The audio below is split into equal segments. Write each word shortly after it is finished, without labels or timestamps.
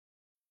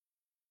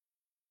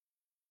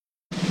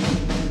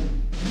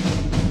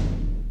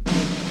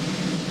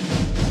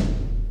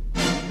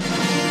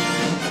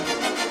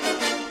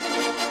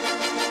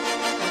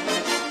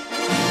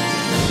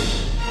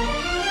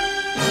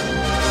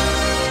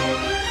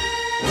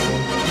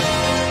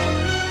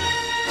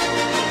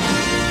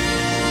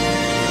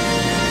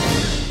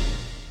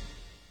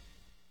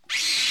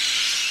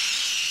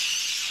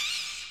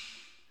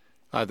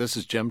Hi, this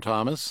is Jim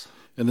Thomas,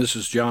 And this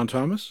is John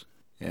Thomas.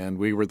 and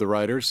we were the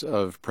writers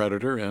of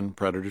Predator and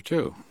Predator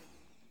 2.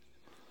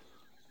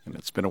 And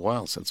it's been a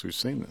while since we've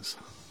seen this.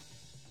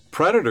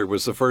 Predator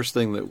was the first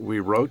thing that we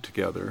wrote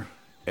together,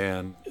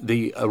 and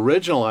the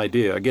original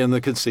idea, again,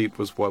 the conceit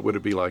was what would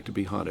it be like to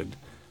be hunted.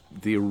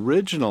 The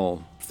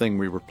original thing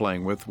we were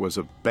playing with was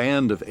a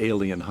band of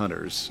alien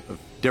hunters of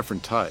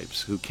different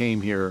types who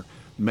came here,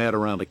 met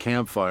around a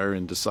campfire,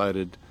 and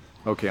decided,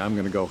 okay, I'm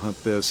going to go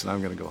hunt this, and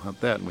I'm going to go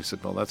hunt that. And we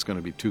said, well, that's going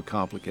to be too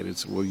complicated,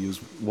 so we'll use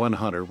one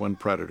hunter, one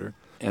predator,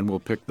 and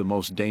we'll pick the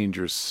most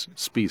dangerous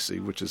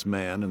species, which is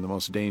man, and the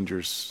most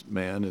dangerous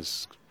man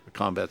is a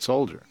combat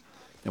soldier.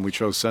 And we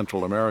chose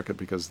Central America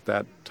because at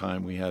that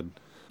time we had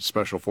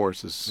special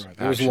forces. Right.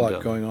 There was a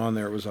lot going on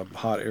there. It was a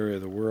hot area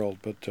of the world.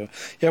 But,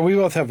 yeah, we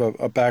both have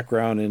a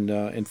background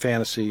in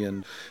fantasy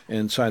and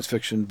science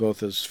fiction,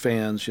 both as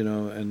fans,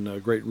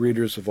 and great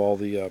readers of all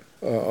the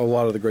a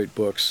lot of the great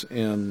books.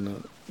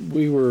 And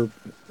we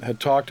had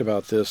talked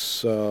about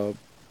this.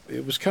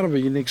 It was kind of a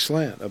unique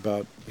slant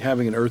about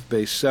having an Earth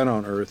base set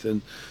on Earth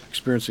and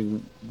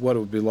experiencing what it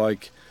would be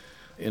like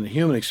in a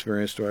human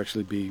experience to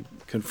actually be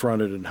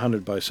confronted and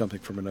hunted by something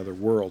from another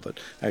world that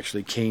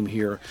actually came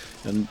here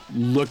and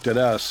looked at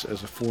us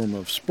as a form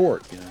of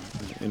sport,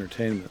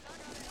 entertainment.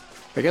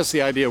 I guess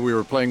the idea we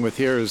were playing with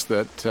here is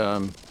that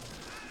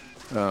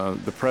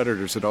the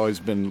predators had always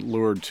been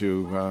lured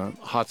to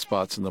hot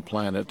spots in the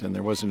planet, and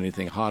there wasn't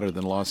anything hotter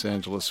than Los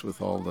Angeles with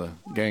all the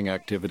gang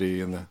activity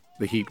and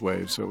the heat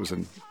waves, so it was a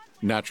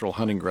natural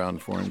hunting ground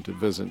for them to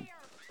visit.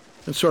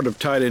 It sort of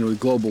tied in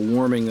with global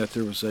warming, that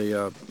there was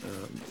a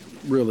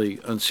really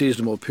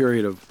unseasonable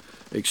period of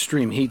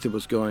extreme heat that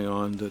was going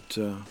on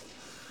that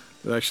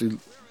actually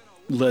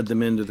led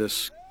them into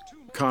this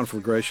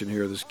conflagration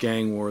here, this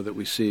gang war that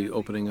we see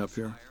opening up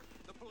here.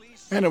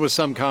 And it was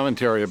some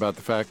commentary about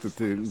the fact that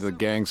the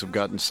gangs have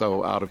gotten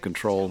so out of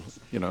control,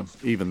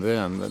 even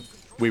then, that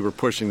we were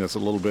pushing this a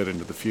little bit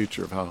into the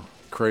future of how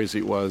crazy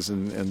it was,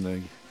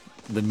 and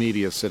the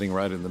media sitting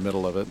right in the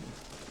middle of it.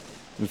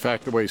 In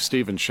fact, the way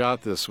Steven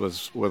shot this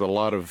was with a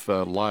lot of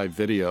live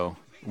video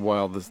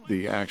while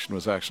the action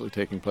was actually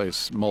taking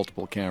place,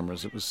 multiple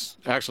cameras. It was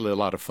actually a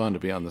lot of fun to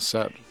be on the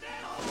set.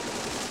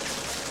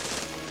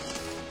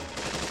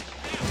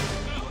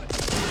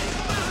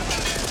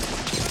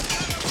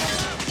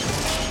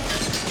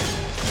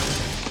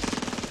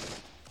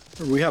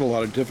 We had a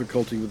lot of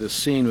difficulty with this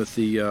scene with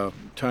the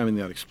timing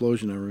that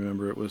explosion. I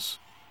remember it was...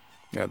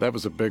 Yeah, that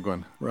was a big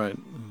one. Right, it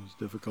was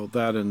difficult.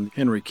 That and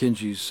Henry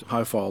Kinge's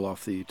high fall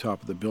off the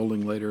top of the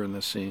building later in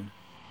this scene.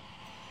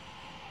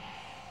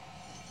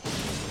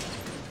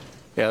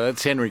 Yeah,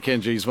 that's Henry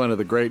Kinge. He's one of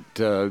the great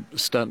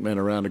stuntmen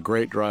around, a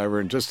great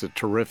driver, and just a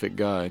terrific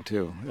guy,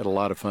 too. Had a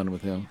lot of fun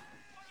with him.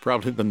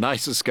 Probably the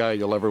nicest guy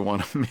you'll ever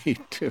want to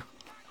meet, too.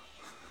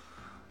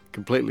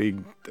 Completely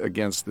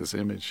against this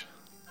image.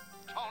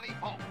 Tony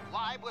Polk,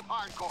 live with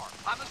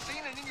Hardcore, on the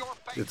scene and in your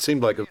face. It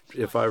seemed like,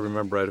 if I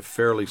remember right, a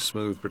fairly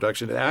smooth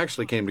production. It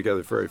actually came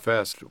together very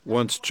fast.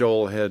 Once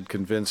Joel had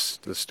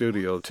convinced the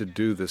studio to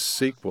do this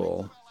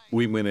sequel,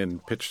 we went in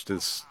and pitched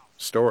this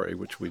story,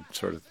 which we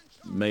sort of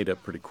made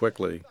up pretty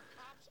quickly.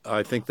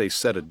 I think they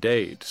set a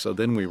date, so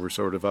then we were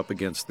sort of up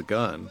against the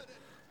gun.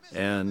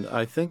 And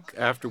I think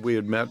after we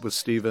had met with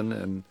Steven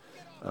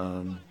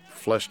and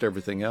fleshed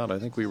everything out, I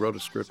think we wrote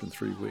a script in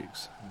 3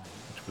 weeks,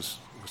 which was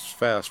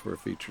fast for a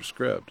feature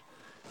script.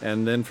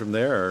 And then from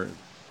there,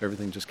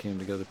 everything just came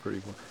together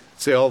pretty well.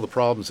 See, all the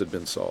problems had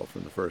been solved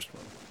from the first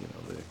one.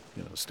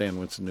 Stan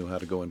Winston knew how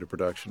to go into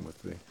production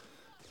with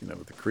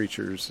with the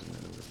creatures and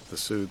with the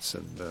suits,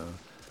 and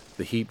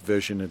the heat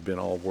vision had been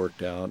all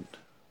worked out.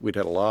 We'd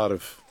had a lot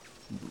of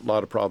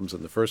problems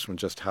in the first one,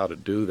 just how to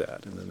do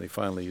that. And then they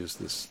finally used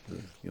this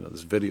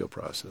video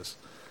process,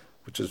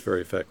 which is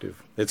very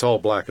effective. It's all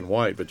black and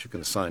white, but you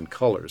can assign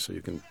colors, so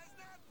you can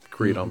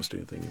create almost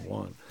anything you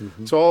want.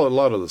 Mm-hmm. So a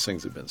lot of those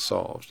things have been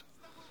solved.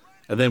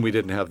 And then we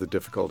didn't have the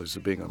difficulties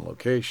of being on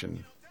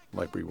location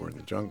like we were in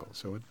the jungle.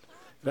 So it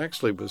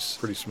actually was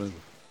pretty smooth.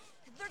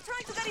 They're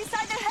trying to get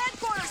inside their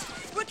headquarters.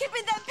 We're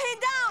keeping them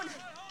pinned down.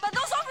 But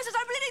those officers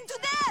are bleeding to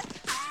death.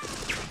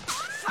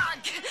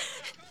 Fuck.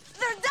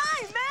 They're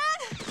dying, man.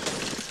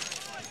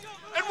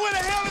 And where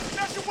the hell is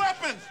special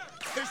weapons?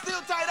 They're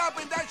still tied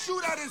up in that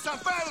shootout in San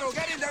Pedro,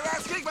 getting their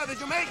ass kicked by the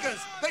Jamaicans.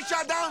 They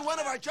shot down one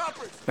of our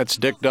choppers. That's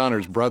Dick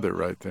Donner's brother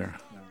right there.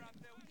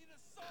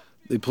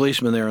 The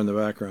policeman there in the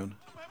background.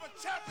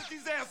 Chat with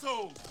these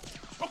assholes.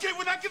 Okay,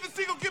 when I get the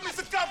signal, give me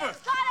some cover. Got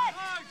it.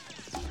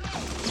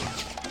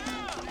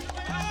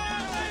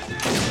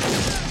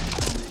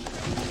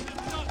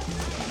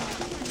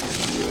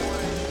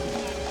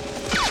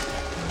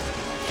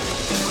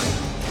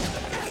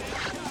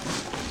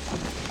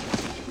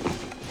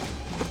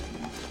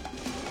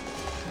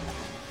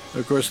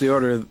 Of course, the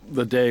order of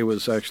the day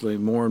was actually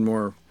more and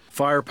more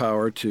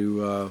firepower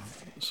to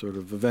sort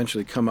of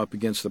eventually come up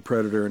against the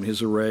Predator and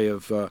his array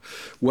of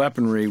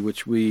weaponry,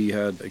 which we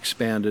had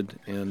expanded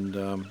and,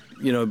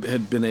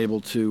 had been able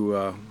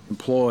to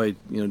employ,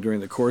 during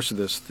the course of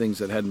this, things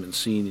that hadn't been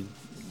seen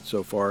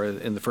so far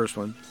in the first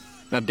one.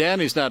 Now,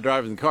 Danny's not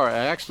driving the car. I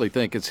actually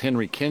think it's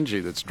Henry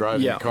Kingi that's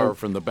driving Yeah. the car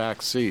from the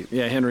back seat.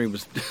 Yeah, Henry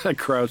was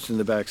crouched in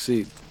the back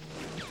seat.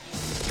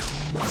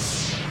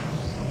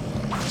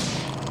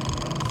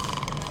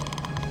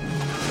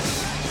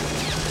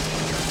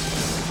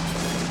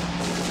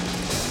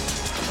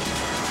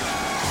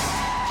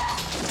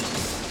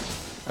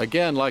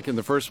 Again, like in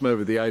the first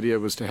movie, the idea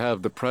was to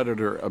have the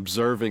predator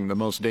observing the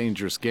most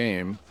dangerous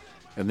game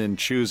and then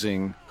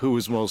choosing who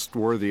was most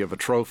worthy of a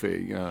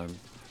trophy.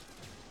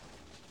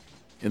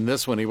 In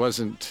this one, he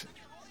wasn't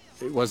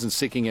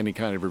seeking any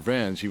kind of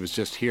revenge. He was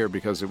just here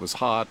because it was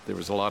hot, there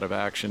was a lot of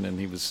action, and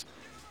he was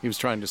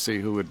trying to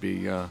see who would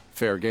be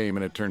fair game,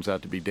 and it turns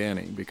out to be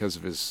Danny because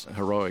of his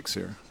heroics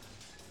here.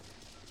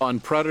 On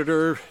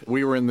Predator,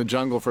 we were in the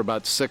jungle for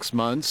about 6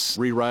 months,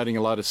 rewriting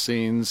a lot of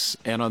scenes,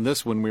 and on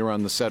this one, we were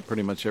on the set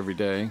pretty much every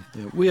day.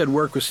 Yeah, we had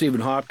worked with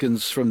Stephen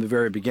Hopkins from the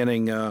very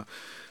beginning,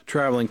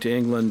 traveling to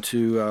England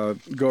to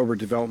go over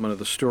development of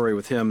the story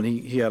with him, and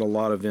he had a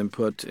lot of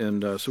input,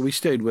 and so we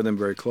stayed with him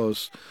very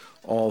close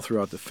all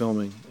throughout the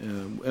filming,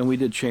 and we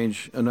did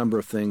change a number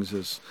of things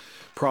as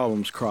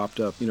problems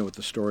cropped up, with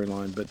the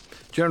storyline, but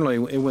generally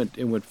it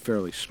went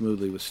fairly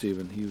smoothly with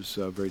Stephen. He was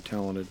very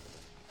talented.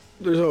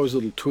 There's always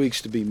little tweaks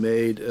to be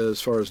made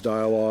as far as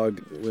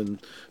dialogue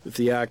if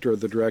the actor or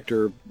the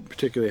director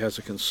particularly has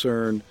a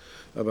concern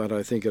about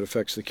I think it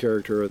affects the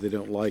character or they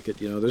don't like it.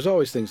 There's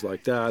always things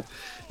like that.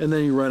 And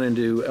then you run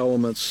into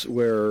elements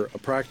where a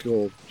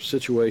practical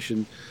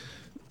situation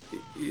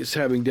is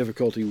having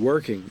difficulty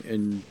working,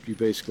 and you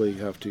basically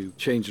have to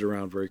change it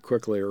around very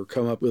quickly or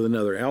come up with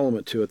another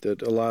element to it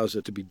that allows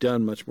it to be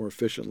done much more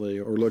efficiently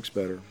or looks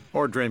better.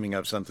 Or dreaming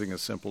up something as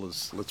simple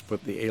as let's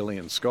put the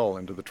alien skull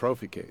into the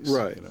trophy case.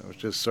 Right. It's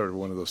just sort of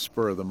one of those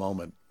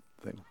spur-of-the-moment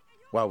things.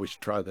 Wow, we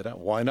should try that out.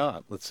 Why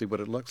not? Let's see what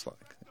it looks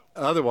like.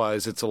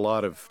 Otherwise, it's a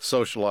lot of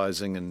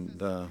socializing, and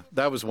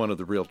that was one of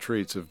the real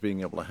treats of being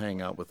able to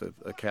hang out with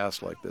a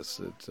cast like this.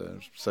 It's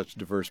such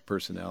diverse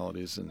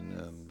personalities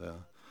and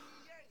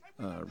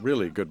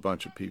really a good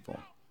bunch of people.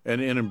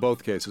 And in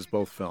both cases,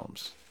 both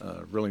films,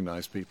 really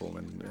nice people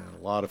and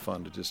a lot of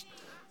fun to just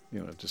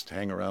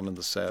hang around in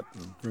the set.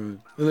 Right.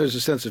 And there's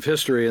a sense of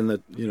history in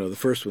that, the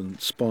first one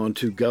spawned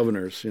 2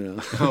 governors,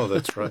 Oh,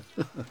 that's right.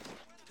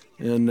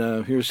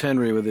 And here's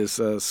Henry with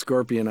his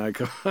scorpion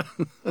icon.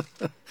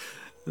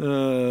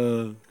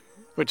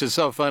 Which is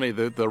so funny,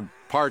 the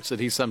parts that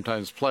he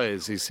sometimes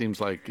plays, he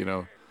seems like,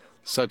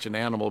 such an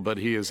animal, but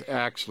he is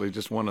actually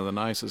just one of the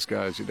nicest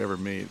guys you'd ever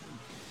meet.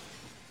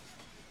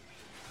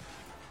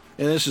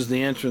 And this is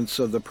the entrance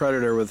of the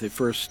Predator with the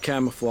first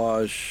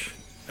camouflage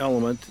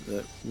element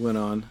that went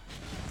on.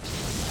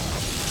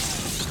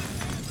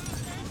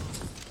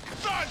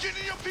 Sarge, any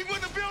of your people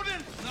in the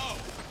building? No.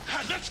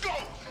 Let's go.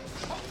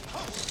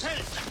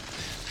 Hey,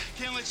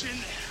 can't let you in.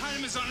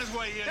 Heineman's on his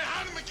way in. Hey,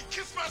 Heineman can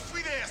kiss my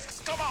sweet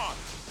ass. Come on.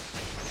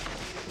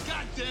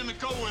 God damn it,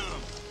 go with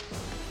him.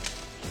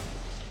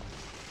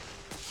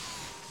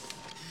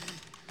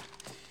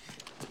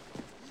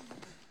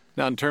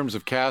 Now, in terms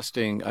of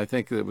casting, I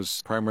think it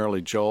was primarily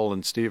Joel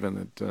and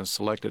Stephen that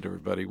selected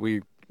everybody.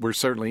 We were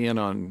certainly in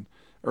on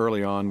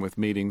early on with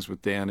meetings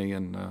with Danny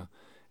and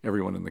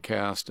everyone in the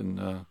cast,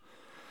 and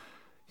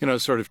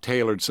sort of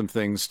tailored some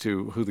things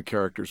to who the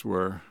characters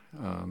were,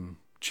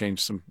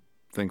 changed some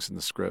things in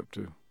the script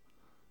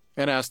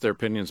and asked their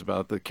opinions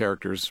about the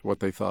characters, what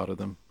they thought of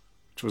them,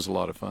 which was a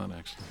lot of fun,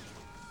 actually.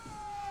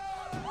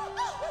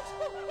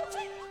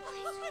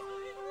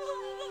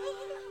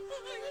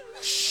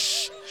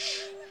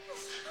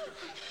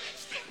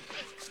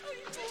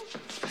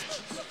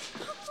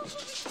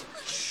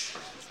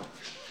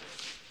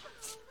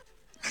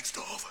 Next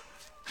door over.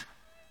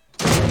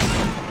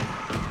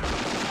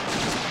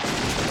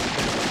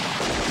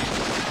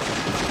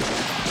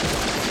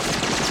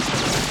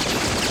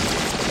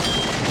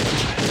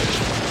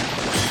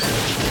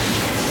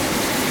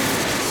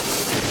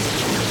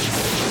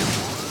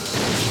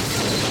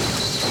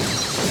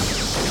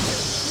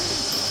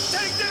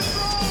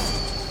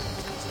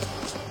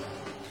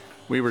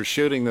 We were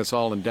shooting this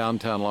all in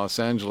downtown Los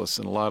Angeles,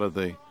 and a lot of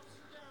the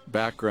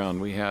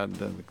background we had,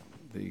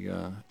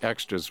 the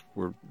extras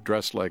were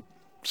dressed like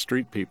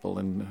street people,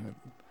 and it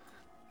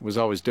was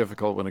always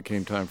difficult when it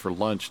came time for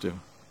lunch to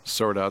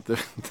sort out the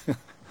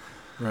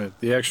Right,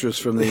 the extras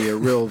from the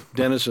real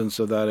denizens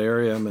of that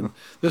area. I mean,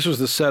 this was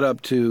the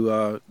setup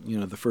to,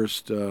 the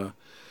first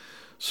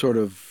sort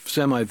of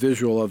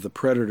semi-visual of the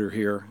Predator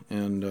here,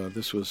 and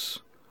this was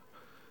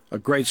a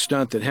great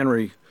stunt that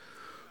Henry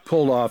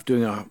pulled off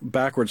doing a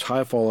backwards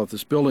high fall off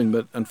this building,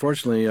 but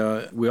unfortunately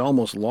we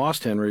almost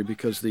lost Henry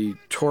because the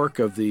torque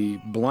of the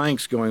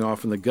blanks going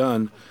off in the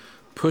gun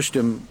pushed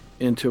him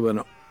into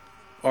an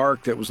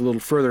arc that was a little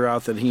further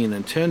out than he had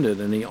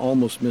intended, and he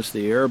almost missed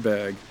the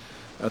airbag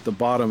at the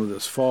bottom of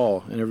this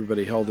fall, and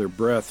everybody held their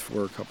breath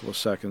for a couple of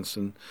seconds,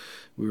 and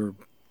we were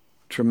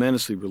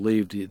tremendously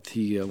relieved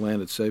he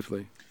landed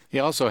safely. He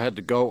also had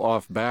to go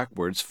off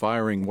backwards,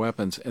 firing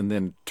weapons, and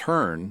then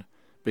turn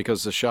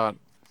because the shot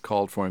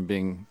called for him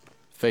being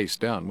face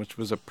down, which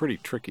was a pretty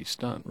tricky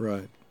stunt.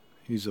 Right.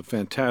 He's a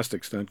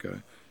fantastic stunt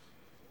guy.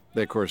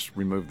 They, of course,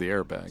 removed the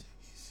airbag.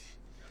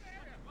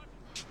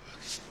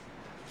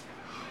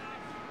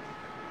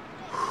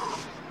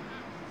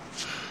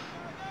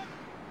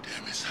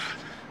 Damn, it's hot.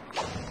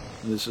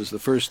 This is the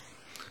first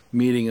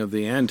meeting of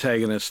the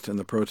antagonist and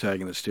the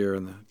protagonist here,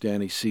 and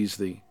Danny sees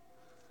the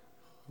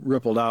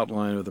rippled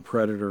outline of the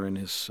Predator in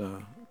his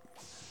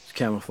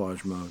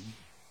camouflage mode.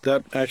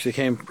 That actually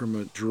came from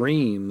a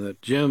dream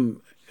that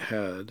Jim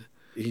had.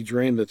 He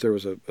dreamed that there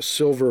was a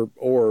silver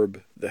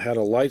orb that had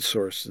a light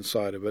source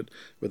inside of it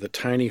with a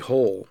tiny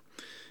hole,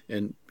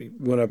 and he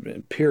went up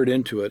and peered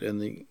into it,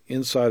 and the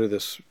inside of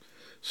this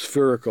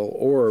spherical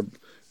orb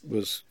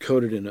was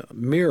coated in a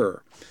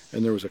mirror,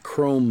 and there was a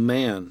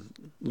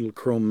little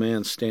chrome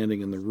man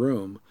standing in the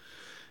room.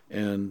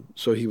 And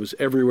so he was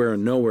everywhere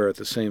and nowhere at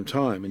the same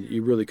time, and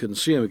you really couldn't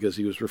see him because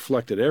he was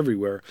reflected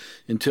everywhere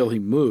until he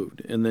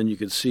moved, and then you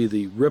could see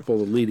the ripple,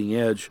 the leading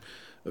edge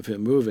of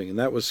him moving, and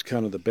that was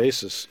kind of the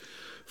basis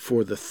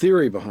for the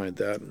theory behind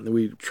that. And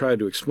we tried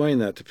to explain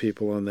that to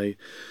people, and they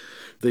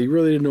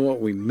really didn't know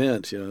what we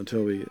meant,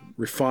 until we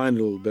refined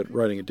it a little bit,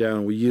 writing it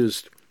down. We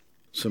used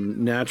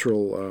some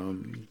natural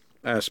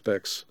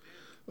aspects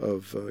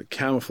of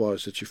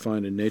camouflage that you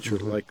find in nature,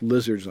 like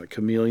lizards, like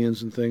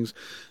chameleons and things,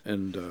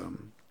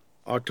 and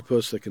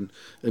octopus that can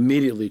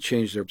immediately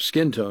change their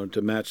skin tone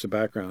to match the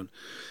background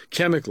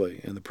chemically.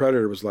 And the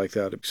Predator was like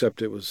that,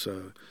 except it was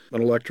an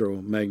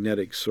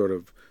electromagnetic sort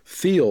of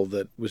field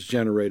that was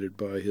generated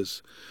by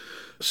his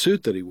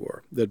suit that he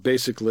wore, that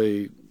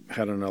basically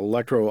had an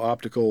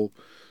electro-optical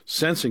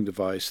sensing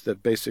device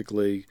that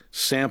basically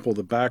sampled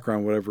the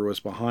background, whatever was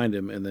behind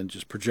him, and then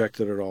just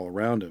projected it all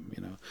around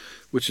him,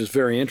 which is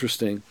very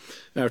interesting.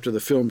 After the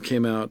film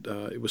came out,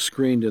 it was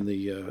screened in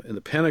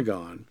the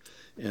Pentagon,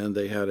 and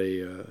they had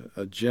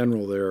a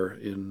general there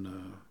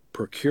in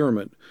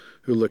procurement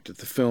who looked at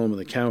the film and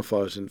the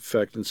camouflage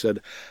effect and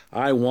said,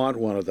 "I want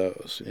one of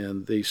those."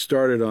 And they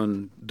started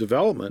on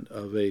development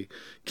of a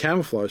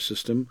camouflage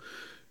system,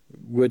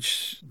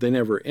 which they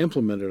never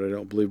implemented, I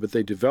don't believe, but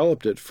they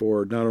developed it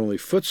for not only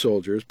foot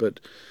soldiers, but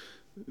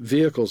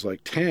vehicles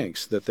like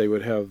tanks, that they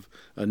would have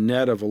a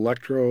net of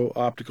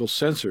electro-optical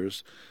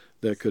sensors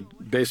that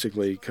could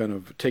basically kind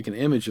of take an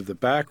image of the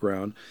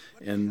background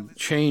and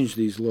change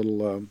these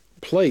little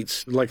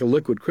plates like a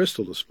liquid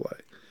crystal display.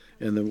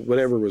 And then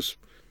whatever was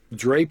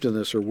draped in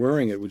this or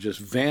wearing it would just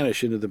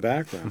vanish into the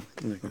background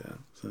like that.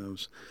 So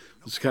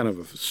it's kind of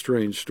a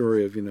strange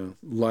story of,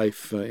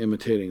 life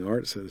imitating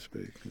art, so to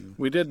speak.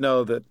 We did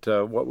know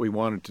that what we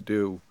wanted to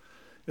do,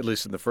 at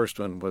least in the first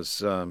one,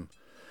 was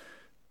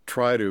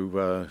try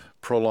to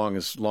prolong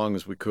as long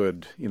as we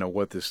could,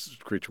 what this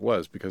creature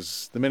was,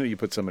 because the minute you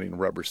put somebody in a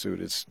rubber suit,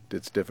 it's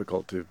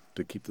difficult to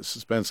keep the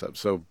suspense up.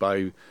 So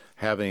by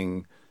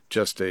having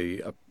just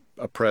a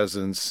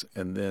presence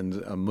and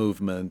then a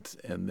movement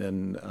and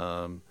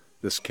then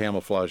this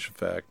camouflage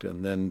effect,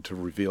 and then to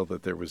reveal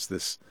that there was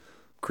this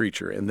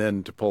creature, and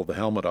then to pull the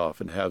helmet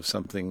off and have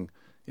something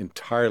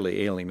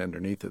entirely alien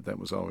underneath it, that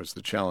was always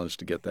the challenge,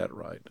 to get that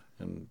right.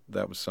 And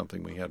that was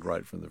something we had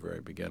right from the very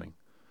beginning.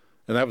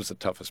 And that was the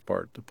toughest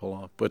part to pull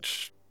off, but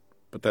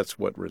that's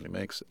what really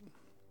makes it.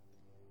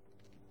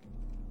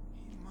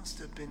 He must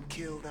have been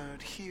killed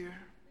out here.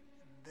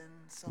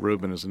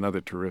 Ruben is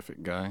another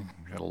terrific guy.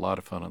 We had a lot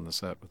of fun on the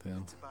set with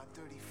him. It's about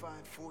 35,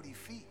 40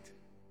 feet.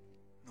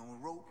 No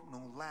rope,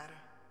 no ladder.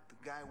 The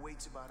guy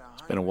waits about 100.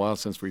 It's been a while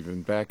since we've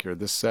been back here.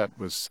 This set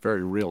was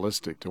very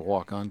realistic to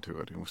walk onto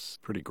it. It was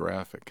pretty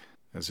graphic,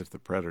 as if the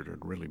Predator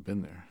had really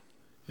been there.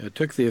 Yeah, it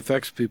took the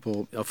effects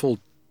people a full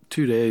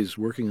 2 days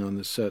working on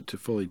this set to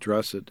fully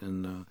dress it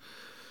and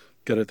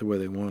get it the way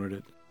they wanted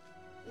it.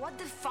 What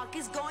the fuck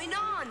is going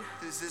on?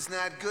 This is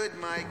not good,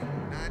 Mike.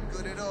 Not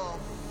good at all.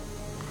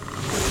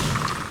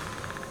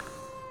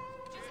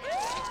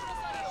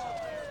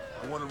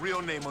 I want a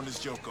real name on this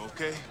joker,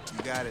 okay?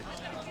 You got it.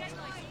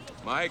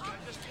 Mike?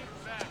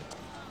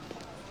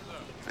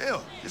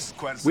 Phil, this is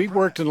quite a surprise. We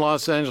worked in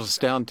Los Angeles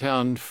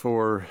downtown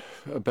for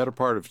a better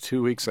part of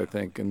 2 weeks, I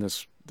think, in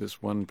this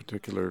one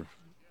particular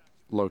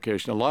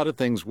location. A lot of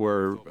things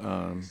were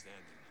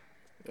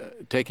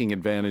taking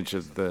advantage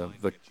of the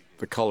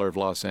color of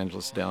Los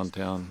Angeles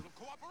downtown,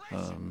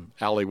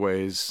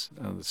 alleyways,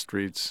 the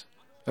streets.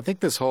 I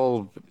think this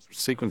whole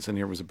sequence in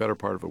here was a better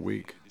part of a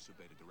week.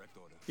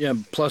 Yeah,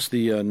 plus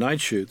the night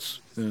shoots.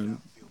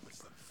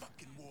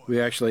 We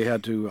actually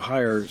had to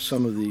hire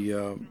some of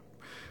the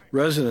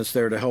residents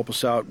there to help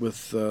us out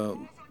with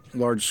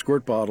large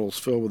squirt bottles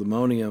filled with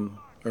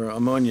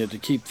ammonia to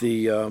keep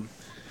the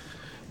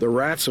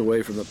rats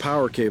away from the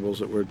power cables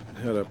that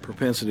had a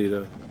propensity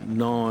to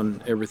gnaw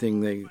on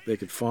everything they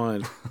could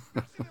find.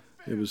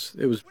 It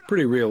was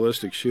pretty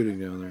realistic shooting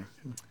down there.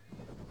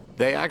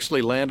 They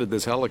actually landed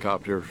this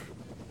helicopter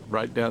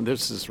right down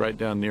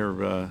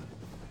near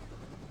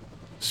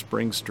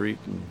Spring Street.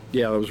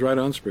 Yeah, it was right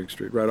on Spring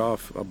Street, right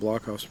off a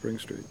block off Spring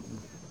Street.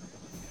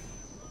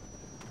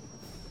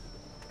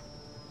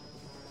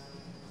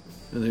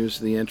 And here's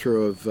the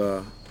intro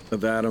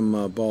of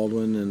Adam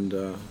Baldwin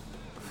and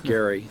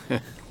Gary.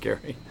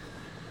 Gary.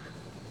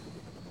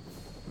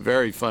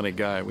 Very funny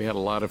guy. We had a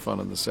lot of fun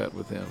on the set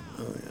with him.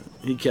 Oh yeah,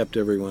 he kept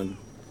everyone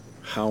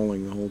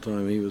howling the whole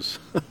time. He was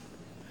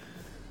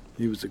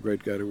he was a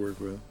great guy to work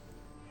with.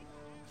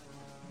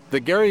 The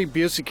Gary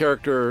Busey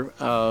character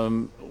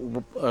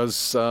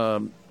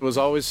was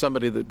always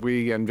somebody that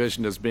we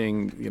envisioned as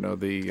being, you know,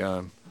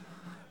 the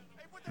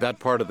that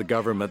part of the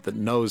government that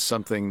knows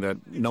something that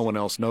no one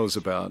else knows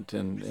about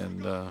and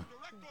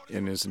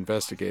is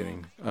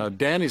investigating.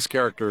 Danny's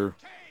character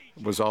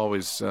was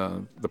always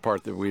the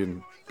part that we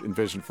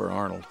envisioned for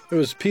Arnold. It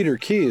was Peter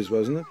Keyes,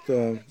 wasn't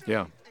it?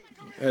 Yeah.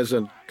 As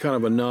a kind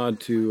of a nod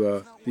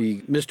to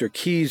the Mr.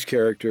 Keyes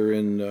character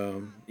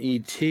in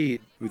E.T.,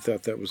 we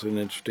thought that was an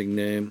interesting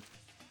name.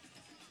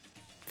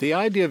 The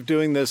idea of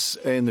doing this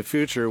in the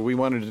future, we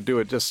wanted to do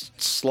it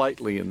just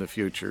slightly in the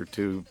future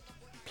to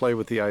play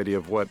with the idea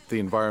of what the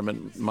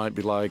environment might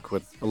be like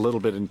with a little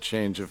bit in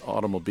change of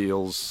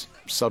automobiles,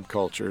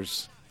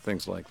 subcultures,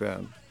 things like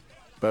that.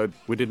 But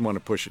we didn't want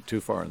to push it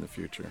too far in the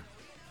future.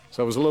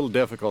 So it was a little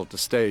difficult to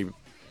stay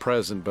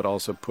present but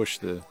also push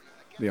the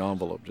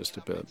envelope just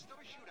a bit.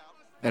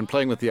 And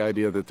playing with the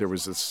idea that there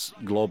was this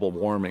global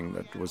warming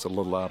that was a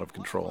little out of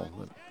control.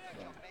 That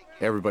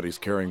everybody's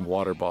carrying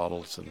water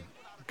bottles and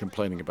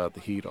complaining about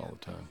the heat all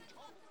the time.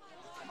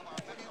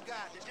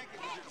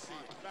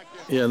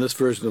 Yeah, in this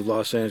version of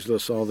Los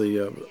Angeles, all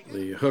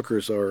the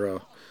hookers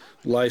are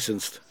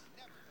licensed,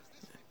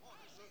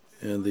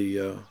 and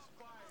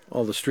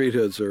all the street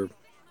hoods are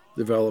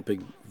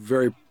developing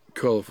very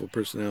colorful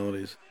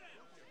personalities.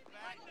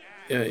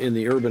 In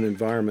the urban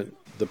environment,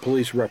 the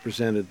police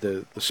represented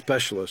the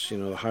specialists, you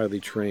know, the highly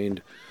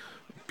trained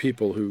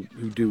people who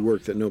do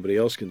work that nobody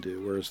else can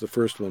do. Whereas the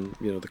first one,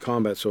 you know, the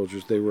combat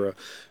soldiers, they were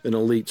an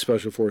elite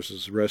special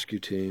forces rescue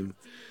team,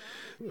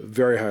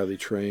 very highly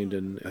trained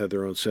and had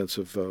their own sense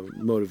of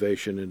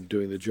motivation in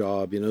doing the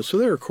job, you know. So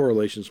there are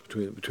correlations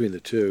between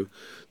the two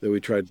that we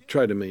tried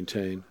to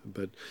maintain.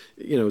 But,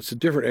 you know, it's a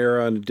different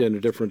era and a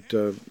different,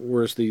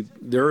 whereas the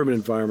urban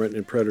environment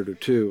in Predator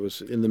 2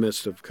 was in the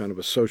midst of kind of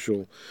a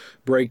social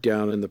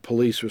breakdown, and the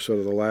police were sort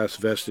of the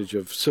last vestige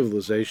of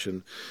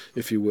civilization,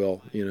 if you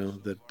will, you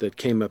know, that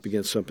came up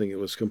against something that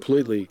was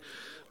completely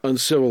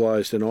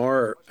uncivilized in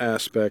our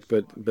aspect,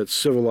 but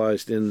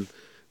civilized in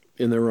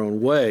their own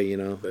way, you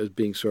know, as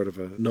being sort of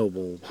a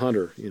noble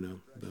hunter, you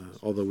know,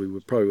 although we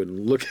probably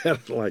wouldn't look at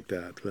it like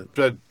that.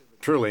 But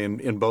truly,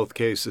 in both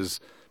cases,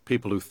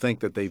 people who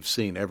think that they've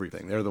seen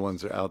everything, they're the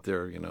ones that are out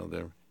there, you know,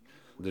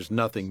 there's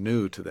nothing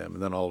new to them,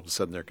 and then all of a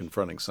sudden they're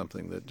confronting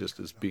something that just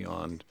is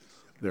beyond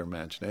their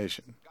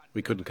imagination.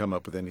 We couldn't come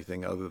up with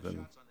anything other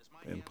than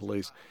in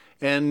police.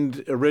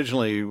 And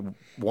originally,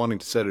 wanting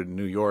to set it in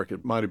New York,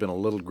 it might have been a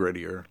little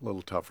grittier, a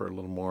little tougher, a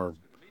little more,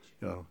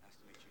 you know,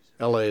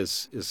 L.A.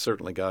 is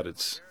certainly got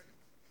its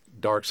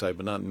dark side,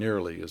 but not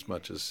nearly as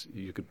much as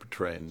you could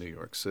portray in New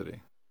York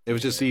City. It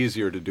was just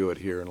easier to do it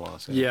here in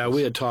Los Angeles. Yeah,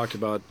 we had talked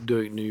about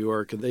doing it in New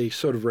York, and they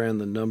sort of ran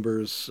the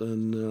numbers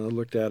and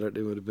looked at it.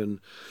 It would have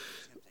been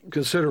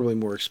considerably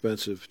more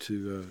expensive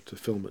to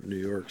film it in New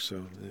York,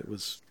 so it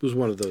was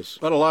one of those.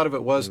 But a lot of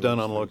it was done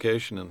on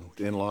location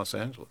in Los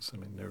Angeles. I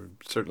mean, there were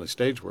certainly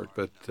stage work,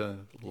 but a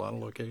lot of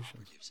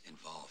locations.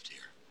 Involved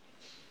here.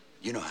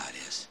 You know how it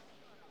is.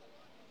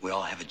 We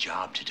all have a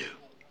job to do.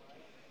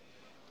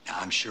 Now,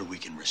 I'm sure we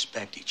can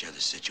respect each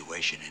other's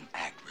situation and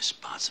act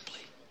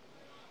responsibly.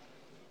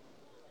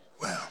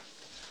 Well,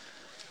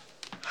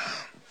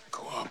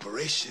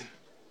 cooperation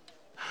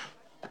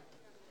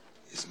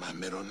is my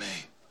middle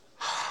name.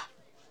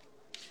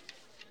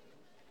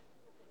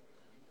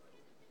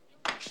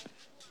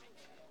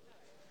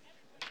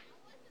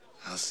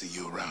 I'll see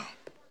you around.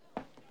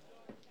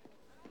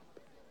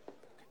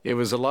 It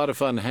was a lot of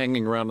fun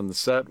hanging around on the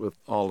set with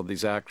all of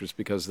these actors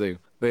because they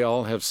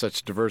all have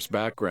such diverse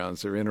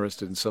backgrounds. They're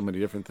interested in so many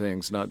different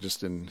things, not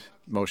just in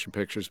motion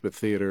pictures, but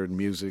theater and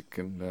music,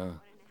 and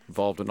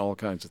involved in all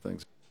kinds of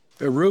things.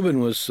 Ruben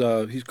was,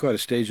 he's quite a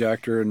stage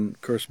actor, and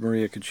of course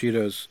Maria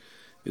Conchita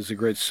is a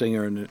great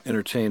singer and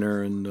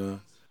entertainer.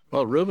 And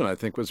well, Ruben, I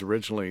think, was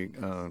originally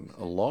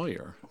a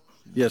lawyer.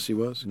 Yes, he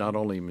was. Not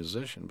only a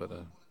musician, but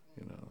a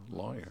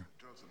lawyer.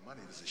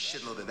 There's a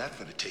shitload of that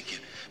for the taking.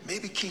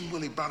 Maybe King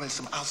Willie brought in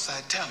some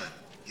outside talent.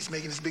 He's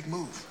making his big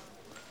move.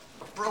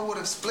 Bro would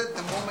have split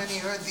the moment he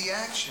heard the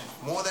action.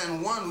 More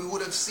than one, we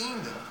would have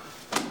seen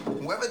them.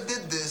 Whoever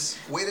did this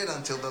waited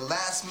until the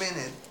last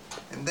minute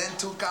and then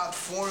took out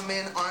 4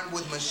 men armed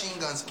with machine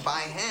guns by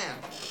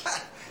hand.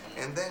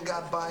 And then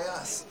got by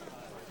us.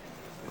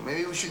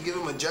 Maybe we should give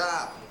him a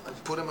job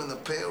and put him in the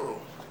payroll.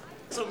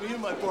 So me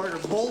and my partner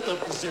bolt up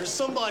because there's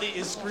somebody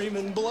is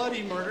screaming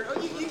bloody murder.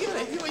 Oh, you gotta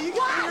hear this.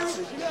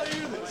 You gotta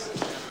hear this.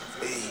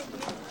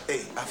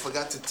 Hey, I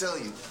forgot to tell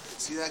you.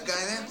 See that guy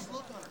there?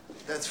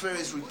 That's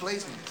Ferry's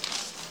replacement.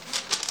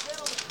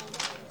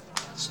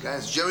 This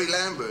guy's Jerry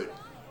Lambert,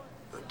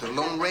 the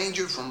Lone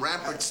Ranger from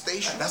Rampart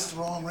Station. That's the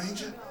wrong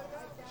Ranger?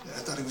 I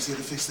thought he was here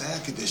to fix the air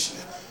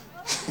conditioning.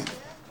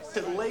 I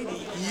said,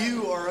 lady,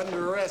 you are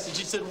under arrest. And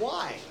she said,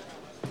 why?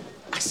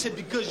 I said,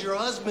 because your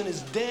husband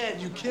is dead.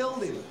 You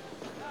killed him.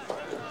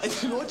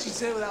 And you know what she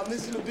said without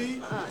missing a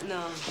beat?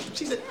 No.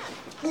 She said,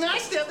 I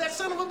stabbed that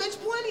son of a bitch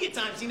plenty of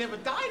times. He never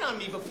died on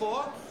me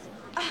before.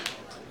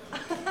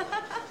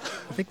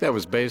 I think that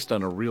was based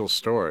on a real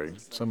story.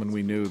 Someone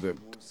we knew that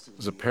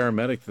was a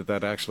paramedic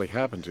that actually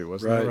happened to,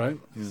 wasn't that right?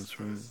 Yeah, that's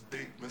right.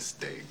 Big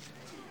mistake.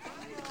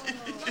 I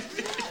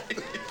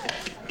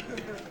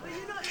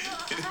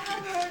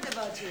have heard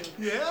about you.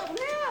 Yeah?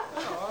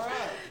 Yeah. All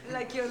right.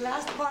 Like your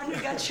last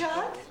partner got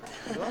shot?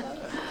 Well,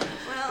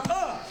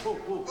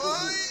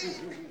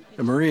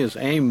 And Maria's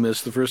aim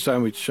missed the first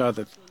time we shot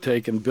the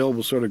take, and Bill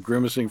was sort of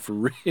grimacing for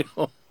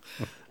real.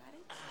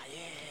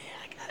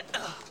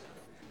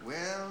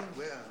 Well.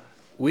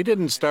 We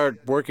didn't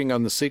start working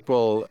on the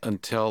sequel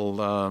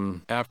until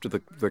after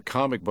the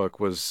comic book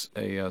was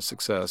a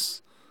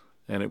success,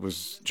 and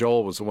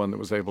Joel was the one that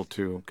was able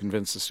to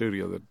convince the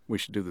studio that we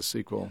should do the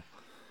sequel.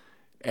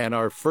 And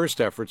our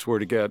first efforts were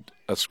to get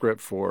a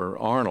script for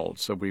Arnold,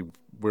 so we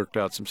worked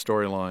out some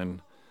storyline,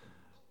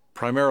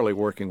 primarily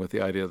working with the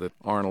idea that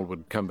Arnold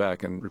would come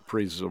back and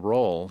reprise the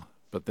role.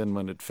 But then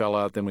when it fell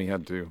out, then we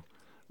had to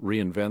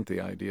reinvent the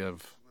idea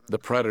of the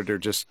Predator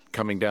just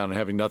coming down and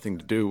having nothing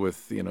to do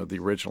with, the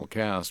original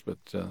cast, but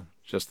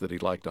just that he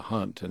liked to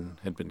hunt and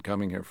had been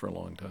coming here for a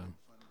long time.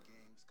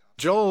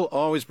 Joel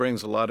always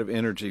brings a lot of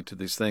energy to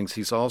these things.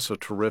 He's also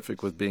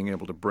terrific with being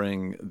able to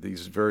bring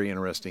these very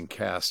interesting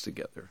casts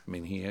together. I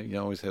mean, he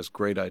always has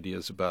great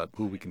ideas about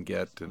who we can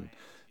get and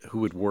who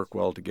would work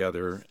well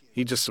together.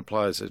 He just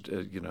supplies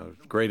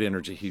great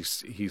energy.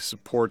 He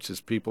supports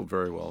his people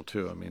very well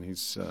too. I mean,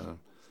 he's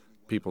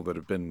people that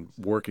have been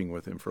working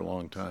with him for a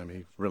long time.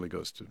 He really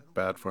goes to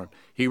bat for him.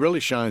 He really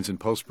shines in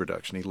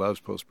post-production. He loves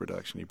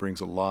post-production. He brings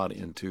a lot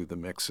into the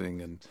mixing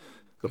and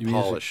the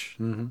polish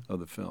of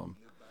the film.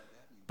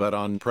 But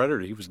on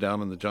Predator, he was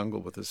down in the jungle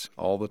with us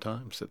all the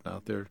time, sitting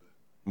out there,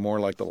 more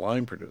like the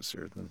line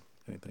producer than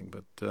anything.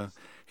 But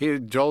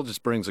Joel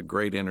just brings a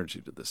great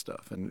energy to this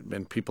stuff.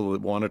 And people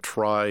that want to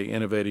try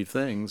innovative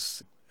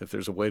things, if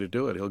there's a way to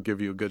do it, he'll give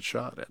you a good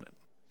shot at it.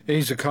 And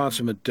he's a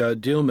consummate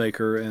deal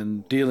maker,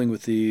 and dealing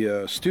with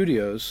the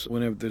studios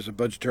whenever there's a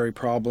budgetary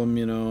problem,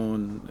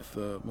 and if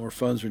more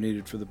funds are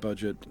needed for the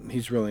budget,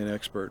 he's really an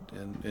expert,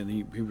 and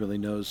he really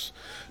knows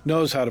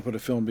how to put a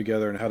film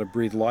together and how to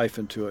breathe life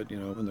into it,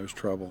 when there's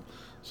trouble.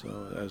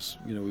 So as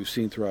we've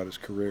seen throughout his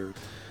career,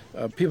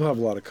 people have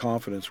a lot of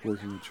confidence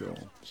working with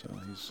Joel. So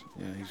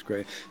he's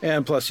great,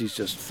 and plus he's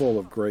just full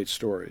of great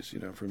stories,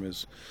 from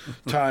his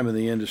time in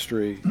the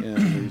industry,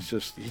 and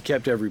he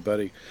kept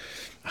everybody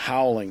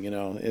howling.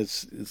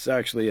 It's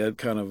actually a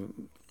kind of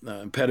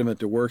impediment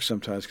to work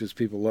sometimes because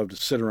people love to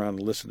sit around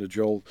and listen to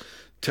Joel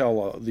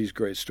tell these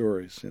great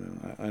stories.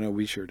 I know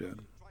we sure did.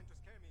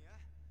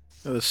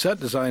 The set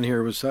design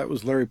here was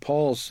Larry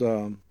Paul's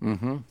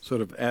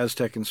sort of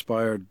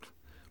Aztec-inspired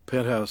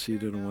penthouse. He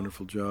did a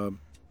wonderful job.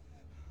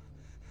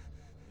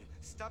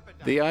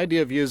 The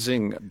idea of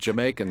using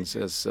Jamaicans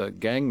as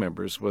gang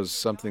members was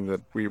something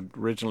that we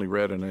originally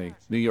read in a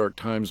New York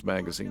Times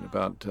magazine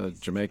about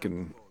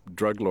Jamaican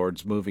drug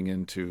lords moving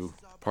into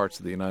parts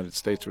of the United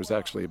States. There was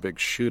actually a big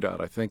shootout,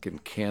 I think, in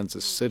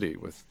Kansas City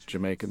with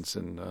Jamaicans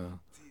and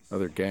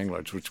other gang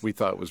lords, which we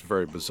thought was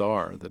very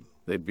bizarre that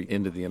they'd be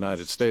into the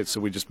United States. So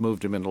we just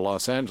moved them into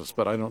Los Angeles,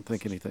 but I don't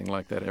think anything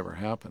like that ever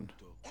happened.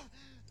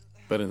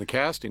 But in the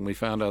casting, we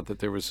found out that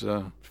there was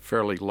a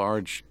fairly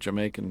large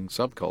Jamaican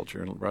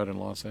subculture right in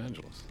Los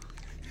Angeles.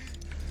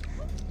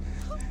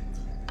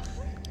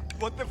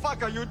 What the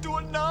fuck are you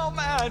doing now,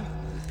 man?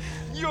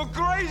 You're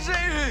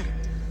crazy!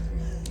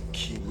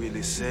 Key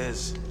Willie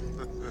says,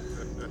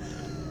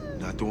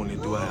 not only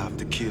do I have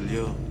to kill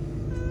you,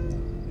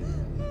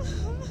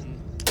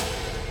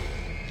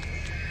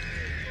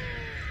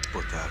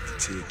 but I have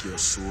to take your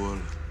soul.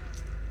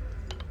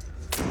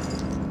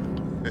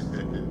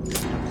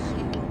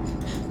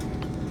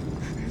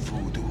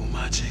 Voodoo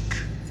magic.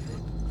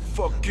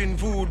 Fucking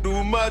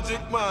voodoo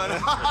magic,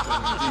 man.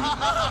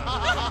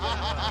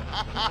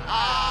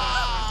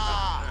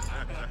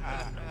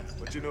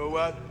 But you know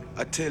what?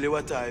 I tell you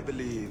what I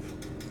believe.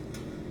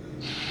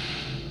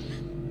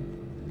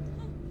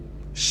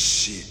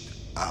 Shit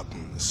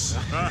happens.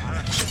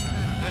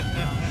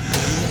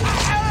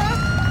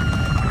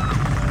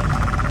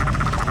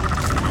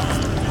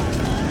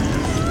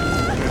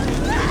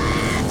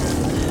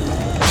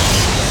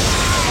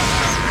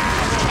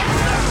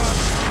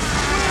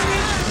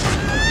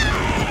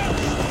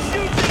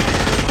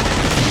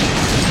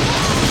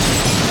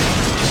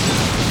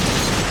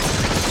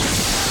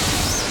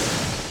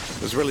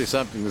 It was really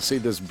something to see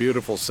this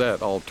beautiful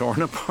set all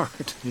torn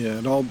apart. Yeah,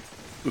 it all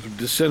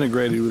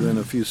disintegrated within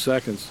a few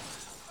seconds.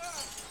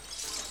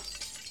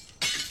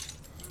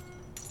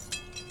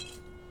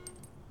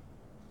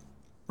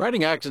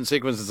 Writing action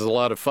sequences is a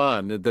lot of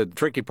fun. The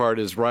tricky part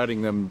is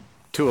writing them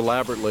too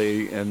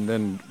elaborately and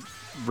then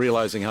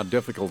realizing how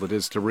difficult it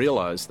is to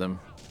realize them,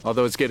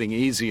 although it's getting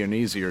easier and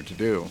easier to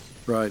do.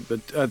 Right,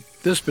 but at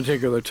this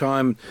particular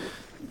time,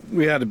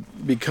 we had to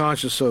be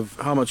conscious of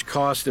how much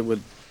cost it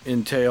would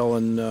entail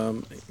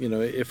and,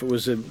 if it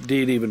was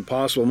indeed even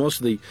possible. Most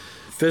of the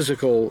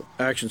physical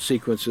action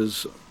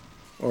sequences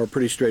are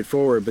pretty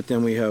straightforward, but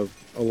then we have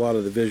a lot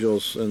of the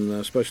visuals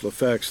and special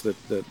effects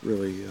that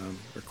really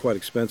are quite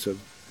expensive.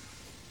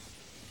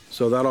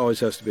 So that always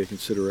has to be a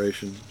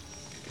consideration.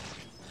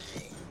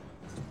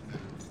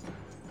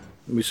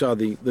 We saw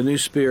the new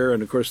spear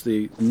and, of course,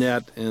 the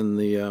net and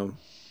the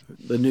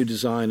new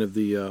design of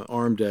the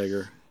arm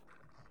dagger.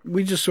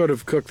 We just sort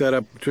of cooked that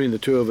up between the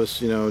two of us,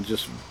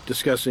 just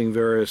discussing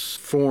various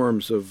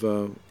forms of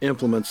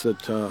implements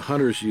that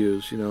hunters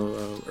use,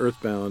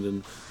 earthbound,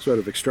 and sort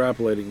of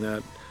extrapolating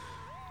that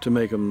to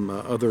make them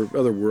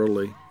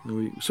otherworldly. And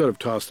we sort of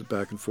tossed it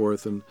back and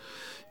forth, and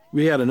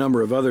we had a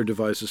number of other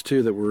devices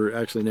too that were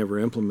actually never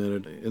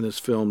implemented in this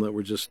film that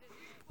we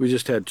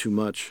just had too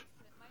much.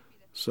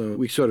 So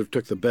we sort of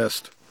took the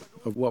best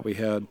of what we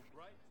had.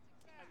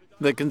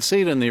 The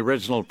conceit in the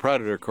original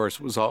Predator, of course,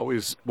 was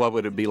always what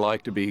would it be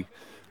like to be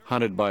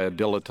hunted by a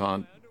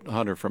dilettante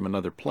hunter from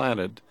another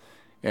planet.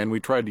 And we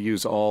tried to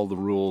use all the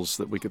rules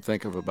that we could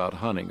think of about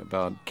hunting,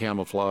 about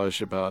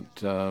camouflage,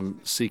 about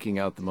seeking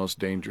out the most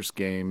dangerous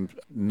game,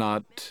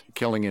 not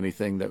killing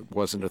anything that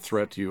wasn't a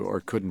threat to you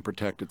or couldn't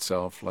protect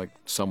itself, like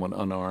someone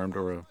unarmed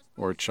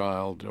or a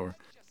child, or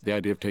the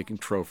idea of taking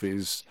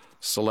trophies,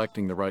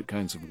 selecting the right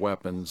kinds of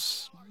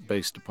weapons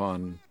based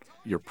upon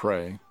your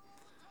prey.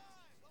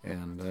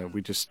 And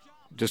we just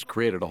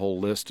created a whole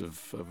list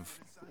of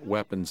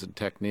weapons and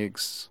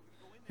techniques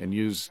and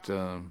used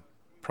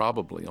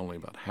probably only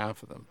about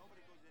half of them.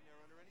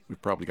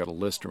 We've probably got a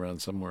list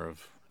around somewhere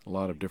of a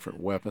lot of different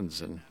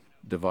weapons and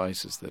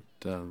devices that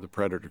the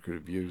Predator could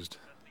have used.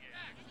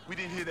 We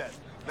didn't hear that.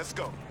 Let's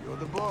go. You're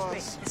the boss.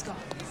 Great, let's go.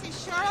 This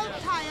is Cheryl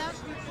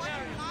Taya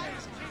reporting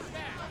live.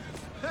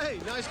 Hey,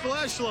 nice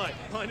flashlight.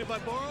 Mind if I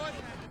borrow it?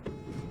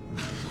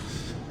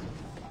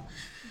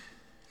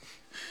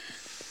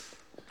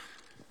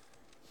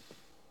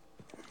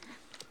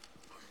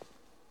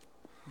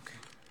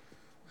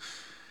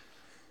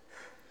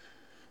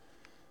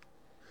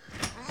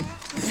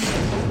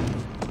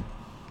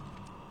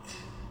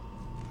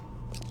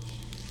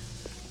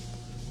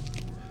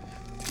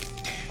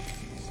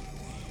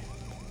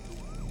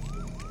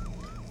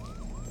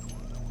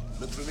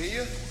 Look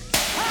familiar?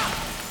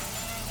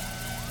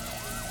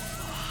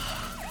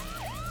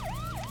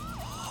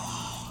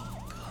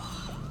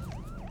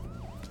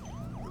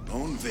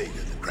 Ramon Vega,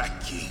 the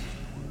crack king.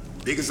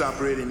 Biggest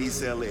operator in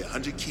East LA,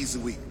 100 keys a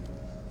week.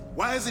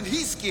 Why isn't he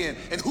skinned?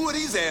 And who are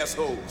these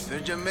assholes? They're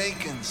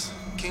Jamaicans.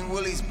 King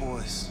Willie's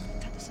boys.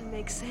 That doesn't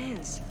make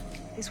sense.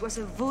 This was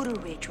a voodoo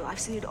ritual. I've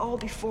seen it all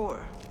before.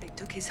 They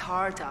took his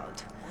heart out.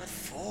 What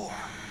for?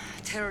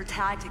 Terror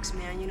tactics,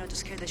 man. To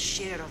scare the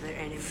shit out of their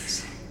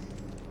enemies.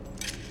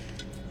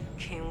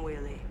 King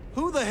Willie.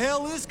 Who the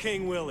hell is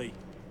King Willie?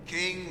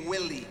 King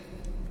Willie,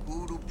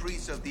 voodoo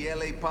priest of the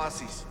LA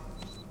posses.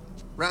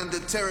 Ran the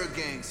terror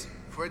gangs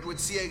for Edward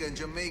Ciega in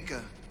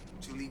Jamaica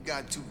till he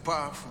got too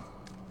powerful.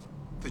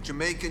 The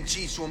Jamaican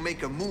chiefs won't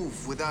make a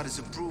move without his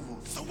approval.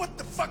 So what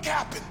the fuck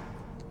happened?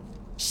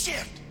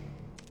 Shit!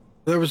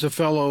 There was a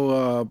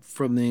fellow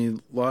from the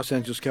Los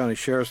Angeles County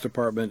Sheriff's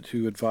Department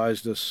who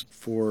advised us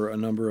for a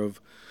number of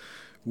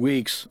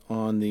weeks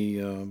on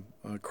the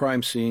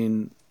crime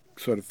scene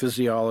sort of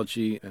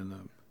physiology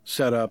and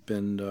setup,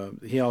 and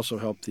he also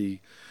helped the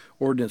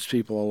ordnance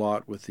people a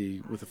lot with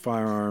the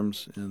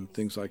firearms and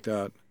things like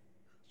that.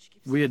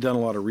 We had done a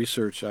lot of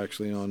research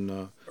actually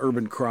on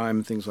urban crime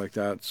and things like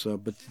that,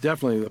 but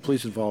definitely the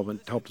police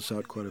involvement helped us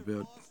out quite a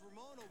bit.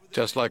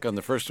 Just like on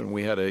the first one,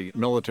 we had a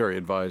military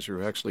advisor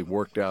who actually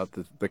worked out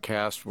the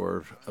cast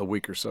for a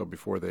week or so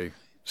before they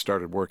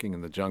started working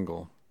in the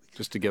jungle,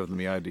 just to give them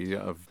the idea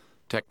of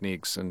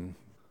techniques and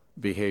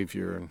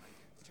behavior and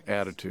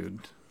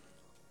attitude.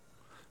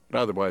 But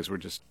otherwise, we're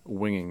just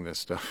winging this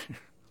stuff.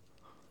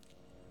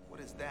 What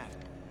is that?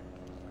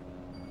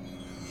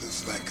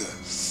 Looks like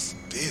a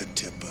spear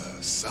tip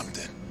or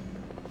something.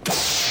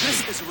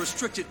 This is a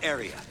restricted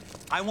area.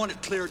 I want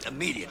it cleared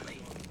immediately.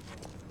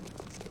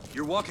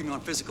 You're walking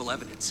on physical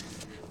evidence.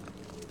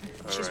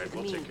 All right,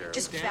 we'll take care of it.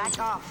 Just back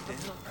off.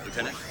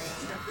 Lieutenant,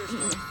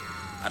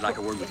 I'd like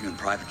a word with you in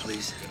private,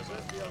 please.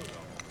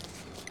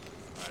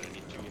 I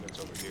need 2 units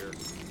over here.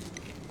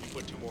 You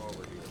put 2 more over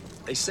here.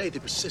 They say the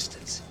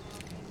persistence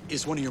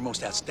is one of your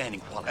most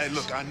outstanding qualities. Hey,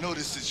 look, I know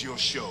this is your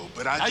show,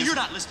 but Now, you're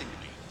not listening to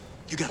me.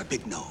 You got a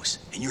big nose,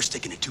 and you're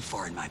sticking it too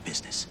far in my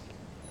business.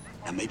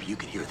 Now, maybe you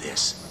can hear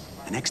this.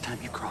 The next time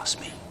you cross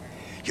me,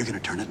 you're gonna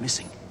turn up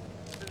missing.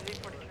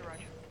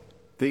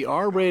 The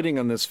R rating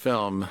on this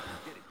film,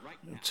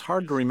 it's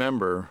hard to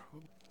remember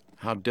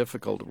how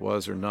difficult it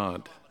was or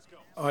not.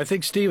 I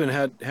think Steven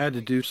had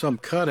to do some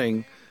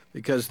cutting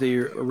because the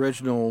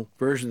original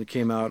version that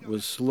came out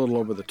was a little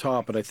over the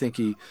top, but I think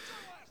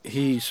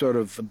he sort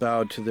of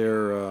bowed to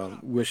their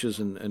wishes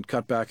and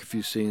cut back a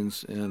few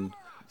scenes, and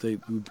they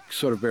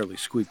sort of barely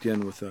squeaked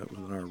in with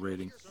an R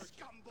rating.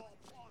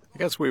 I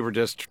guess we were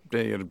just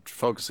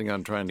focusing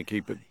on trying to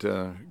keep it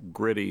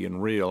gritty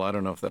and real. I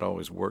don't know if that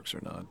always works or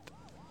not.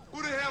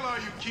 Who the hell are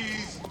you,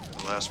 Keys?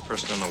 The last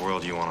person in the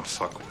world you want to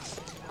fuck with.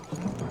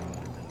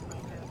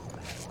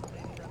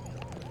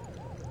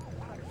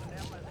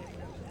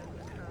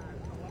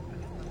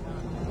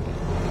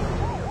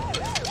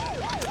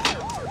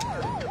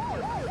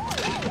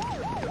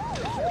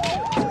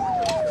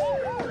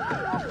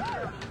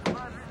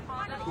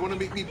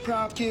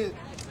 crowd, kid?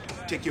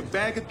 Take your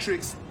bag of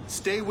tricks,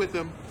 stay with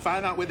them,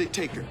 find out where they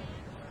take her.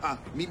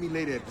 Meet me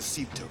later at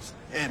Besitos.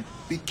 And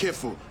be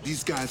careful,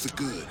 these guys are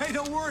good. Hey,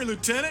 don't worry,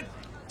 Lieutenant.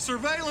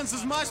 Surveillance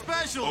is my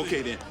specialty.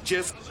 Okay, then.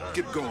 Just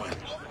get going.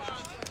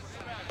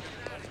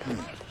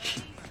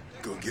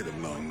 Go get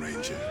him, Lone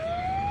Ranger.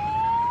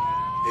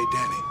 Hey,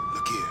 Danny,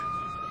 look here.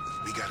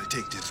 We gotta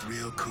take this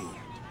real cool.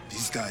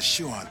 These guys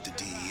sure aren't the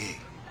DEA.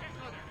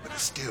 But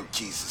it's still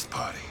Jesus'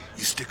 party.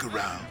 You stick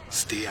around,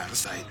 stay out of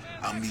sight.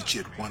 I'll meet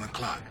you at 1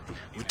 o'clock.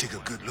 We'll take a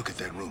good look at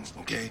that room,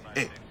 okay?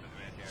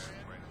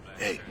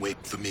 Hey,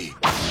 wait for me.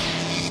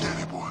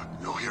 Danny boy,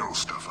 no hero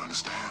stuff,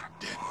 understand?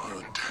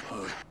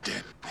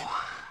 Danny boy.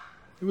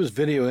 It was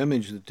Video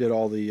Image that did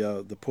all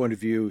the point of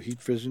view heat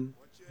vision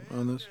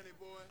on this.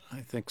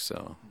 I think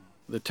so.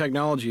 The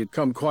technology had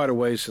come quite a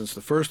way since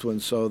the first one,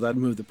 so that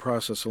moved the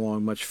process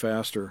along much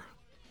faster.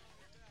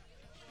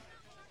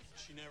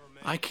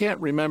 I can't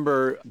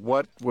remember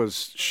what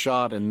was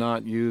shot and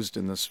not used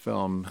in this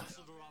film.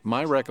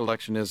 My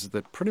recollection is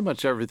that pretty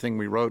much everything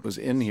we wrote was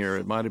in here.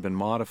 It might have been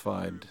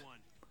modified.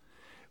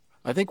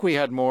 I think we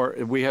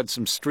had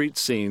some street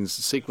scenes,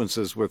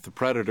 sequences with the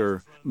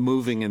Predator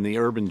moving in the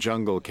urban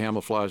jungle,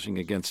 camouflaging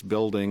against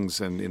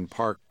buildings and in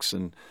parks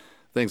and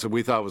things that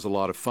we thought was a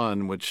lot of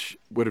fun, which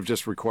would have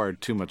just required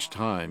too much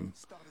time.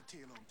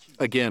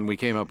 Again, we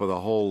came up with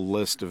a whole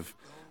list of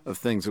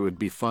things that would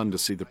be fun to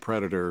see the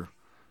Predator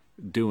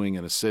doing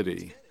in a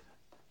city.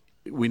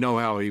 We know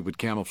how he would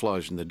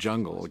camouflage in the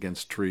jungle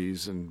against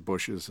trees and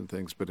bushes and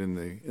things, but in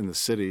the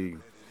city,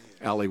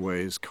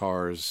 alleyways,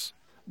 cars,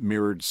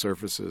 mirrored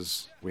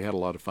surfaces, we had a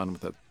lot of fun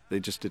with that. They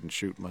just didn't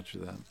shoot much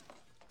of that.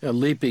 Yeah,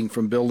 leaping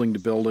from building to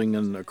building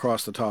and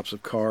across the tops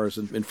of cars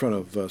and in front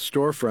of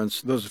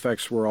storefronts, those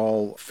effects were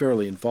all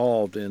fairly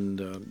involved, and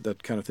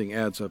that kind of thing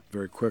adds up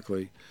very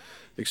quickly,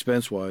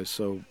 expense-wise.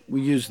 So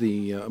we use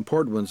the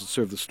important ones that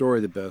serve the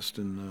story the best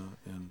and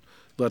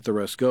let the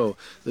rest go.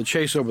 The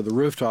chase over the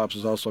rooftops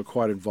is also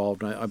quite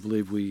involved, and I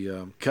believe we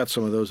cut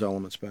some of those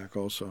elements back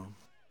also.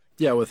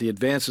 Yeah, with the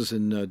advances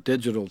in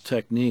digital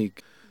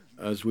technique,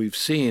 as we've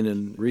seen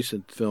in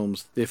recent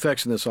films, the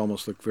effects in this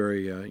almost look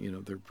very,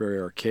 they're very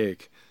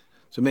archaic.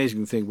 It's amazing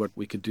to think what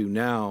we could do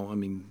now. I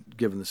mean,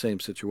 given the same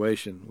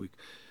situation,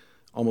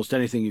 almost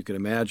anything you can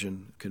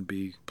imagine can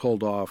be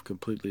pulled off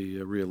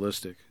completely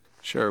realistic.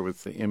 Sure,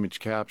 with the image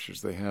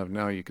captures they have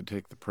now, you could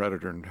take the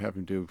Predator and have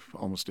him do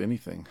almost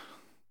anything.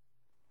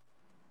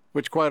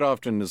 Which quite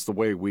often is the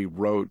way we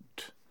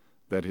wrote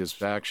that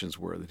his actions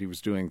were, that he was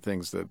doing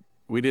things that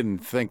we didn't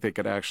think they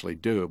could actually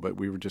do, but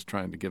we were just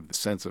trying to give the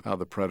sense of how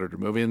the Predator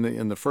moved.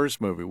 In the first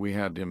movie, we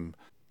had him,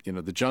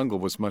 the jungle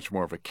was much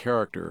more of a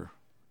character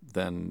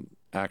than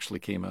actually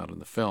came out in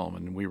the film,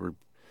 and we were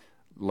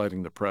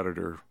letting the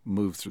Predator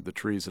move through the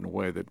trees in a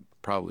way that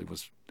probably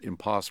was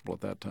impossible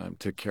at that time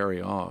to carry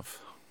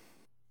off.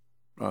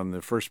 On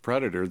the first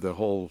Predator, the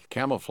whole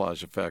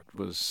camouflage effect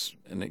was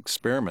an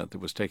experiment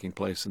that was taking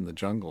place in the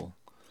jungle,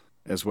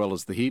 as well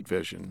as the heat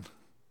vision.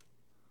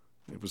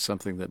 It was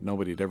something that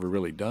nobody had ever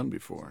really done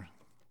before.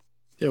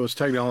 Yeah, it was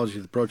technology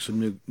that broke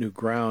some new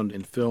ground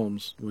in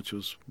films, which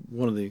was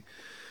one of the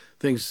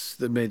things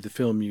that made the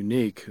film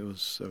unique. It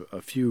was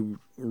a few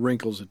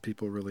wrinkles that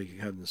people really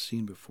hadn't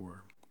seen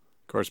before.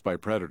 Of course, by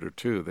Predator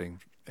 2, they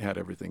had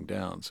everything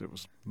down, so it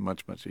was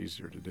much, much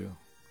easier to do.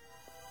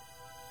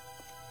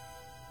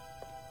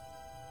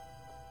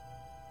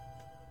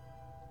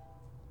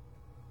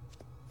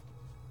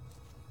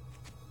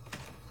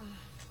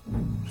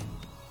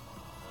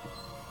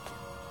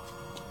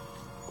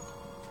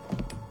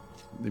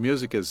 The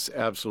music is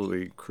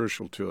absolutely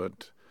crucial to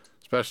it,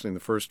 especially in the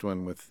first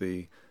one with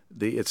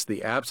it's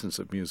the absence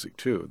of music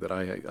too that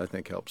I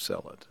think helps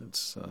sell it.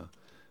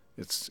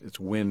 It's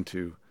when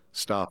to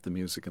stop the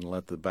music and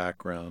let the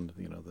background,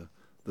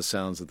 the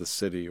sounds of the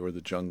city or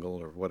the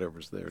jungle or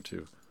whatever's there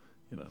to,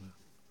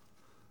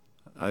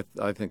 I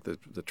think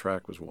that the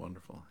track was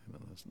wonderful.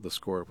 The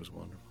score was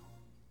wonderful.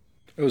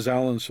 It was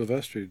Alan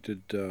Silvestri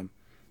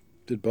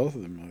did both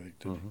of them, I think.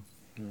 Didn't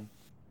he? Yeah.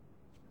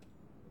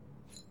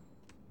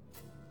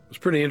 It was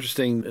pretty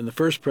interesting in the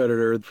first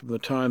Predator, from the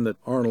time that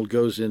Arnold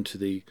goes into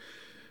the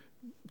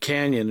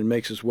canyon and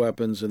makes his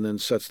weapons and then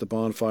sets the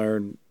bonfire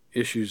and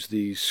issues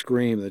the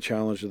scream, the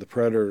challenge to the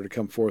Predator to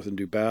come forth and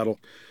do battle.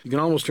 You can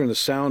almost turn the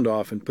sound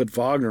off and put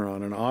Wagner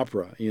on an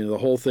opera. The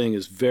whole thing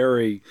is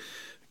very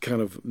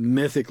kind of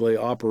mythically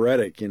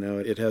operatic.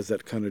 It has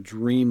that kind of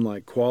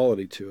dreamlike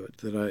quality to it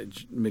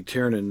that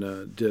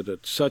McTiernan did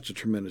such a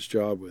tremendous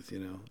job with,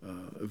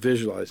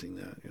 visualizing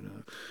that,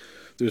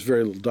 There's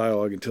very little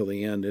dialogue until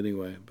the end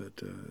anyway,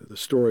 but the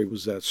story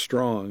was that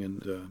strong,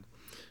 and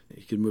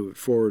you could move it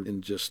forward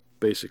in just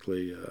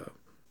basically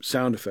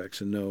sound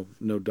effects and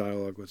no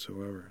dialogue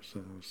whatsoever. So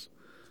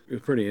it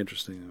was pretty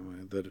interesting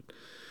that way.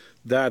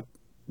 That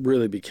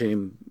really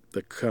became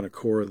the kind of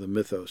core of the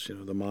mythos,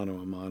 the mano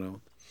a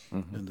mano,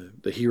 and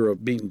the hero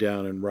beaten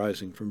down and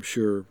rising from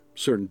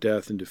certain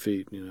death and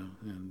defeat,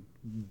 and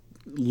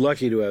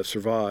lucky to have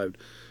survived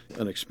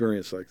an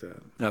experience like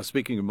that. Now,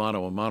 speaking of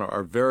mano a mano,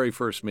 our very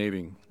first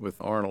meeting with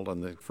Arnold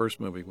in the first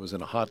movie was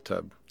in a hot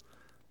tub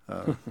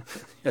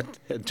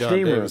at John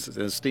Steam room. Davis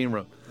in a steam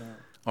room. Yeah.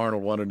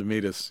 Arnold wanted to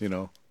meet us,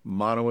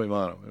 mano a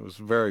mano. It was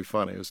very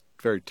funny. It was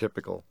very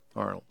typical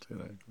Arnold,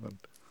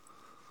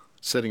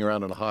 sitting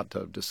around in a hot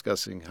tub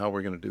discussing how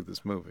we're going to do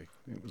this movie.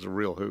 It was a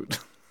real hoot.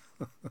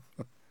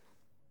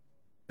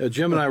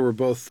 Jim and I were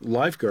both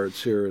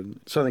lifeguards here in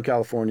Southern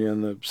California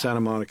in the Santa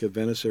Monica,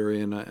 Venice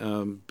area,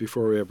 and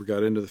before we ever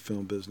got into the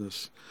film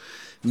business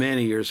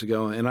many years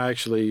ago. And I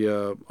actually,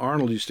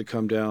 Arnold used to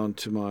come down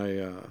to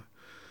my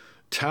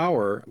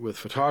tower with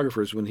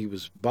photographers when he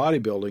was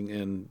bodybuilding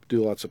and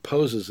do lots of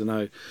poses. And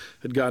I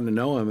had gotten to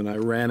know him, and I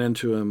ran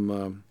into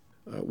him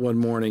one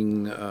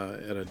morning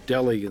at a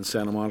deli in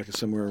Santa Monica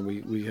somewhere, and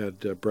we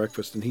had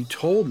breakfast. And he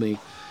told me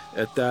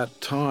at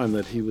that time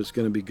that he was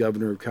going to be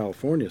governor of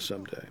California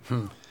someday.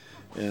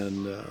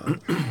 And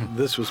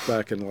this was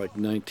back in like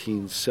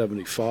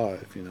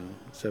 1975,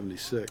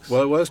 76.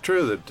 Well, it was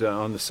true that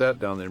on the set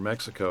down there in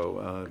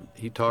Mexico,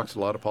 he talks a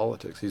lot of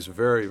politics. He's a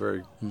very,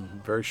 very,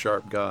 very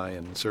sharp guy,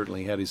 and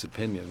certainly had his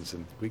opinions.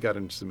 And we got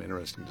into some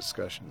interesting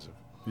discussions.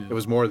 It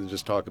was more than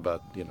just talk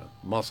about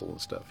muscle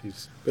and stuff.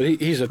 He's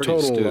a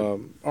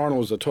total. Arnold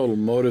was a total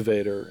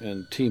motivator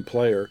and team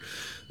player.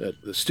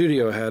 That the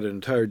studio had an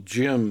entire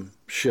gym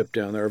shipped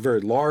down there, a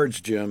very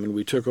large gym, and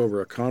we took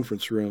over a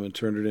conference room and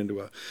turned it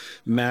into a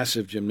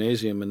massive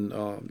gymnasium.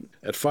 And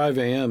at 5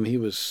 a.m., he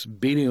was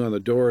beating on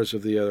the doors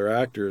of the other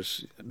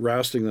actors,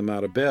 rousting them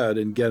out of bed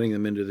and getting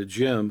them into the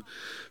gym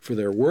for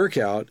their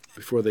workout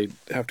before they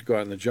have to go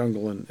out in the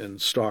jungle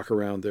and stalk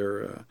around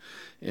there.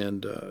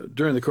 And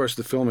during the course of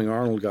the filming,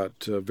 Arnold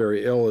got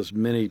very ill, as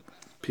many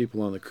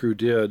people on the crew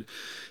did.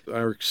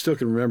 I still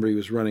can remember he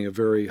was running a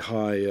very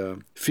high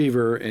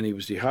fever, and he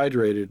was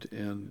dehydrated.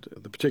 And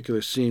the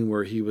particular scene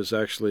where he was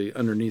actually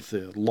underneath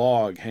the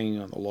log,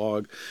 hanging on the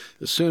log,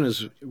 as soon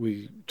as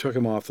we took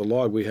him off the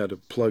log, we had to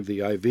plug the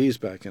IVs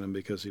back in him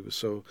because he was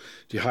so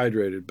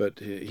dehydrated. But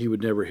he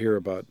would never hear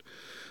about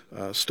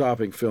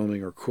stopping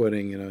filming or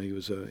quitting. He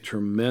was a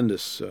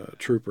tremendous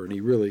trooper, and he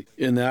really,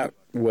 in that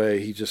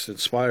way, he just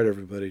inspired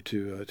everybody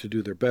to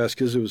do their best,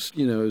 because it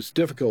was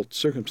difficult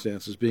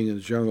circumstances being in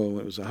the jungle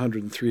when it was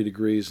 103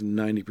 degrees and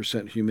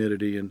 90%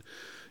 humidity, and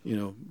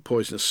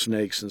poisonous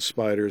snakes and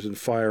spiders and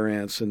fire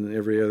ants and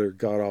every other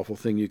god awful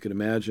thing you could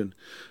imagine.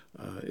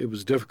 It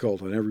was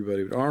difficult on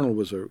everybody. But Arnold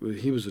was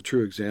a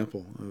true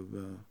example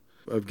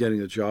of getting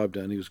the job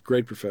done. He was a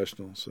great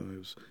professional, so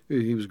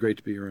he was great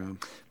to be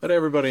around. But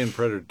everybody in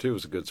Predator 2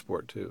 was a good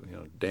sport too.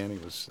 Danny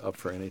was up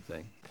for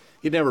anything.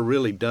 He'd never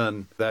really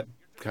done that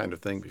kind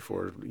of thing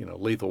before.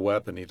 Lethal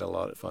Weapon he had a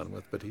lot of fun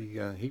with, but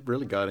he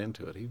really got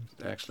into it. He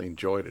actually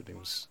enjoyed it. He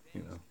was,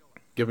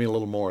 give me a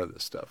little more of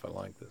this stuff. I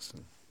like this.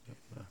 And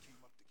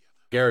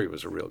Gary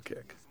was a real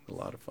kick. A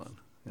lot of fun.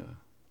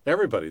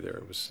 Everybody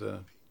there was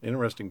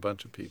interesting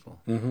bunch of people.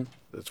 Mm-hmm.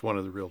 That's one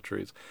of the real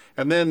treats.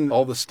 And then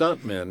all the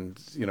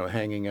stuntmen,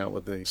 hanging out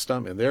with the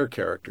stuntmen, their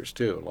characters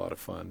too, a lot of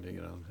fun,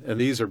 And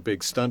these are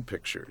big stunt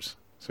pictures.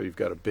 So you've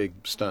got a big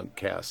stunt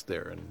cast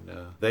there, and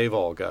they've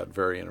all got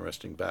very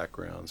interesting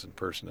backgrounds and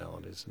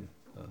personalities. And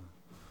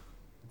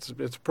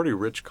it's a pretty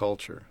rich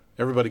culture.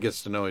 Everybody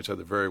gets to know each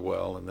other very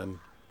well, and then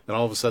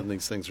all of a sudden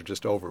these things are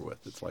just over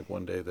with. It's like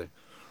one day they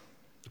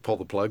pull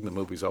the plug and the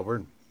movie's over,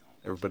 and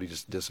everybody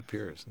just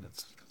disappears, and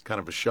it's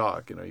kind of a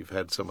shock. You've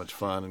had so much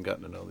fun and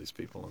gotten to know these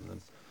people, and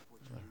then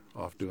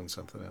they're off doing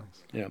something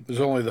else. Yeah, there's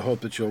only the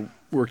hope that you'll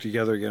work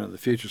together again in the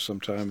future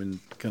sometime and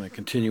kind of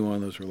continue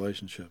on those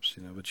relationships,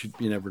 but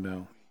you never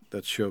know.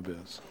 That's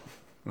showbiz.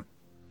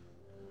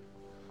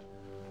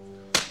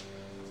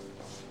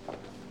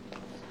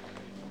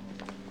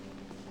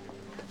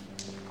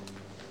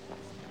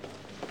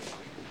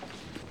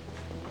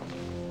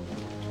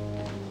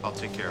 I'll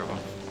take care of him.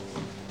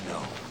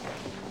 No.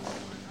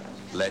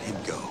 Let him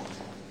go.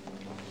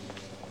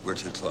 We're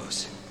too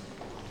close.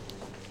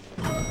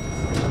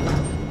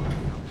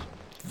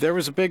 There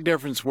was a big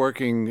difference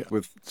working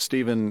with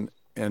Stephen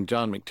and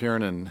John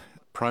McTiernan,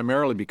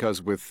 primarily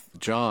because with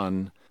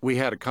John, we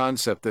had a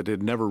concept that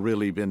had never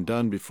really been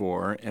done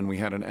before, and we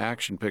had an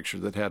action picture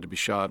that had to be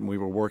shot, and we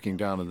were working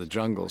down in the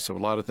jungle, so a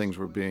lot of things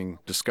were being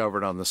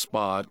discovered on the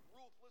spot.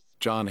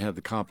 John had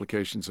the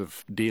complications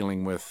of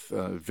dealing with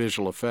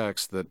visual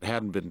effects that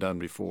hadn't been done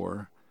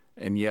before,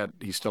 and yet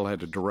he still had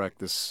to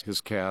direct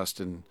his cast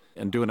and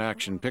do an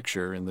action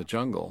picture in the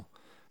jungle.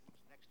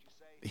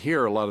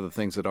 Here, a lot of the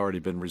things had already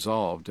been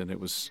resolved, and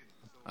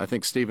I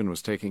think Stephen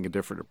was taking a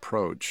different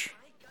approach.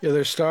 Yeah,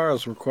 their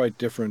styles were quite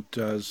different.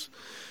 As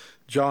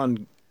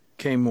John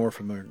came more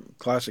from a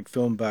classic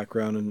film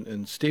background,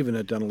 and Stephen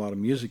had done a lot of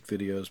music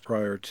videos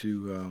prior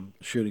to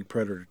shooting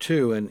Predator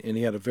 2, and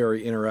he had a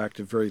very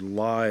interactive, very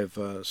live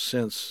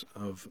sense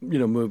of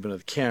movement of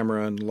the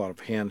camera and a lot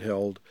of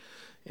handheld,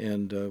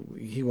 and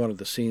he wanted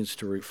the scenes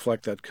to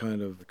reflect that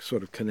kind of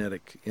sort of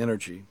kinetic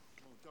energy.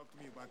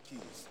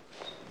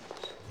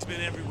 It's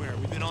been everywhere.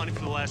 We've been on it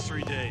for the last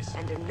 3 days.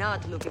 And they're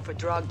not looking for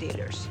drug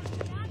dealers.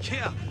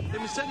 Yeah, they've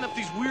been setting up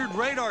these weird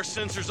radar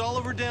sensors all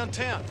over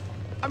downtown.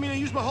 I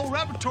used my whole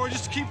repertoire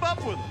just to keep up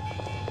with them.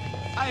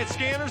 I had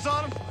scanners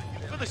on them,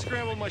 but they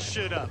scrambled my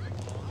shit up.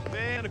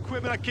 Man,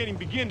 equipment I can't even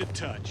begin to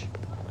touch.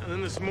 And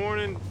then this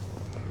morning,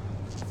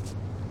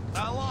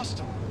 I lost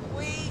them.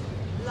 We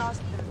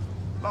lost them.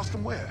 Lost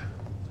them where?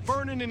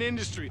 Burning in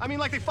industry. I mean,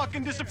 like they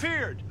fucking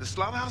disappeared. The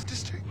slaughterhouse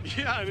district?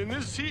 Yeah, and in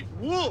this heat,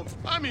 wolf.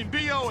 I mean,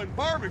 B.O. and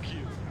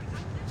barbecue.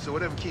 So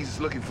whatever Keys is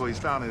looking for, he's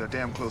found it or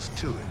damn close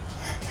to it.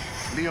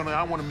 Leon,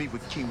 I want to meet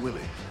with King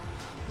Willie.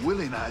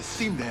 Willie and I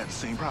seem to have the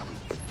same problem.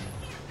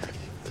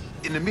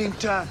 In the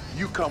meantime,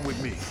 you come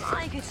with me.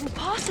 Mike, it's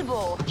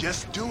impossible.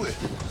 Just do it.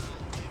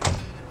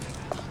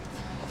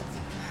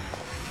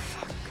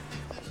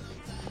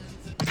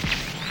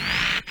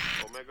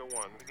 Omega 1.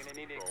 We're gonna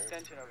need an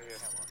extension over here.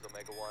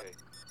 Omega 1.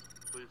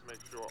 Please make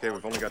sure. Okay,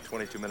 we've only got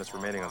 22 minutes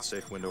remaining on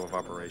safe window of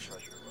operation.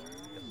 Yes,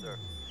 sir.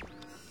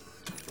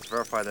 Let's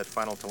verify that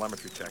final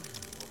telemetry check.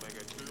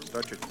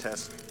 Start your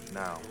test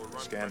now.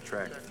 Scan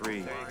track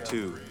 3,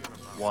 2,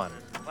 1.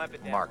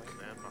 Mark.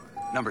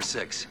 Number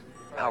 6.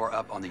 Power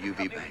up on the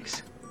UV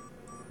banks.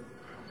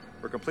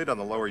 We're complete on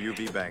the lower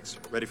UV banks.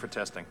 Ready for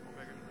testing.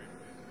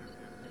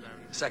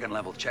 Second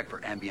level, check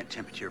for ambient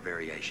temperature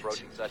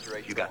variations.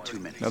 You got 2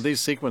 minutes. Now, these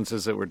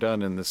sequences that were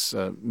done in this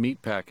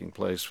meat packing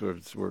place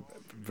were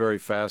very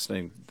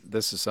fascinating.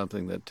 This is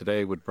something that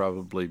today would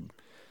probably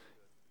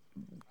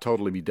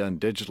totally be done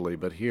digitally,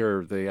 but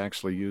here they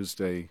actually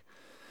used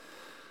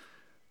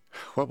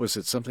what was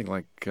it, something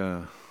like,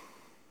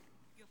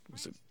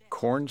 was it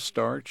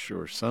cornstarch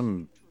or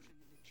some...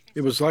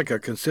 It was like a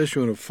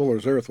constituent of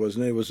Fuller's Earth,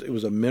 wasn't it? It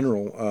was a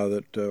mineral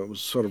that was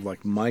sort of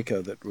like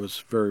mica that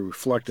was very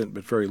reflectant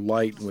but very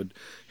light and would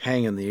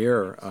hang in the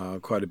air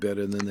quite a bit.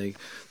 And then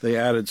they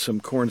added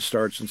some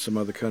cornstarch and some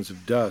other kinds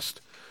of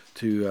dust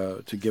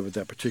to give it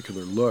that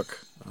particular look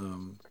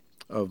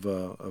of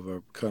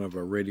a kind of a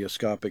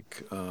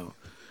radioscopic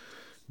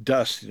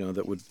dust,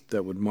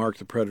 that would mark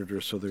the predator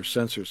so their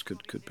sensors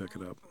could pick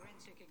it up.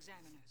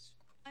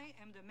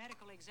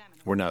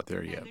 We're not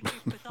there yet.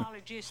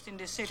 Pathologist in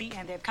the city,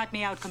 and they've cut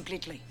me out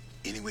completely.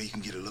 Any way you can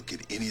get a look at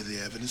any of the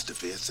evidence the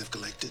feds have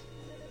collected?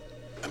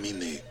 I mean,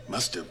 they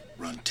must have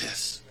run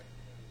tests.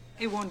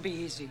 It won't be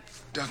easy.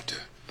 Doctor,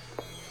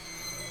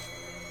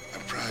 I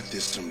pried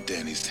this from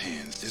Danny's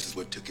hands. This is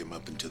what took him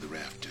up into the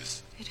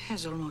rafters. It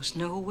has almost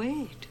no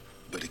weight.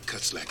 But it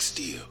cuts like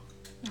steel.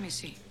 Let me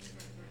see.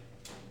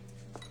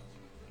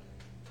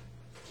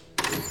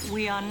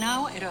 We are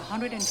now at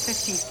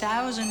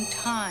 150,000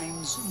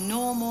 times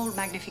normal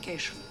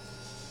magnification.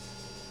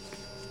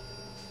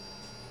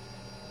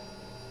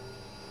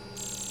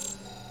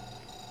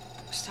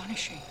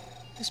 Astonishing.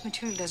 This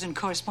material doesn't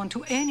correspond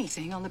to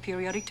anything on the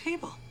periodic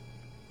table.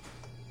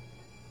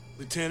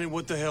 Lieutenant,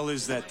 what the hell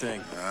is that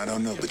thing? I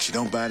don't know, but you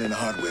don't buy it in a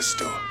hardware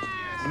store.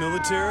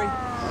 Military?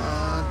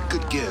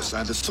 Good guess.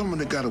 Either someone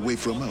that got away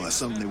from them or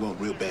something they want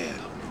real bad.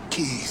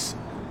 Keys.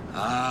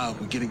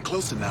 We're getting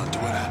closer now to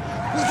what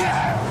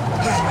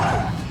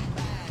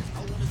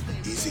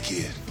Easy,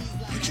 kid.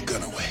 Put your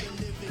gun away.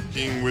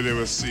 King Willie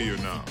will see you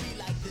now.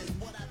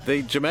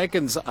 The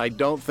Jamaicans, I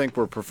don't think,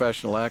 were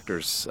professional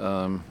actors.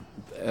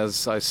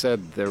 As I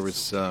said,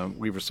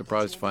 we were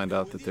surprised to find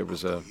out that there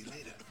was a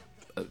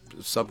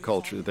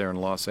subculture there in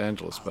Los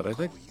Angeles. But I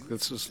think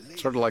this was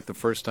sort of like the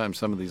first time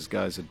some of these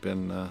guys had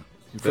been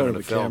in front of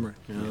a film. camera.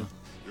 Yeah.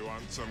 You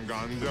want some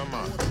ganja,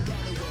 man?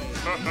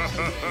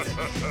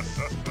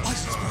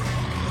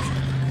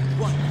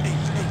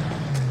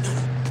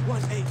 188.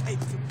 188.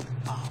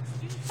 Oh,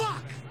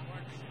 fuck!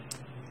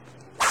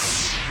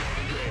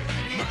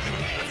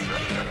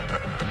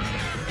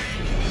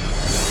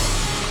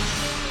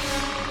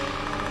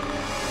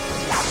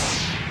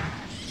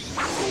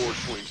 Sword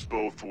swings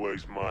both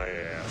ways, my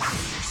ass.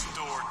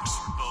 Storks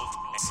both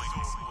ways.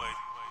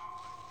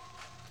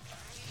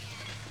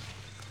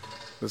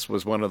 This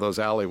was one of those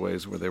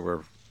alleyways where there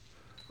were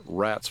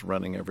rats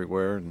running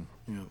everywhere, and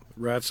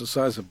rats the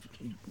size of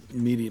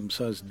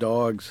medium-sized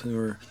dogs.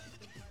 You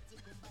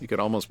could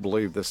almost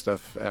believe this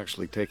stuff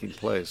actually taking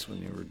place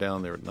when you were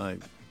down there at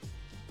night.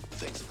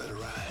 Things better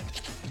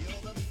ride.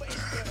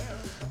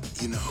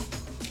 You know,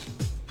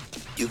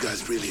 you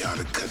guys really ought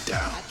to cut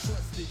down.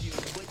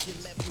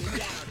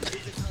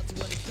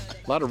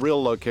 A lot of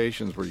real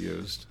locations were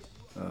used.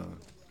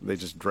 They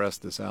just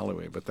dressed this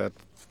alleyway, but that's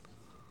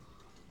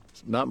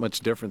not much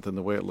different than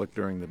the way it looked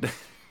during the day.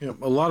 Yeah,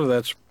 a lot of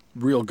that's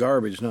real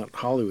garbage, not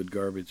Hollywood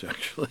garbage,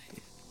 actually.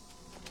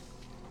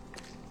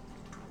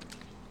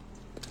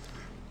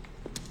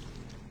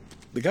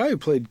 The guy who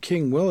played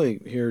King Willie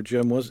here,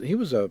 Jim, was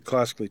a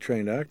classically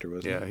trained actor,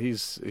 wasn't he? Yeah, he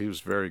was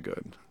very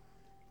good.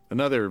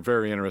 Another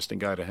very interesting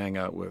guy to hang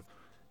out with.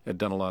 Had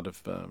done a lot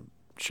of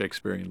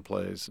Shakespearean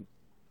plays. I'm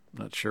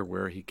not sure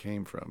where he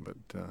came from, but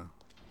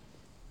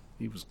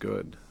he was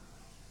good.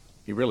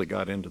 He really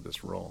got into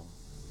this role.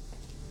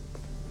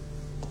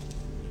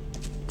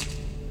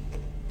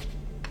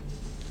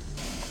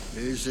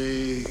 They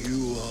say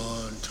you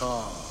want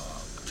talk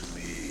to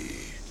me.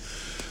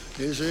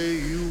 They say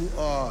you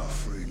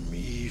offering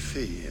me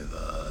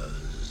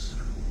favors.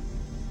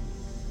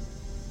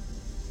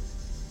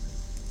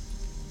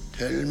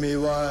 Tell me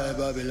why,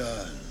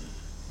 Babylon,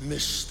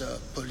 Mr.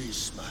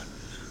 Policeman.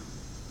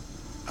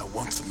 I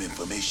want some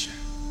information.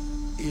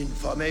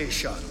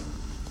 Information.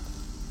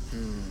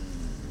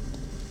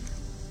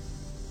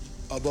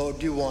 About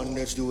the one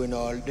that's doing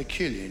all the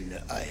killing,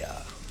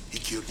 Aya. He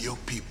killed your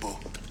people,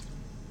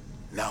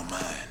 now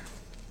mine.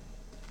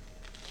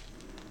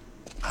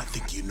 I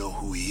think you know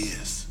who he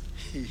is.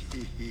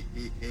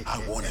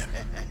 I want him.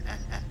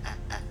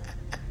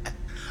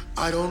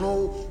 I don't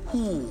know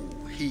who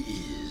he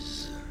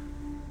is,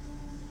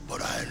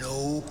 but I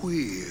know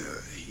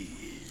where he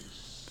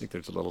is. I think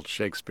there's a little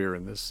Shakespeare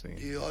in this scene.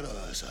 The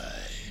other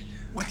side.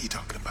 What are you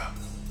talking about?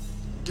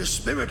 The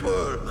spirit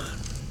world, man.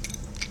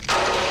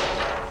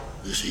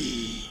 You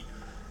see,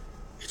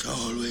 it's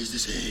always the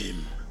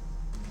same.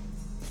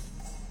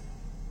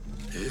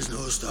 There's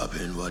no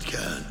stopping what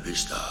can't be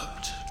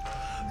stopped.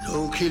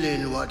 No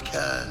killing what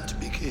can't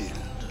be killed.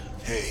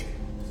 Hey,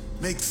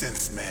 makes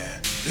sense,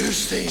 man.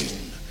 This thing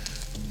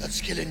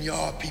that's killing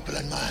your people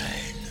and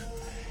mine.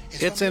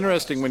 It's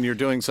interesting when you're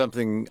doing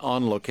something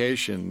on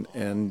location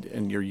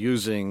and you're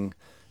using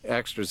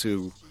extras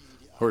who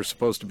are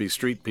supposed to be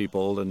street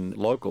people and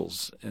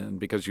locals, and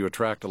because you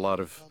attract a lot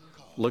of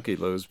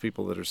looky-loos,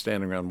 people that are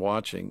standing around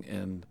watching,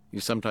 and you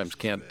sometimes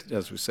can't,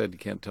 as we said, you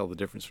can't tell the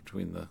difference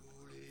between the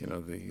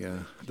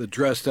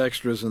dressed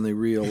extras and the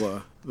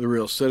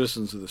real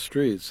citizens of the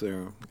streets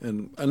there.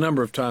 And a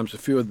number of times, a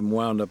few of them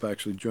wound up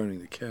actually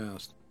joining the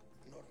cast.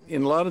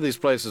 In a lot of these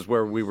places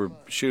where we were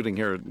shooting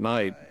here at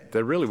night,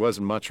 there really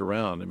wasn't much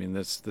around. I mean,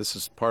 this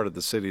is part of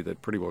the city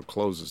that pretty well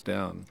closes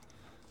down.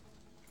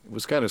 It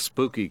was kind of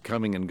spooky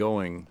coming and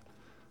going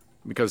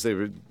because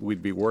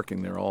we'd be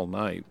working there all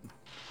night.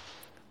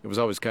 It was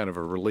always kind of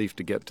a relief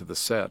to get to the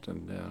set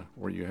and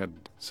where you had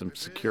some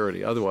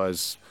security.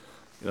 Otherwise,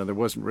 there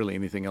wasn't really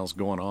anything else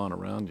going on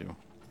around you.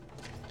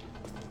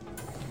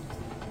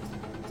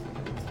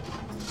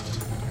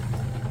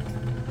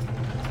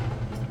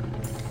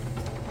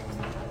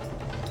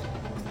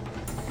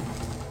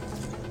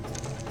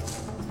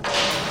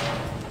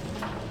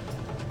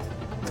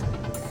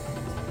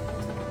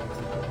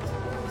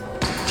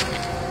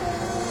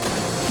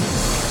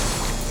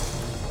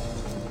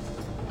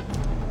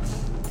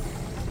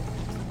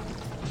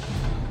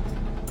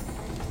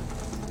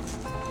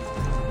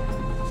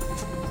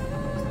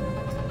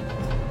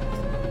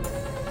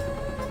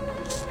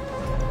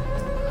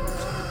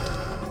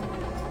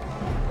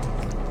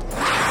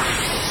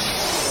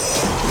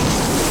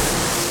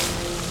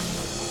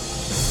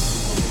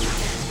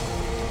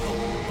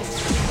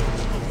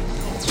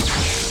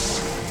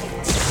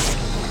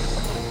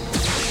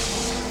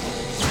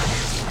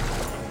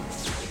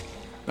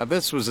 Now,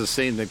 this was a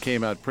scene that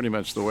came out pretty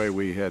much the way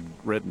we had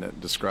written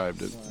it,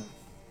 described it.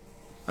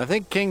 I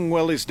think King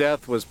Willie's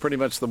death was pretty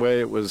much the way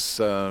it was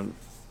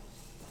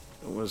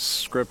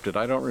scripted.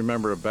 I don't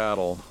remember a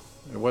battle.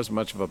 There wasn't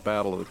much of a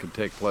battle that could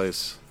take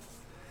place.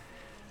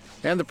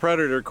 And the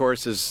Predator, of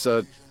course, is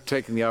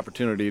taking the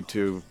opportunity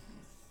to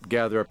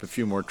gather up a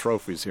few more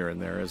trophies here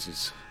and there as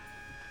he's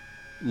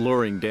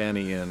luring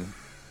Danny in.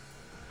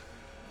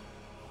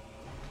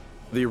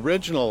 The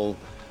original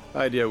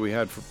idea we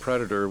had for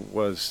Predator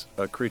was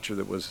a creature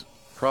that was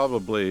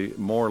probably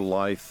more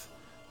lithe,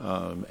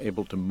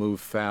 able to move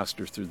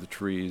faster through the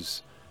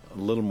trees, a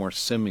little more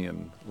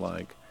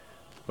simian-like.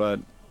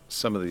 But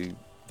some of the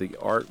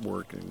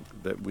artwork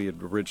that we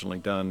had originally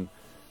done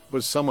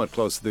was somewhat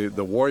close. The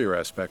warrior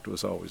aspect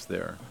was always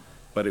there,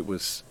 but it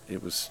was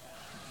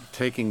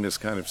taking this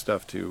kind of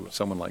stuff to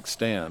someone like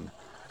Stan,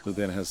 who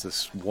then has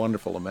this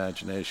wonderful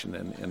imagination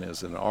and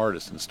is an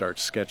artist and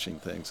starts sketching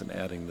things and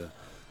adding the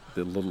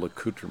little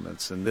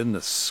accoutrements, and then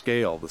the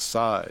scale, the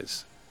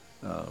size,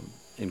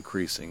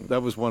 increasing.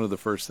 That was one of the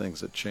first things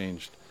that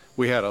changed.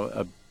 We had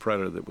a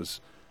Predator that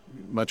was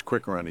much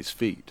quicker on his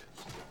feet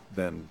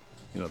than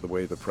the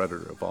way the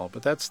Predator evolved.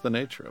 But that's the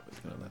nature of it.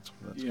 That's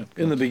yeah.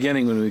 In the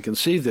beginning, when we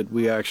conceived it,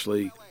 we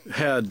actually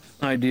had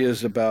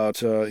ideas about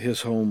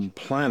his home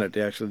planet,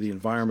 actually the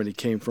environment he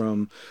came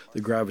from, the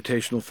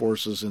gravitational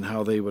forces and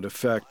how they would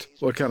affect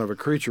what kind of a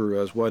creature he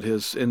was, what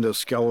his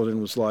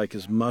endoskeleton was like,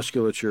 his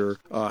musculature,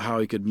 how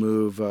he could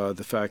move,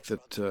 the fact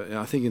that,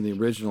 I think in the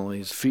original,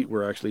 his feet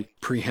were actually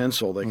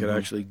prehensile. They could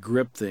actually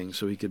grip things,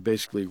 so he could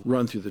basically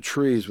run through the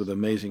trees with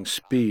amazing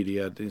speed. He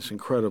had this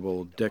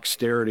incredible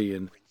dexterity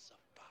and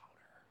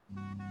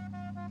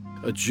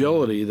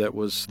agility that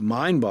was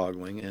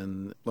mind-boggling.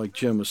 And like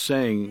Jim was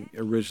saying,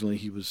 originally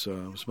he was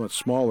a much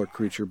smaller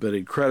creature, but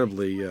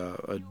incredibly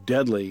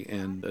deadly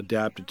and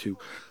adapted to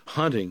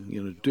hunting,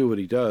 to do what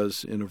he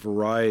does in a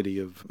variety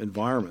of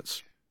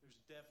environments.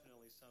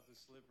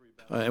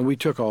 And we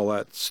took all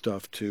that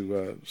stuff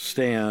to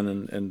Stan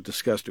and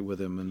discussed it with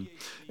him.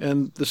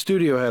 And the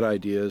studio had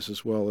ideas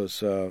as well as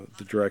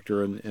the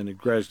director, and it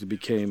gradually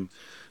became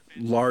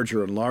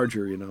larger and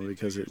larger,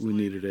 because we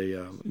needed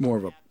a more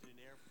of a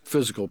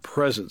physical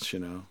presence,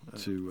 to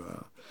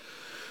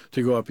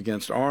go up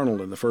against Arnold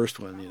in the first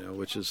one,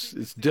 which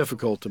it's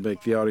difficult to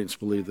make the audience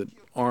believe that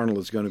Arnold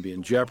is going to be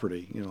in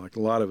jeopardy. Like a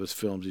lot of his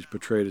films, he's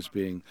portrayed as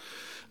being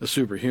a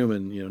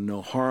superhuman.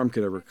 No harm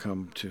could ever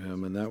come to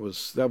him, and that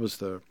was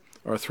the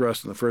our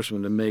thrust in the first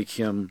one to make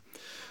him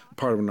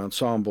part of an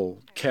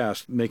ensemble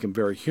cast, make him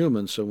very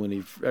human. So when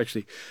he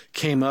actually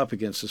came up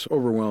against this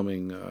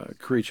overwhelming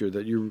creature,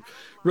 that you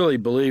really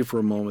believe for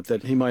a moment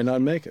that he might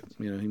not make it.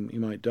 You know, he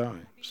might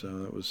die. So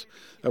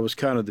that was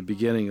kind of the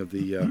beginning of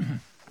the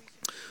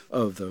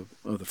of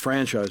the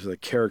franchise, of the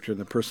character and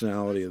the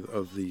personality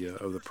of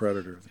the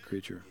predator, the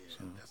creature.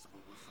 So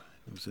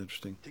it was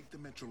interesting. Take the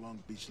Metro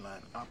Long Beach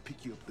line. I'll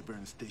pick you up at the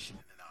Vernon station in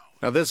an hour.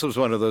 Now, this was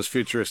one of those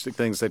futuristic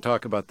things they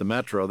talk about, the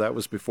Metro. That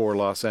was before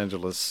Los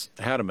Angeles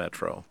had a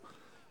Metro.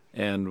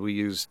 And we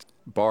used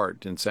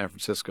BART in San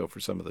Francisco for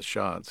some of the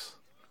shots.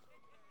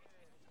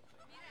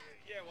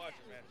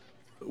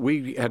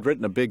 We had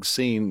written a big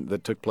scene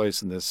that took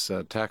place in this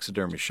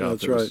taxidermy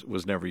shop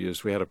was never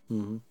used. We had a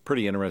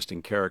pretty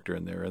interesting character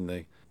in there, and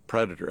the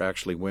predator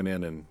actually went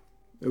in and...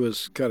 It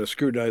was kind of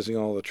scrutinizing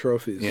all the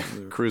trophies. Yeah,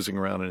 cruising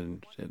around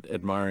and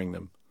admiring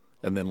them,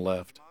 and then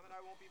left. I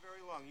won't be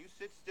very long. You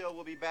sit still.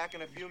 We'll be back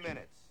in a few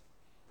minutes.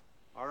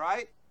 All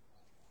right?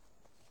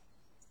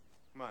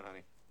 Come on,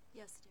 honey.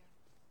 Yes, dear.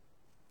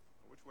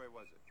 Which way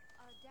was it?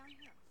 Down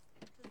here,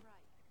 to the right.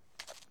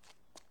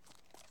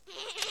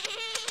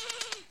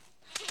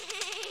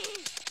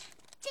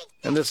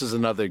 And this is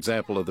another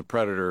example of the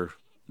predator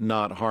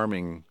not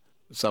harming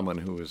someone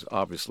who is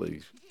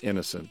obviously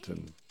innocent,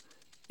 and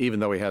even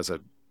though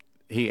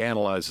he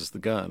analyzes the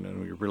gun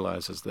and he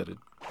realizes that it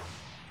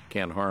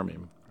can't harm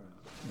him,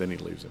 then he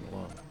leaves him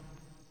alone.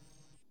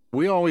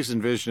 We always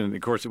envisioned, and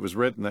of course it was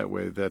written that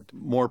way, that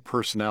more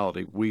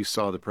personality. We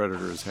saw the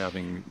predator as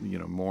having,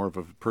 more of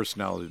a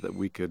personality that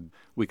we could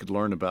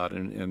learn about,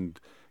 and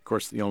of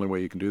course the only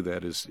way you can do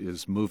that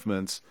is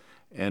movements.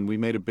 And we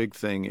made a big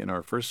thing in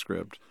our first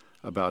script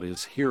about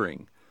his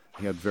hearing.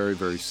 He had very,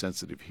 very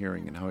sensitive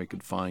hearing, and how he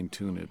could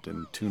fine-tune it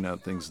and tune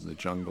out things in the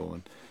jungle,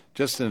 and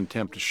just an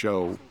attempt to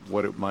show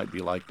what it might be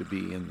like to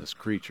be in this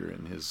creature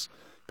and his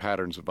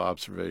patterns of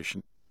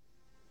observation.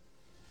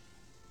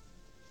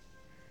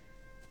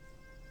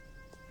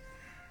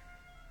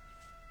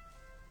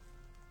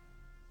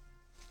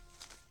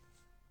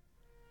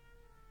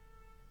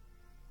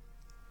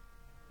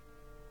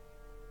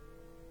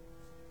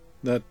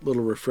 That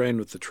little refrain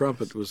with the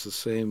trumpet was the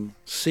same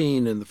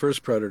scene in the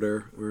first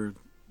Predator, where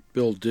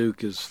Bill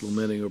Duke is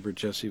lamenting over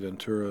Jesse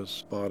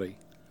Ventura's body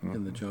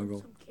in the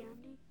jungle.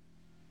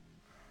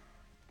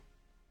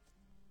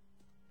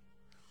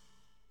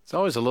 It's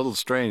always a little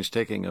strange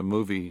taking a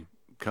movie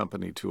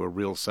company to a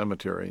real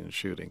cemetery and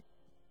shooting.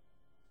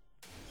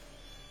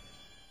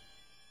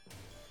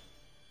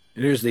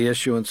 And here's the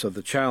issuance of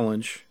the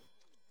challenge.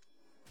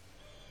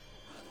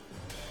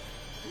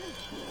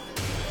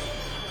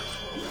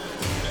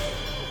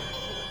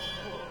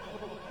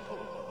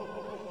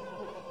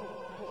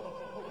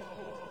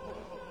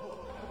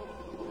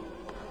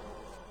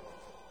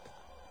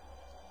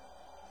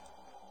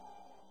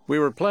 We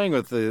were playing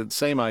with the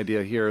same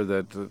idea here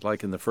that,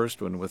 like in the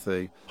first one, with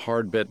a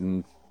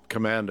hard-bitten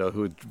commando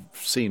who had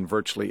seen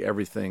virtually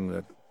everything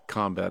that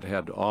combat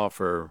had to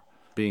offer,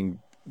 being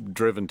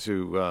driven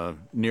to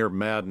near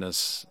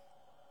madness,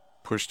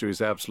 pushed to his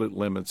absolute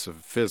limits of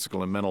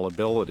physical and mental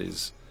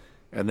abilities,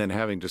 and then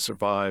having to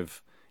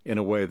survive in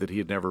a way that he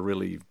had never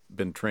really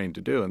been trained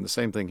to do. And the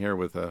same thing here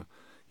with an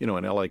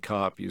LA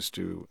cop used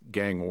to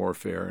gang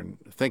warfare and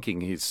thinking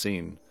he's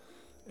seen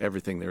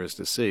everything there is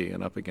to see,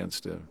 and up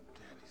against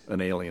an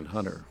alien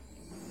hunter.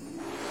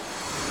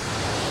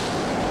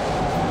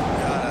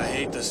 God, I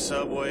hate the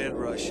subway at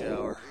rush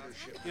hour.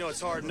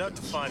 It's hard enough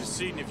to find a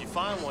seat, and if you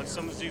find one,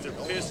 someone's either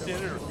pissed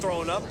in it or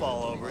throwing up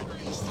all over it.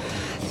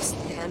 This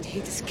damned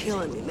heat is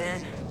killing me,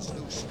 man.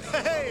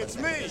 Hey, it's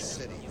me!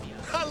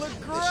 I look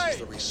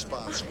great!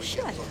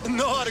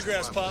 No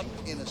autographs, Pop.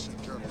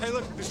 Hey,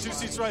 look, there's 2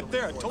 seats right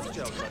there. I told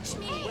you I was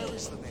right. Where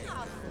is the man?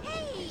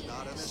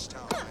 Not in this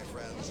town, my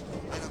friends.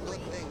 And a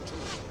good thing, too.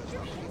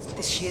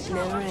 This shit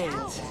never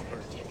ends.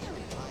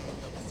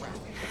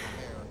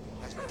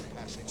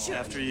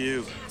 After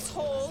you.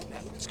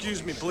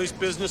 Excuse me, police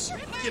business.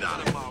 Get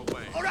out of my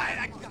way. All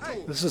right.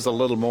 This is a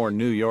little more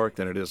New York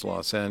than it is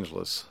Los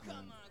Angeles.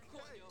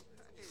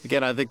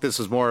 Again, I think this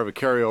is more of a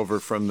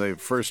carryover from the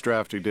first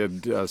draft we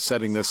did,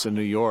 setting this in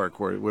New York,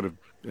 where it would have,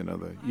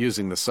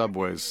 using the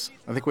subways.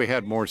 I think we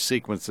had more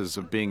sequences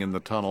of being in the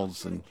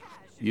tunnels and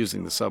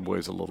using the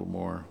subways a little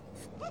more.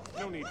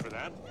 No need for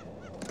that.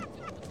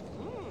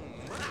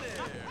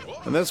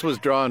 And this was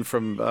drawn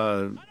from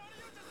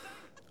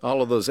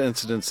all of those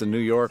incidents in New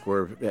York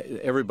where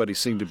everybody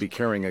seemed to be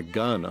carrying a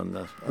gun on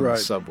the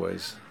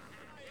subways.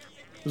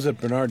 Was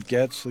it Bernard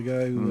Goetz, the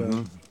guy who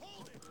on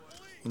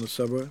the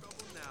subway?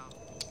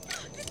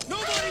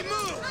 Nobody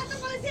move!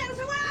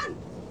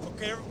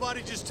 Okay,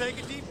 everybody, just take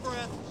a deep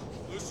breath.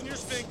 Loosen your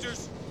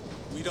sphincters.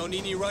 We don't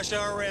need any rush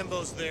hour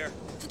Rambos there.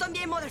 Tu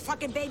también,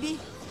 motherfucking baby.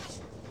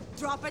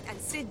 Drop it and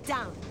sit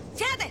down.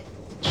 Get it!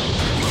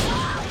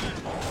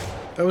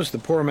 That was the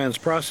poor man's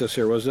process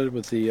here, was it,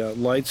 with the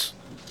lights?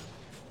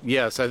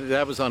 Yes,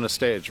 that was on a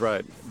stage,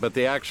 right. But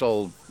the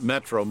actual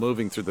metro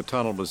moving through the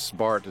tunnel was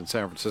BART in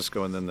San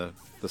Francisco, and then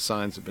the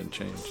signs have been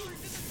changed. Get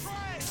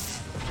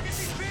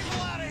these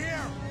people out of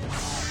here!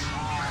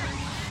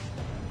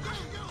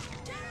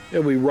 Yeah,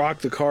 we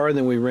rocked the car, and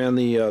then we ran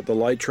the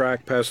light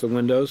track past the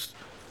windows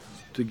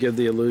to give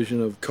the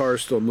illusion of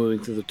cars still moving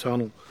through the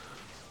tunnel.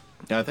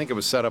 Yeah, I think it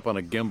was set up on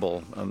a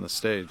gimbal on the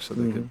stage so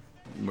they could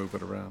move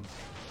it around.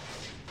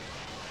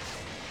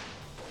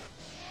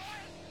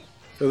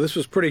 So this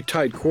was pretty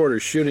tight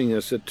quarters shooting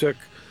this. It took,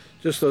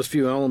 just those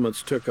few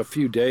elements took a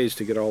few days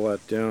to get all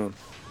that down.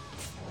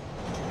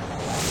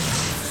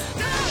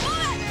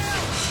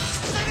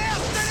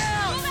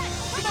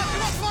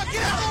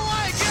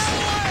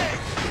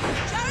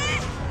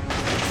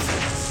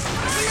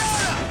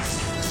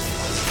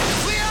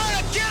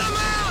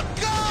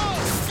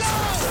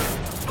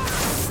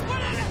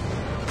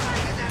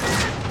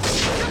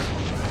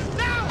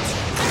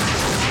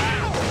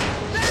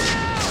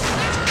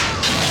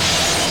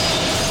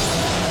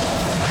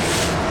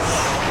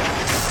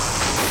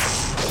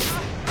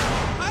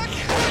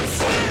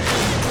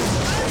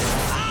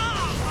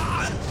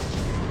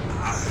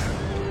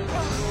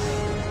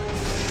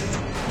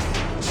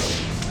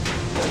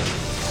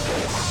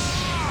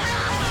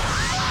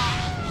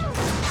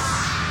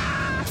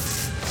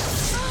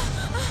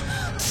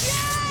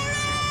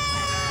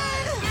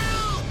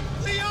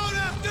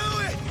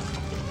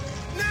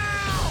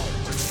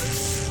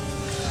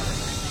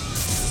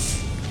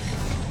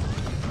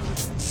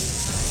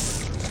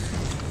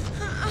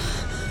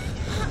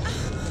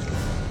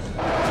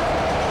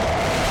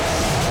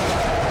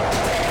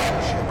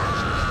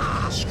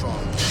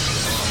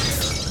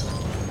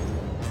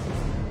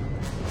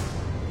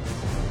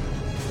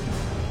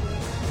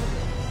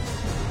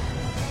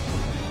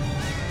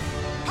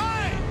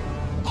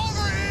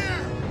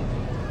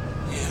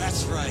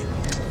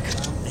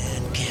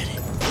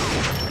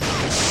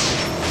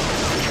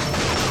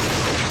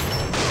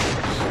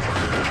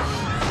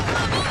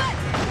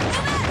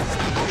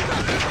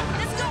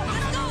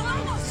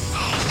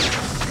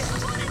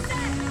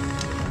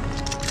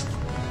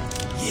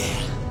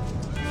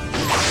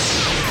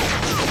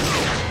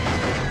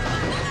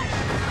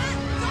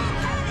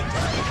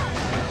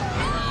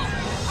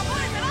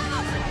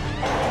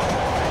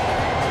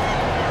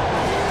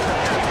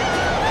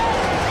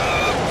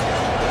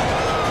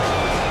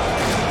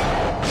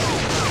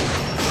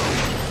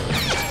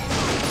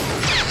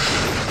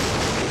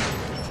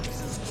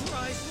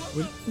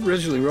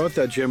 Originally wrote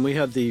that, Jim, we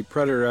had the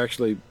Predator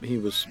actually, he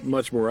was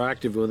much more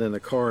active within the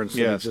car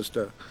instead of just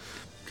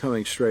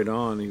coming straight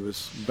on. He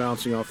was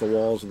bouncing off the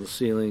walls and the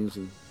ceilings,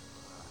 and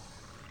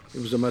it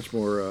was a much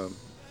more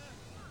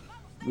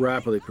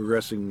rapidly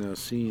progressing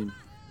scene.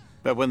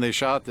 But when they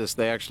shot this,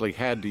 they actually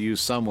had to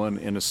use someone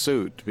in a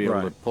suit to be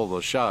able to pull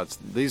those shots.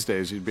 These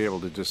days, you'd be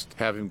able to just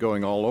have him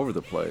going all over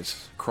the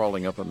place,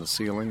 crawling up on the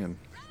ceiling, and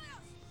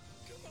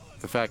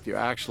the fact you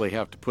actually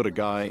have to put a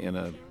guy in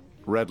a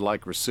red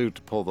lycra suit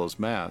to pull those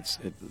mats,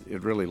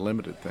 it really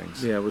limited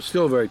things. Yeah, it was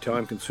still very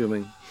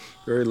time-consuming,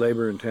 very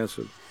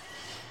labor-intensive.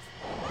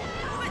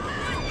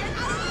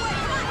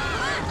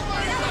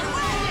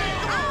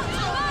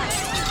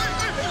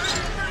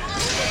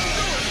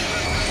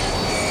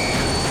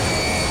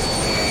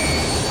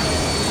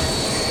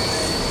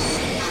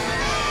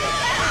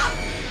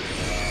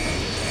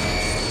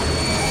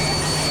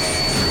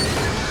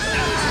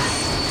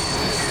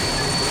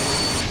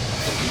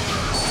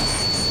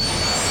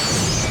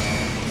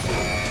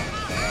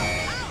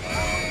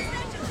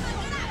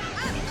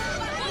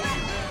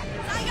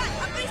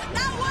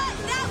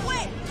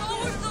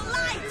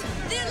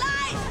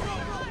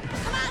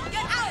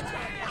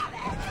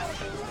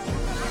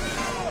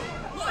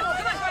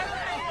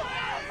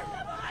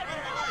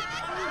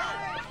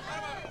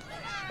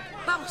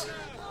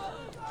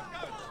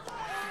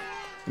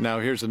 Now,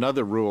 here's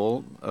another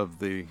rule of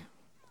the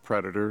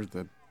Predator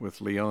that with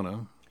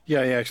Leona.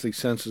 Yeah, he actually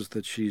senses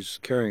that she's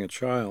carrying a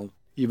child.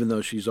 Even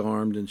though she's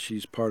armed and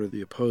she's part of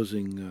the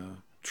opposing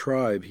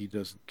tribe, he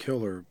doesn't kill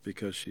her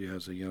because she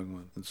has a young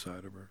one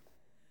inside of her.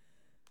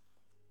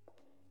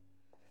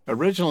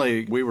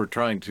 Originally, we were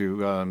trying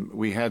to,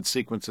 we had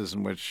sequences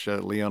in which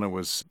Leona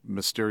was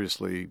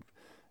mysteriously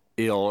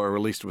ill, or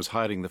at least was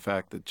hiding the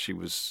fact that she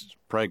was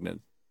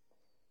pregnant.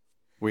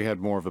 We had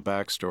more of a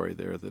backstory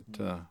there that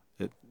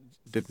it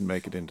didn't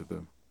make it into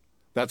the...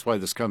 That's why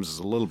this comes as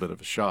a little bit of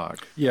a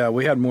shock. Yeah,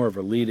 we had more of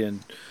a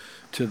lead-in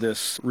to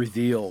this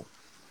reveal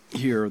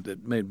here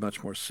that made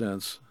much more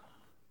sense.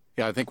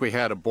 Yeah, I think we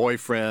had a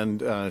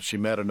boyfriend she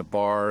met in a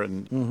bar,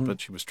 and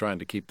but she was trying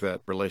to keep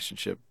that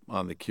relationship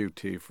on the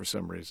QT for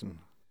some reason.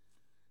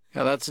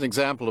 Yeah, that's an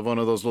example of one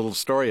of those little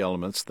story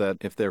elements that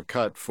if they're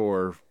cut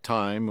for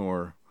time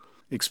or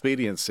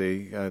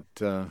expediency,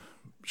 it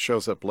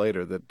shows up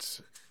later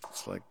that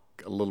it's like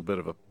a little bit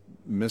of a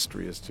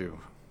mystery as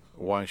to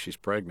why she's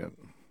pregnant.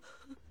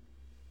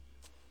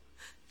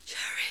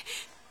 Jerry.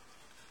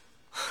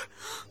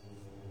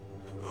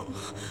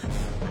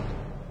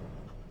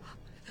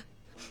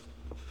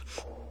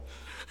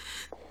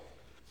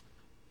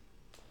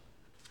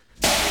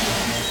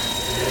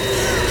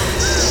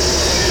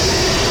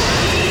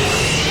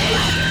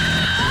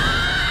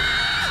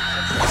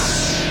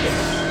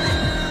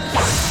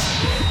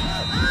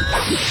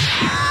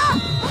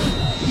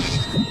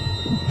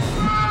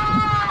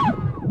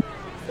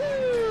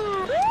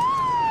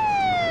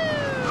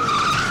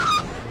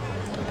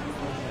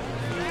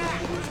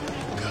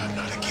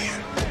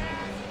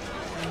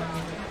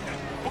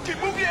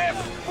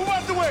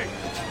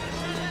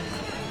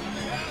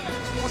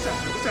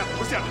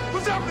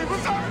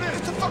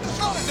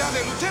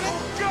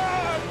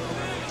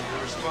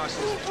 Hey,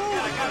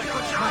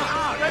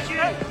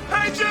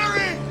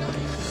 Jerry!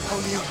 Oh,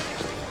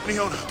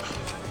 Leona.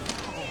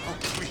 Oh,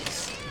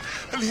 please.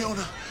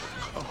 Leona.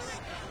 Oh.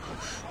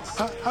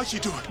 How's she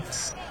doing?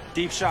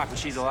 Deep shock, but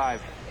she's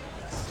alive.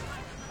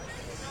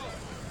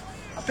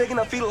 I'm picking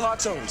up fetal heart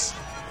tones.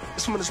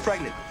 This woman is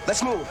pregnant.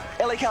 Let's move.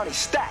 LA County,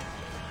 stat.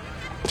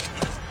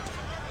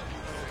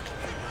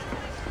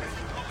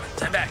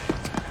 Stand back.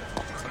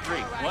 3,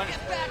 1,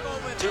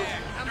 2,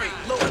 3.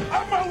 Lord,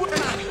 out my way!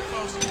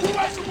 Who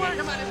wants to work?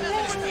 Come on,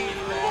 everybody.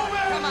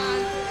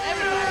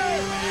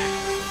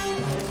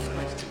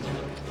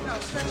 No,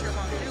 stretch your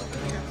body.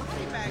 Your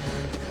body back.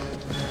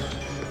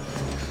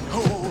 Oh.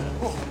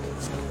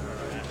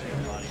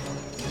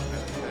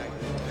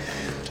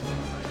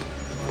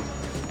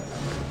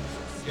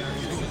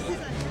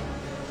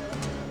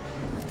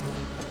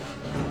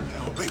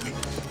 Oh, baby.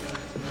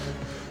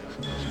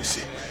 Let me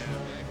see.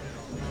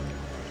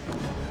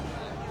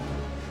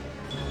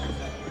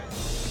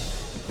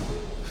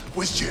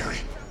 Where's Jerry?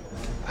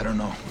 I don't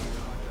know.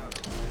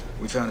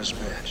 We found his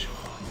badge.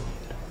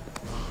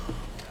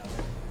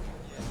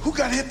 Who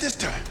got hit this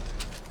time?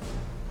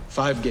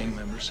 5 gang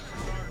members.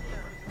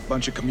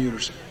 Bunch of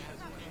commuters.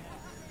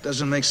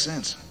 Doesn't make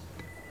sense.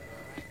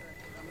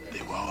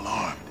 They were all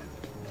armed.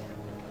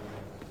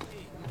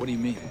 What do you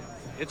mean?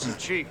 It's the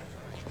chief.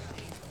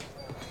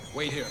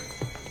 Wait here.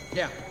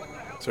 Yeah.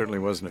 Certainly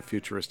wasn't a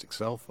futuristic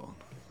cell phone.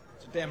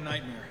 It's a damn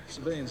nightmare.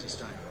 Civilians this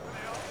time.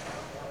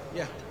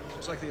 Yeah,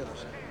 just like the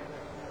others.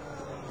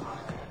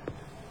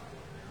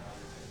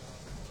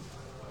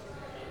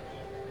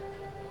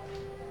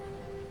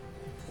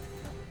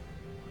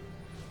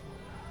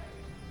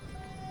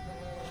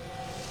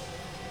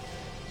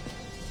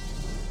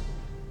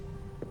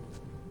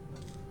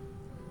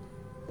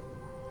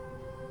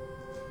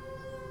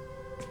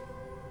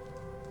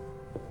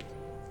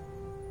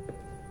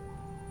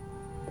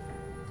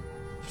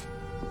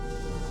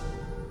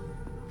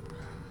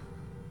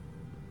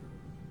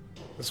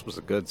 This was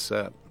a good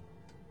set.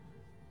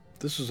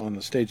 This was on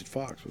the stage at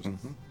Fox, wasn't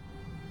it?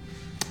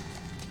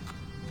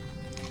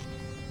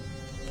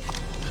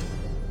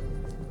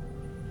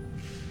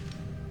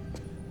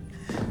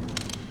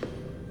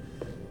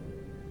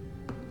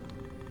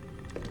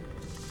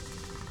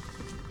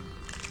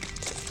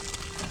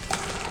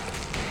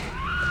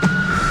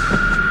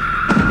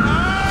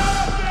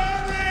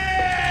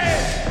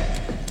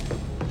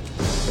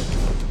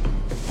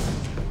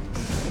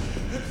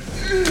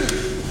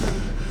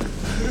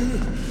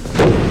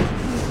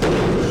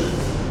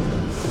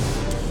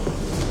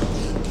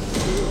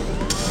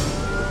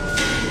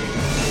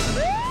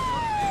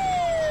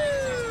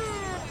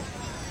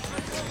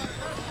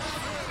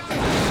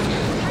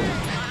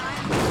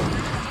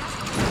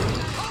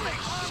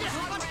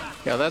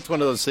 Yeah, that's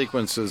one of those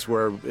sequences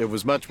where it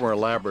was much more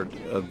elaborate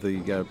of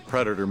the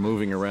Predator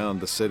moving around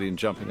the city and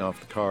jumping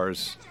off the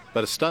cars.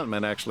 But a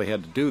stuntman actually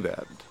had to do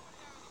that.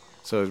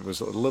 So it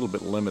was a little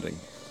bit limiting.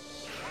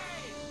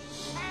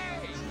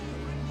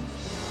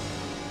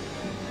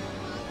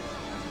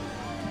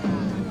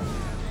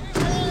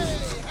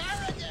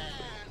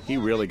 He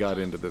really got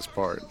into this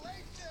part.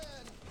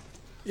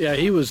 Yeah,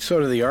 he was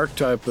sort of the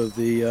archetype of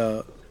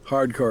the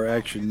hardcore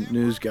action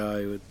news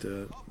guy who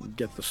would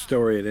get the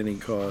story at any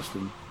cost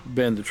and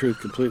bend the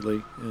truth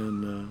completely.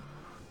 And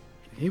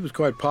he was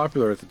quite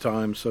popular at the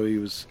time, so I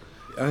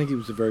think he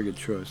was a very good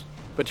choice.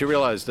 But you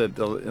realize that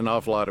an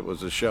awful lot of it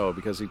was a show,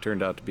 because he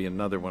turned out to be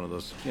another one of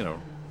those,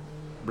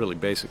 really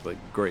basically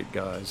great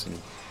guys and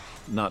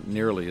not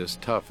nearly as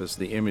tough as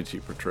the image he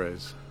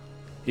portrays.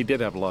 He did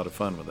have a lot of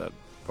fun with that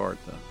part,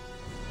 though.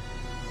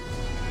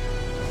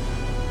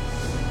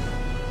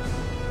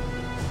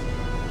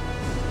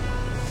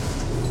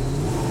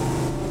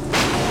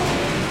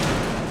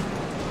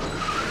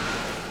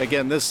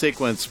 Again, this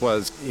sequence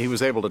he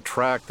was able to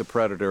track the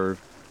Predator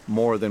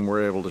more than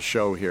we're able to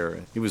show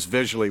here. He was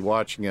visually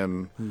watching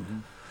him,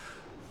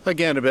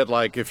 again, a bit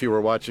like if you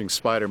were watching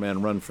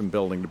Spider-Man run from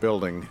building to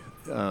building.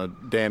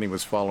 Danny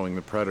was following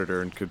the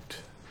Predator and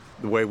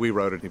the way we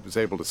wrote it, he was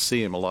able to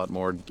see him a lot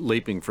more,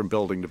 leaping from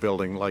building to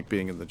building like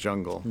being in the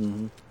jungle.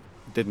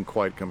 Didn't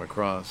quite come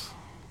across.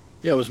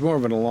 Yeah, it was more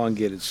of an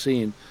elongated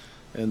scene,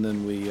 and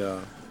then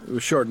it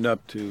was shortened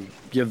up to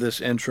give this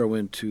intro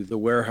into the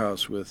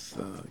warehouse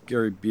with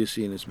Gary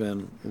Busey and his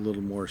men a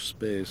little more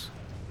space.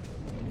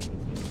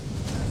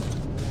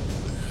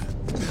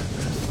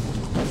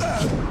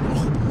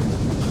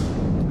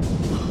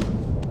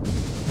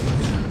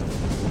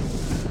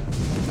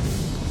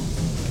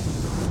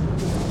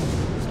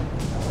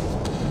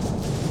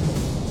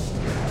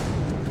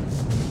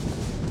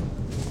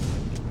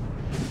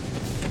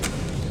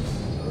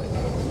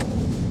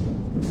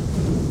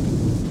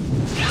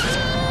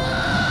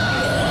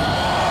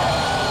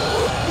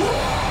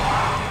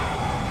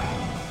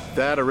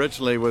 That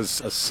originally was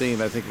a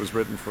scene I think was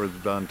written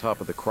on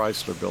top of the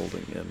Chrysler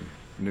Building in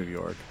New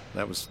York.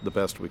 That was the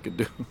best we could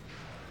do.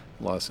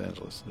 Los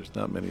Angeles. There's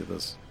not many of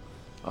those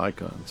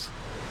icons.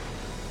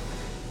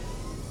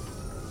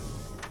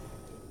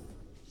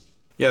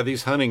 Yeah,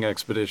 these hunting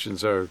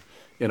expeditions are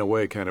in a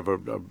way, kind of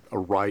a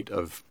rite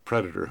of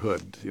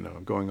predatorhood, you know,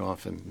 going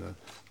off and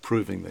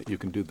proving that you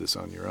can do this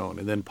on your own,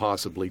 and then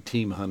possibly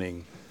team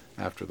hunting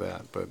after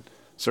that. But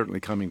certainly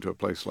coming to a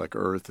place like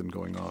Earth and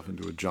going off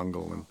into a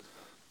jungle and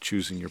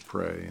choosing your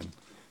prey. And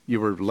you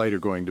were later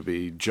going to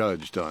be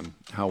judged on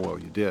how well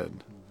you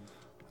did.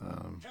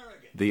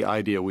 The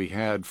idea we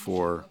had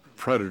for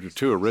Predator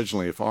 2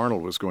 originally, if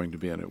Arnold was going to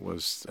be in it,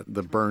 was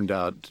the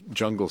burned-out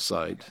jungle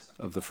site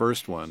of the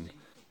first one.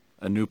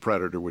 A new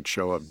Predator would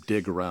show up,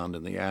 dig around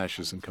in the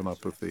ashes, and come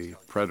up with the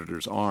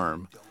Predator's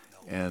arm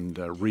and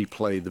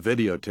replay the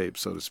videotape,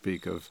 so to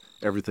speak, of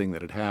everything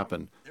that had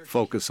happened,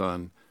 focus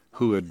on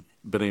who had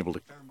been able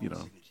to, you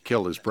know,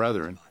 kill his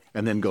brethren,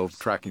 and then go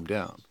track him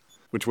down,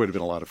 which would have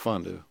been a lot of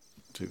fun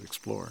to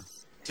explore.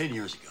 10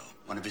 years ago,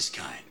 one of his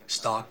kind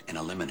stalked and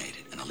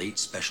eliminated an elite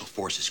special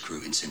forces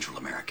crew in Central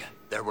America.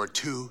 There were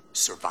 2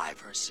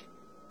 survivors.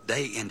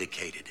 They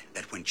indicated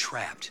that when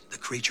trapped, the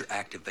creature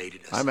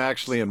activated I'm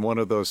actually in one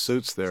of those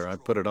suits there. I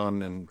put it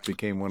on and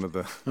became one of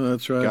the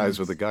that's right. guys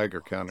with the Geiger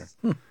counter.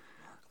 I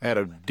had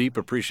a deep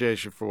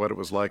appreciation for what it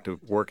was like to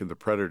work in the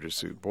Predator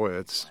suit. Boy,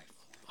 it's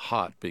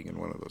hot being in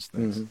one of those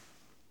things. Mm-hmm.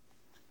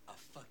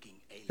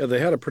 Yeah, they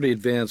had a pretty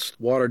advanced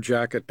water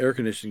jacket air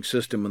conditioning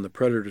system in the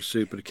Predator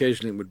suit, but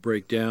occasionally it would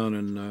break down,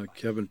 and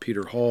Kevin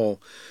Peter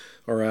Hall,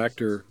 our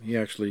actor, he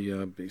actually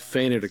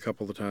fainted a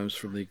couple of times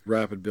from the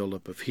rapid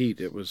buildup of heat.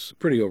 It was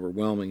pretty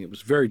overwhelming. It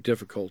was a very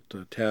difficult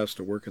task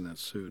to work in that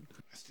suit.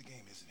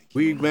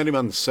 We met him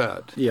on the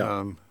set.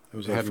 Yeah.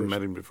 I hadn't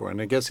met him before, and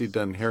I guess he'd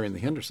done Harry and the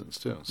Hendersons,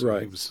 too. So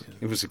right.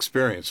 He was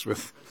experienced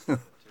with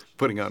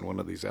putting on one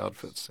of these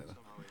outfits.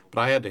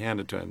 But I had to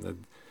hand it to him that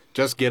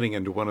just getting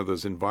into one of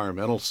those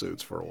environmental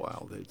suits for a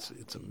while,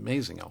 it's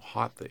amazing how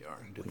hot they are.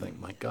 And to think,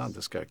 my God,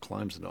 this guy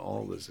climbs into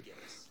all these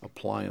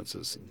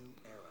appliances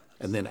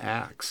and then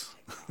acts.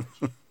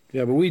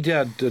 Yeah, but we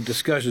had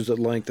discussions at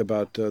length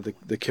about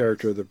the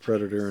character of the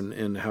Predator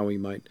and how he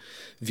might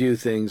view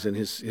things and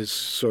his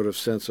sort of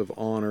sense of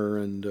honor,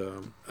 and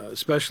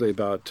especially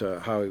about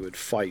how he would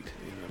fight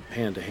in a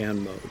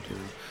hand-to-hand mode. You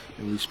know?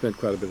 And we spent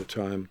quite a bit of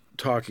time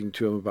talking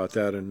to him about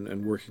that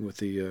and working with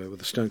the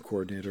stunt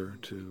coordinator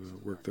to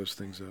work those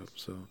things out.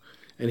 So,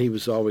 and he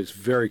was always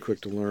very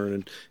quick to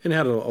learn and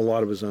had a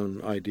lot of his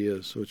own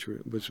ideas, which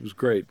was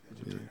great.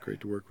 You know, great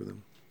to work with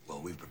him.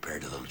 Well, we've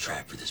prepared a little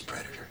trap for this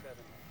Predator.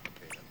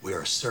 We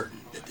are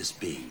certain that this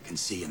being can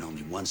see in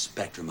only one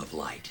spectrum of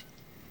light,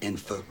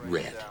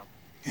 infrared.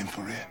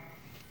 Infrared?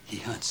 He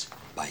hunts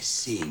by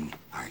seeing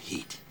our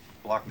heat.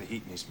 Block the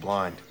heat and he's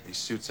blind. These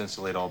suits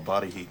insulate all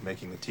body heat,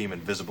 making the team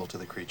invisible to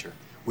the creature.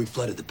 We've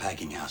flooded the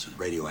packing house with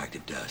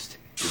radioactive dust.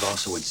 We've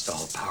also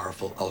installed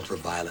powerful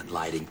ultraviolet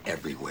lighting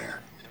everywhere.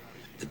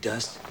 The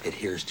dust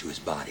adheres to his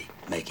body,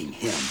 making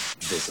him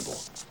visible.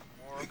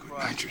 Liquid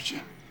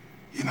nitrogen.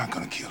 You're not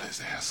gonna kill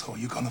his asshole.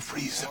 You're gonna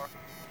freeze him.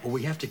 Well,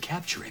 we have to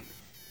capture him.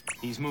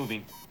 He's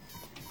moving.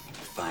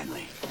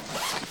 Finally.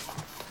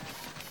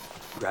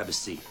 Grab a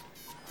seat.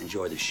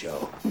 Enjoy the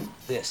show.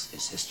 This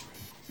is history.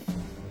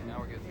 Now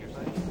we're good. Here's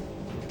that.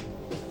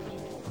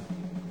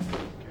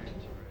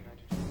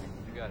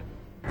 You got it.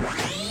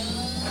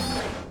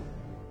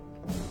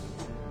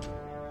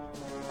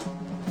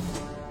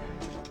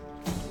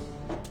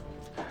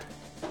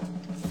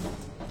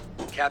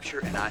 Capture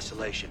and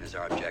isolation is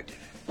our objective.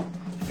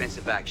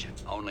 Defensive action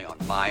only on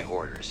my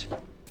orders.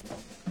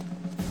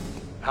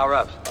 Power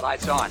up.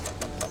 Lights on.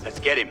 Let's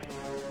get him.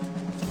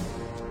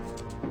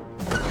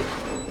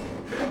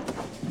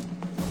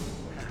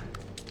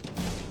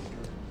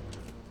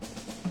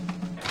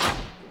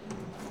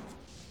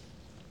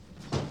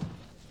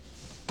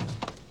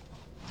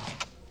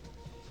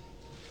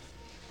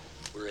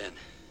 We're in.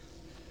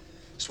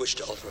 Switch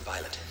to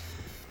ultraviolet.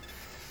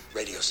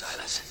 Radio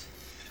silence.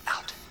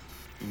 Out.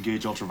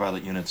 Engage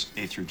ultraviolet units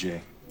A through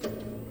J.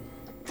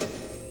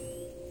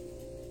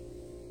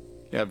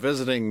 Yeah,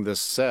 visiting this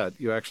set,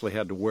 you actually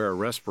had to wear a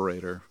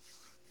respirator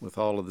with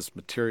all of this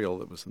material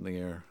that was in the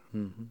air.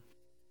 Mm-hmm.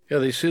 Yeah,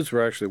 these suits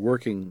were actually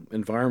working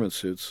environment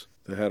suits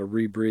that had a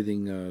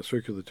rebreathing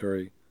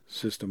circulatory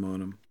system on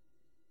them.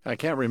 I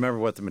can't remember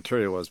what the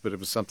material was, but it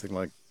was something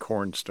like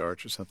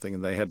cornstarch or something,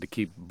 and they had to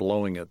keep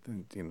blowing it,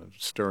 and, you know,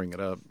 stirring it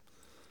up.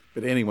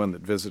 But anyone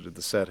that visited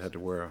the set had to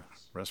wear a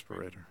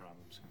respirator.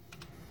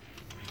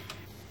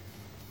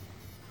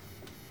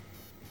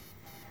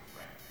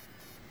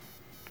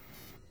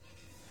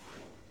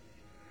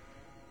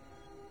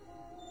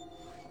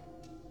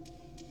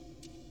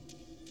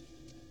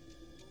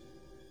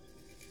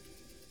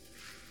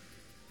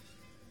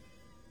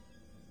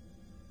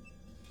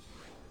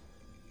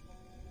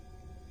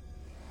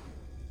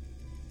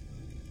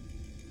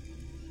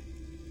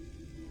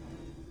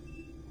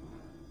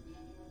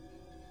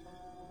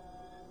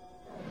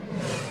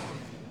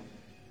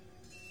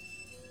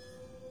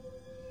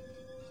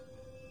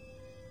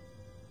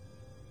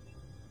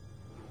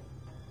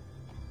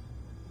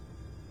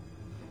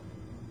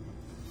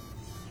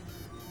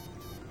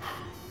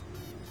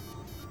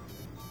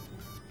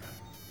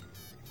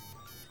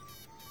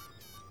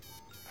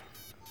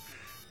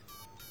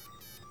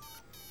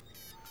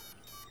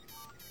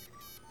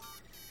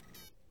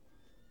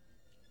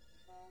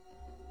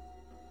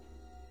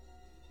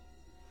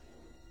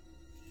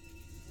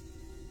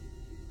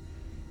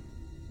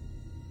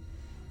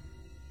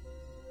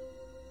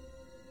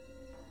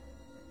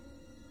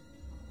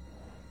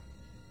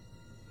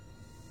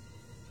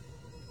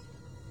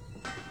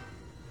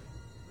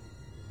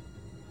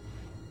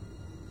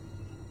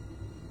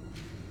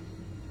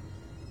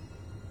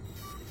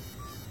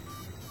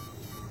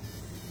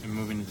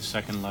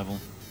 second level.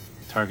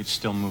 Target's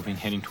still moving,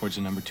 heading towards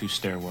the number 2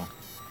 stairwell.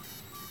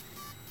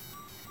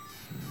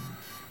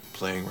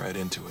 Playing right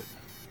into it.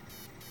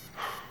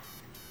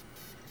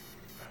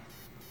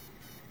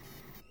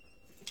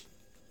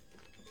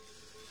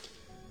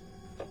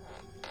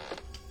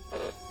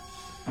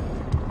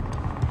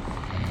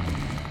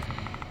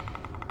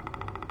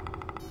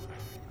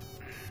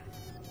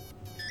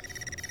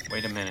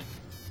 Wait a minute.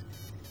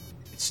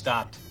 It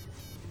stopped.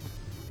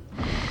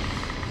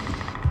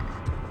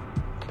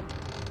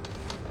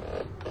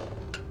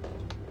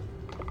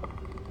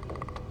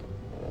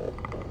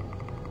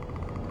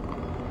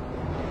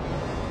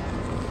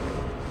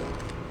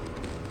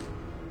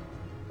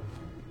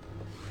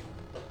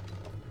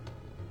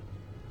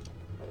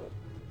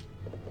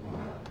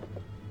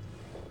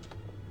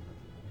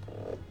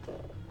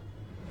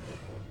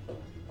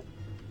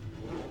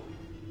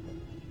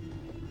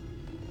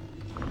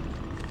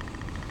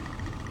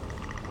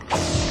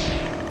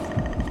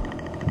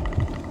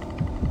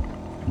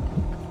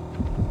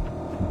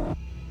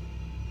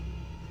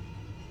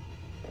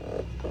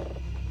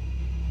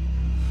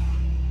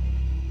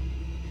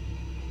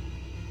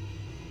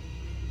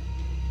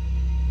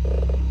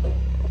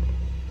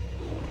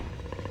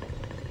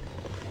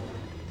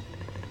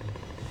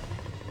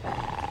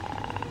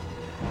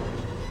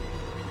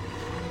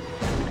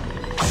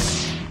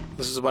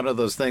 This is one of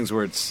those things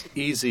where it's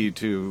easy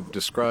to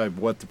describe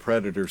what the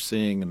predator's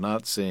seeing and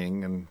not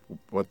seeing and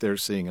what they're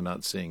seeing and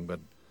not seeing, but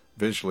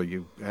visually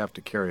you have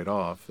to carry it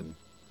off, and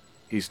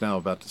he's now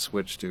about to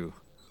switch to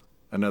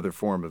another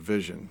form of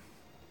vision.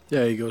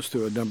 Yeah, he goes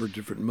through a number of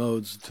different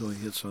modes until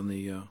he hits on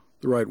the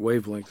right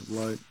wavelength of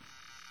light.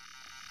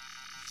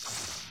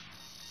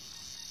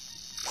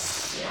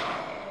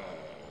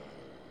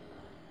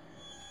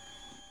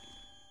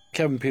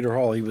 Kevin Peter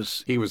Hall, he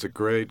was a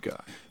great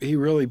guy. He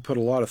really put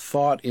a lot of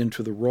thought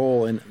into the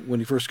role, and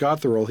when he first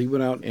got the role, he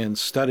went out and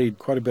studied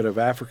quite a bit of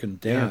African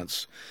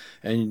dance.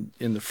 Yeah. And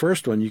in the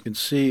first one, you can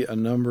see a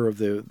number of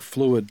the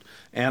fluid,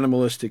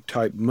 animalistic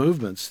type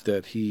movements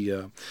that he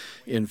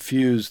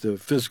infused the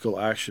physical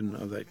action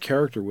of that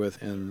character with,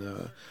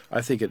 and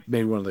I think it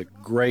made one of the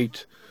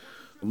great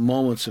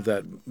moments of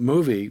that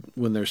movie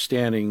when they're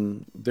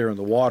standing there in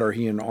the water,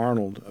 he and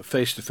Arnold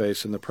face to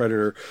face, and the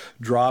predator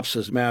drops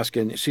his mask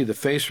and you see the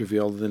face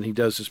revealed, and then he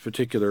does this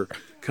particular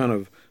kind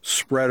of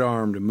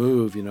spread-armed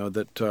move, you know,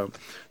 that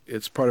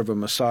it's part of a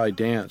Maasai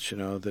dance, you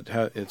know, that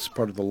it's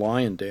part of the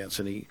lion dance,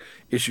 and he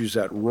issues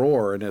that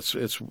roar, and it's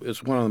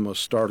one of the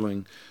most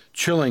startling,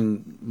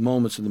 chilling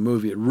moments in the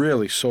movie. It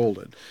really sold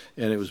it,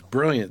 and it was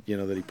brilliant, you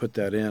know, that he put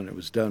that in. It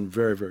was done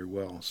very, very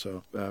well.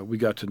 So we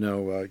got to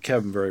know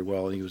Kevin very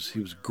well. He was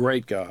a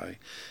great guy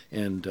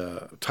and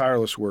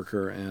tireless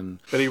worker,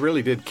 but he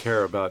really did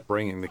care about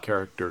bringing the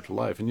character to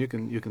life, and you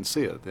can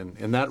see it. And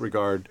in that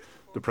regard,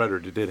 the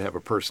Predator did have a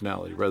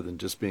personality rather than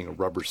just being a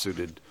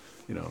rubber-suited,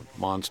 you know,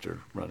 monster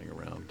running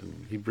around.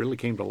 And he really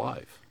came to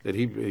life. That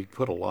he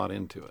put a lot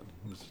into it.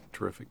 He was a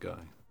terrific guy.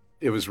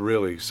 It was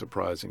really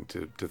surprising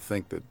to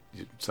think that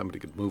somebody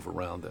could move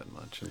around that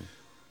much.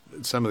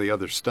 And some of the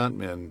other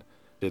stuntmen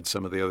did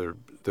some of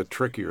the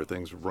trickier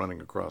things of running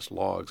across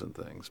logs and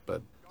things.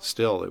 But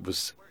still, it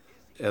was,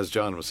 as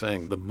John was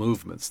saying, the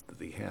movements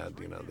that he had,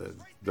 you know,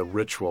 the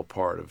ritual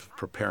part of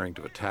preparing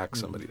to attack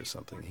somebody or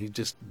something. He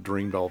just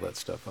dreamed all that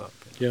stuff up.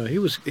 Yeah, he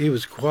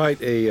was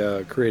quite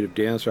a creative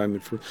dancer. I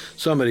mean, for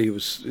somebody who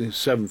was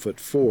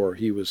 7'4",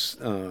 he was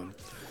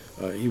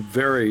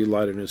very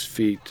light on his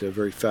feet,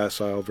 very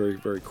facile, very,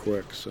 very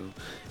quick. So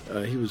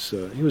he was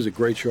a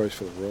great choice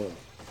for the role.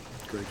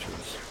 Great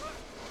choice.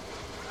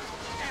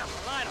 Damn,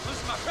 the line, I'm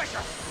losing my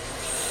pressure.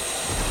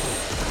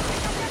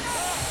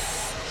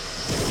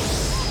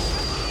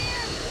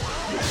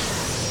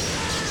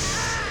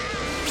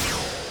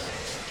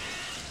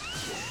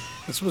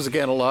 This was,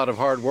 again, a lot of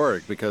hard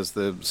work because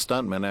the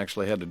stuntmen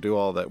actually had to do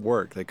all that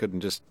work. They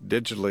couldn't just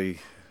digitally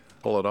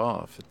pull it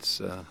off.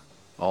 It's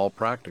all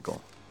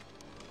practical.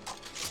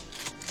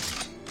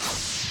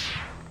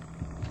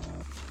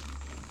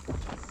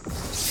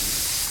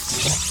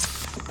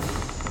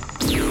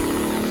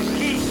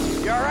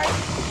 You all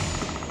right?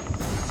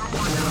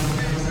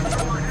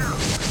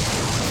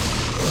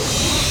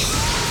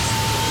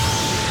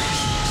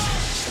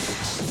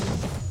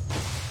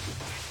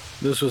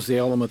 This was the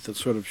element that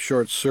sort of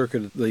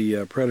short-circuited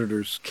the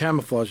Predator's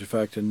camouflage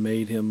effect and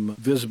made him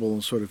visible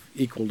and sort of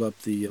equaled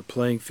up the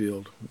playing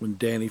field when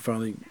Danny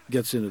finally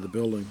gets into the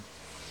building.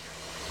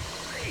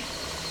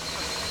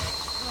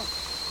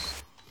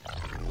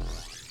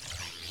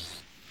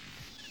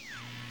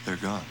 They're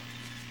gone.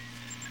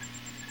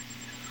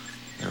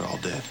 They're all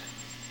dead.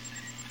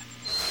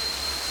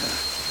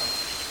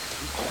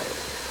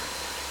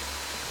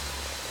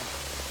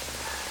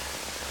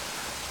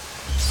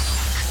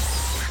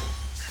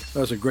 That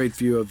was a great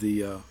view of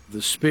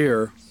the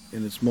spear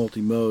in its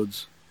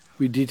multi-modes.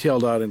 We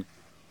detailed out in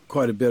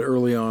quite a bit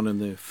early on in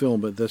the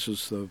film, but this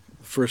was the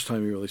first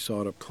time you really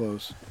saw it up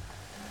close.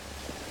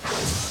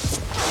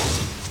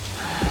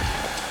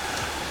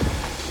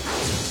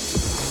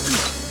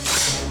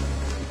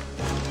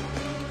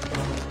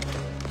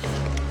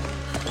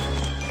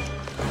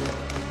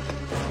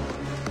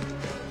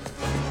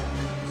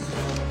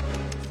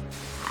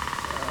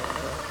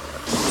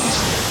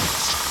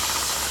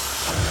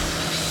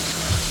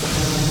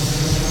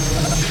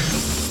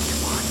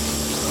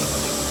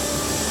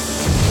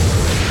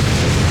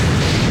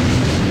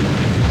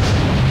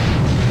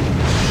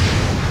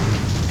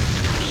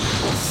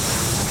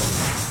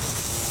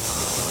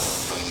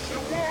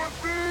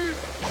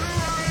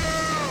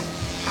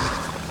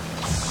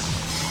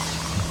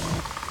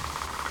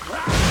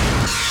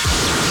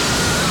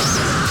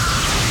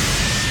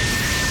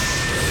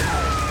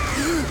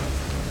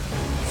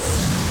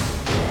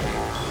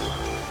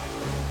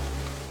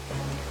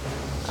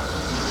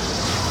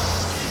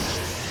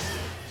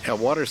 Yeah,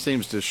 water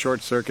seems to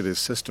short-circuit his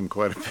system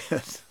quite a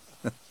bit.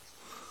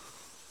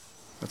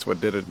 That's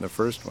what did it in the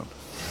first one.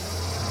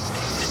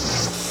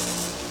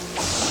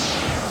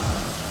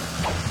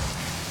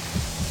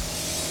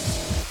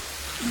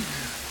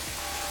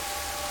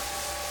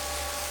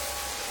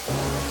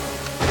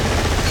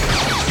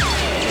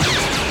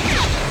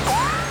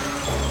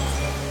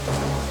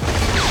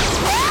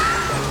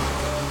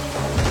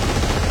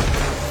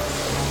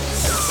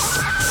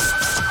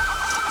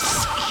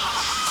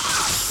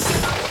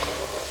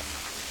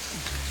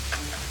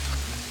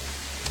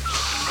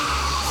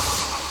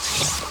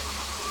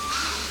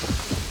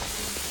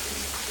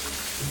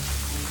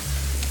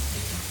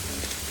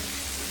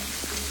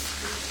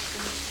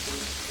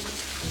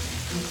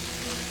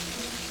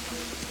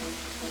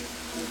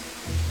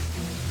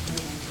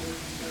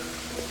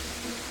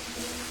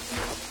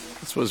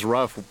 This was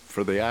rough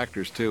for the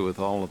actors, too, with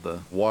all of the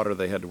water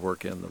they had to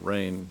work in, the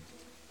rain.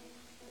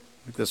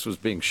 This was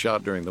being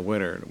shot during the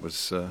winter, and it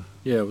was...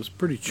 yeah, it was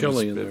pretty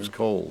chilly in there. It was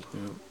cold.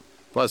 Yeah.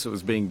 Plus, it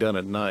was being done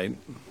at night.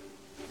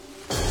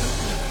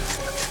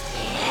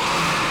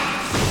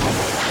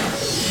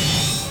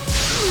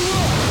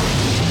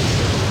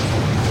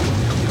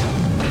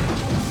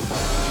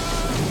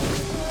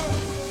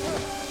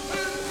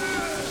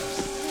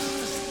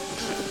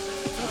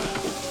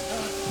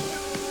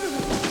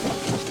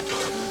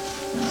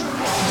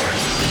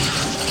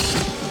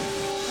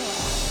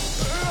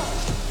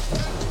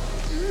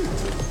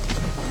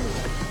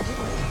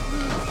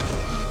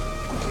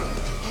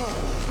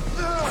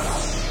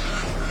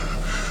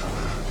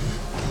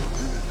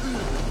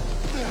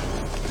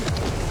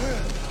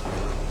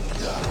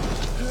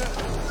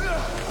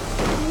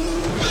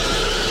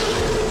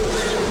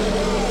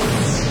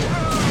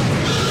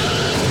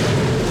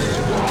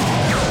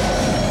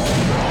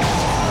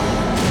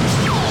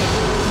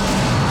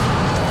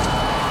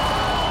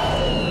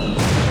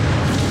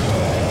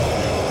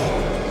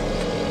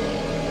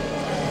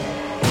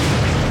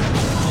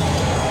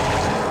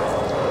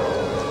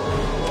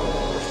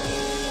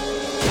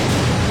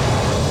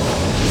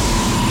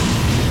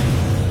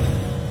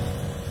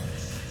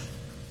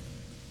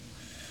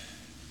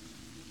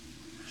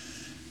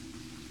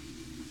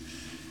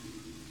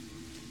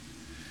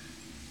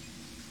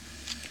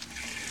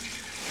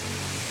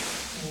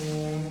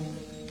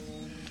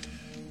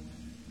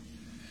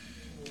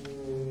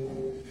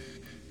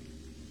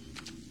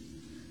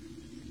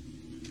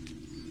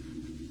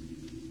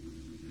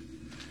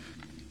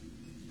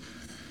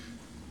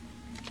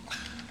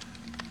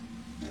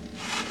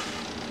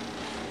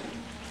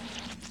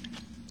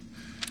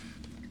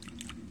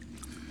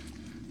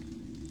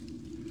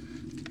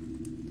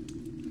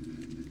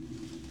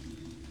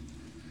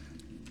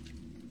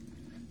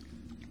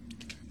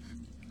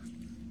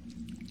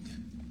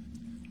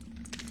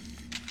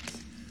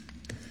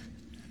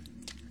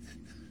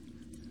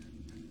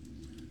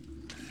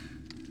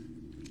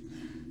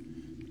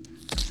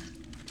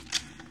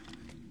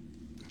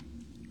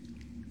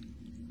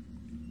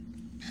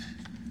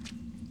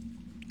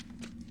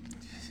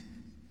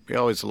 We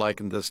always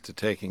likened this to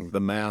taking the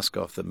mask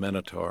off the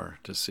Minotaur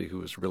to see who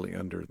was really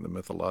under the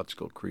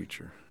mythological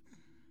creature.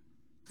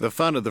 The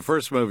fun of the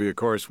first movie, of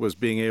course, was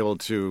being able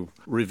to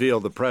reveal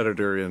the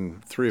Predator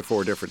in 3 or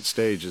 4 different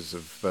stages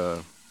of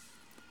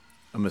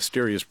a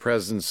mysterious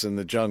presence in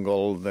the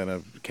jungle, then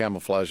a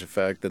camouflage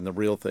effect, then the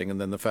real thing, and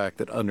then the fact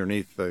that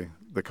underneath the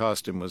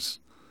costume was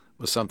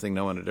something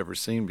no one had ever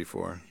seen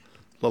before.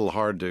 A little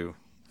hard to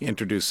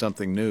introduce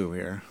something new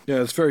here.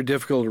 Yeah, it's very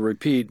difficult to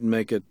repeat and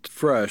make it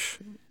fresh.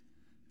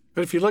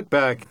 But if you look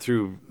back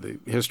through the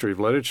history of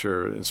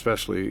literature,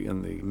 especially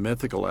in the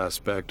mythical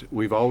aspect,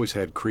 we've always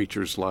had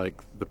creatures like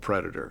the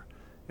Predator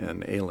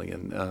and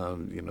Alien,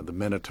 the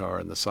Minotaur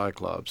and the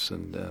Cyclops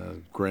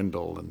and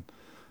Grendel,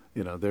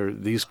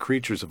 and these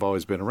creatures have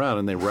always been around,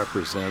 and they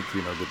represent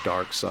the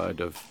dark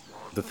side of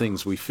the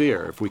things we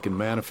fear. If we can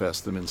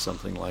manifest them in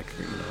something like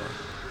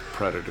a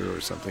predator or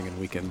something, and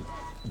we can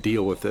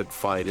deal with it,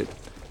 fight it,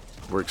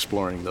 we're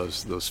exploring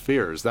those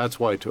fears. That's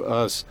why to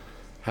us,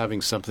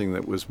 having something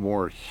that was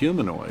more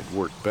humanoid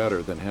worked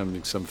better than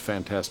having some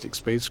fantastic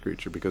space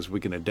creature, because we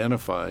can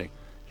identify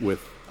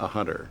with a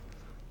hunter.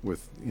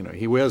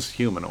 He was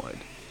humanoid,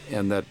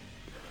 and that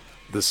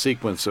the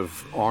sequence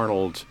of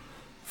Arnold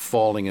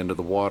falling into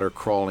the water,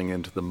 crawling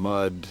into the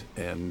mud,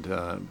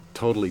 and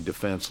totally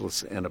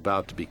defenseless and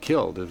about to be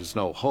killed, there was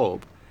no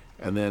hope,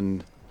 and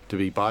then to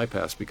be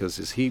bypassed because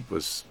his heat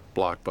was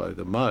blocked by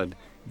the mud,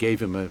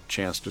 gave him a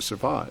chance to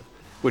survive,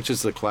 which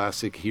is the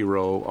classic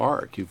hero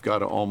arc. You've got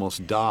to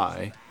almost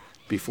die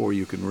before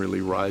you can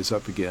really rise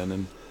up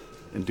again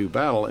and do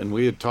battle. And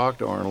we had talked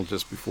to Arnold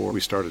just before we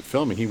started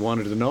filming. He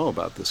wanted to know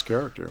about this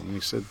character, and we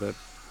said that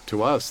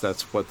to us,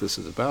 that's what this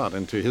is about.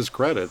 And to his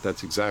credit,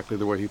 that's exactly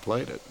the way he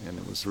played it. And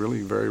it was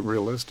really very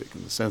realistic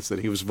in the sense that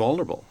he was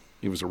vulnerable.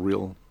 He was a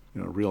real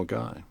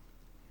guy.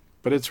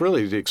 But it's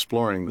really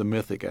exploring the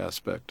mythic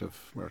aspect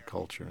of our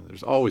culture.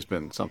 There's always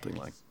been something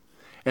like that.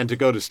 And to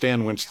go to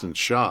Stan Winston's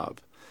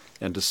shop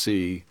and to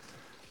see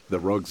the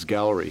rogues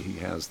gallery he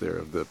has there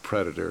of the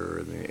Predator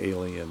and the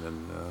Alien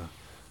and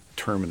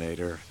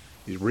Terminator,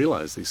 You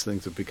realize these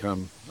things have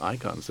become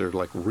icons. They're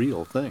like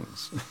real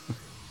things.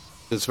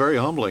 It's very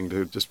humbling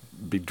to just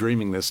be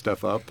dreaming this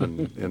stuff up,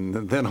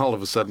 and then all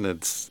of a sudden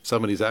it's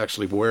somebody's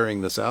actually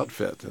wearing this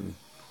outfit and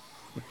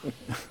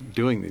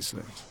doing these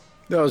things.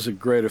 That was a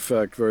great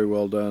effect. Very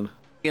well done.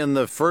 In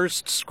the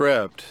first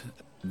script,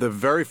 the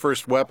very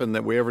first weapon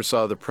that we ever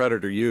saw the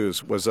Predator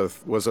use was a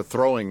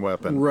throwing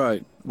weapon.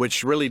 Right.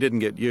 Which really didn't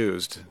get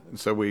used,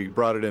 so we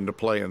brought it into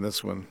play in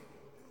this one.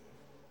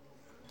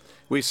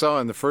 We saw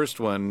in the first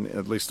one,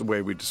 at least the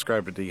way we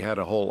described it, he had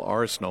a whole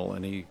arsenal,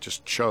 and he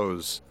just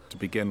chose to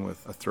begin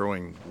with a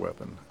throwing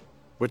weapon,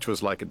 which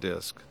was like a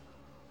disc.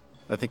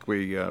 I think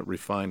we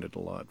refined it a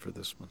lot for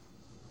this one.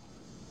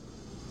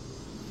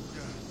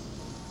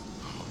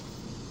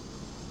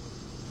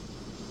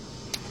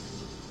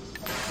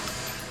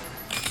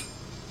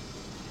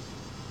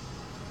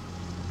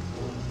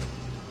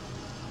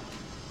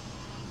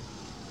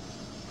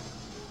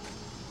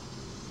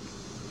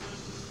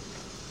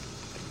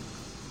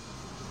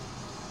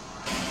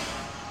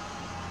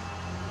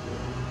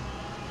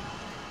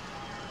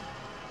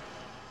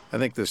 I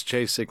think this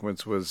chase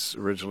sequence was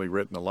originally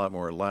written a lot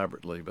more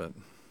elaborately, but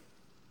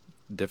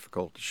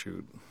difficult to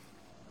shoot.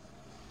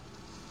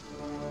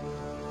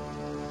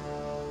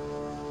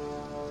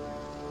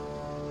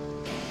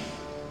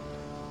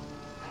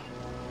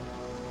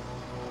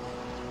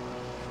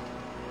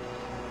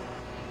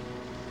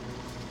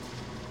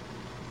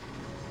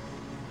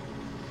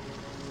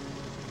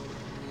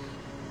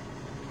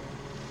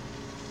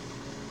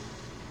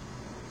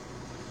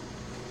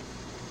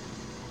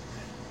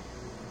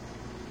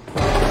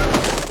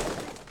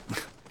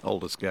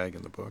 Oldest gag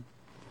in the book.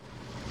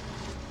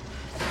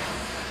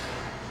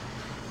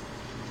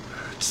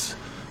 Birds.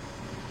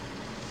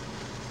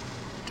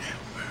 Damn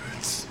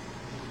birds.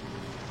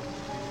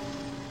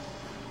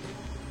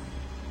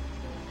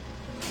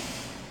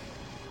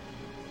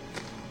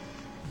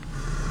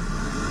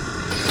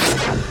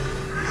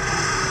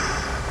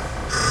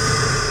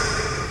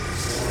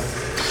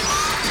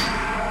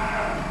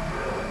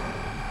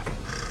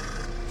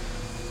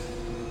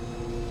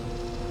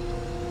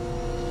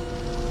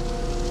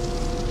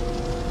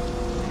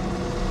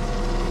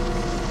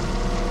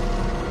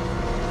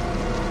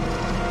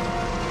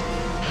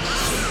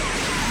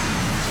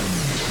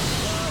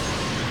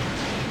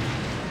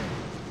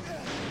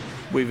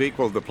 We've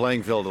equaled the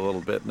playing field a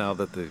little bit now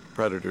that the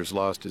Predator's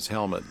lost his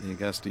helmet. He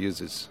has to use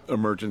his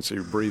emergency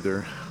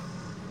breather.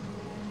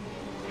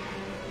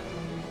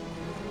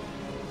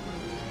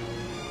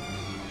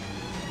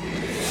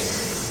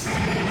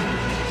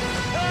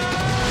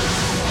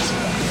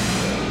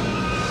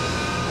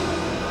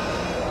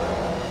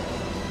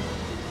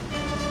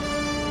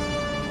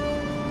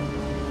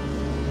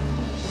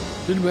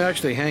 Didn't we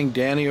actually hang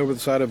Danny over the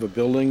side of a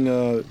building?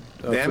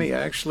 Danny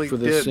actually for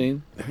this did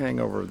scene? hang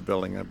over the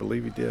building. I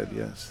believe he did,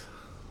 yes.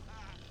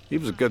 He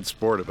was a good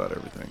sport about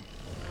everything.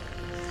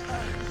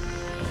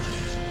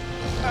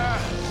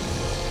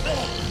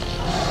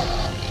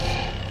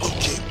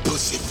 Okay,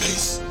 pussy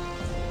face.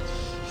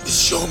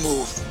 It's your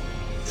move.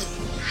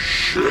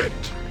 Shit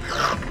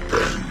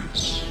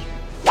happens.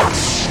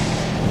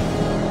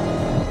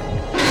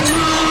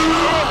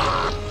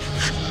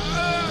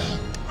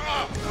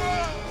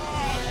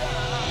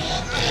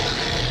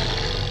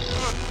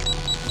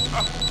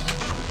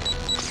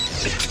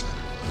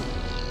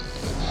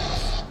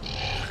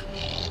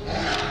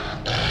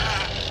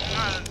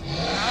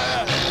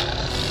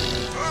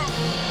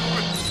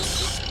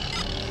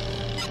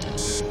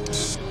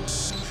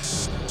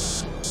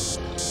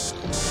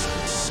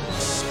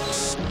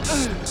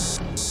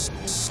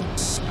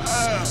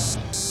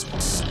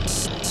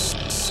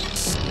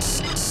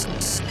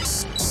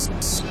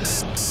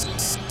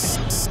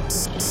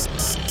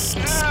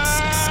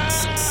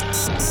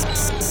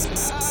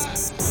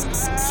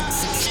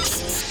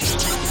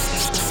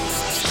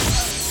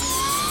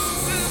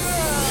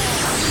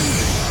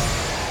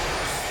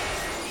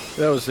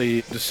 That was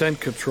the descent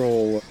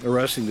control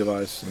arresting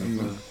device.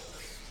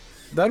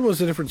 That was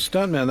a different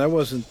stuntman. That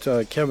wasn't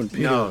Kevin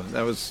Peter. No,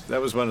 that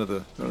was one of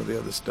the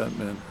other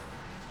stuntmen.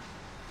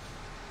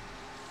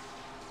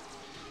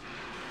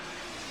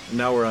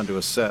 Now we're onto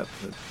a set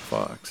at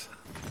Fox.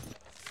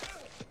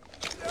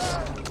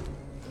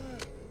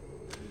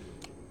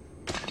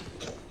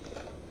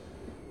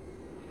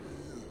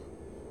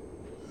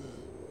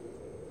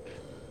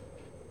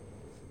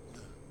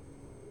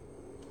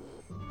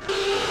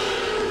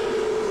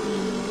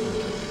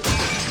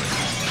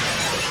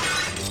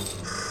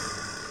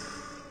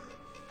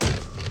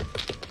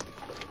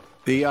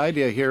 The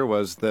idea here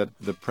was that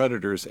the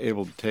Predator is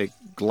able to take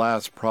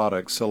glass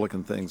products,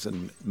 silicon things,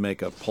 and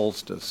make a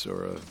poultice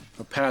or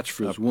a patch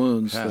for his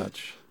wounds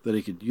patch. That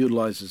he could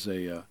utilize as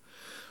a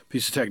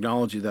piece of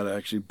technology that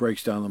actually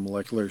breaks down the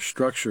molecular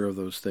structure of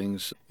those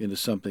things into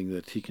something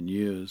that he can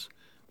use.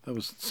 That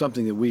was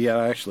something that we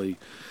actually,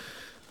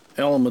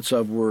 elements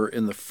of were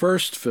in the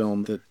first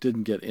film that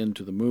didn't get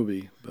into the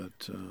movie,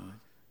 but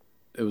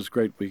it was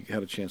great we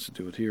had a chance to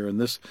do it here. And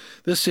this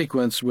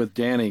sequence with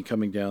Danny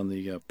coming down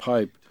the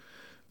pipe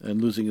and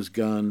losing his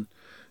gun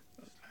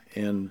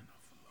and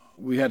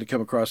we had to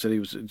come across that he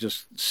was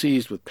just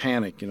seized with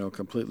panic,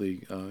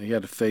 completely. He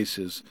had to face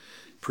his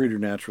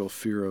preternatural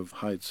fear of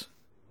heights.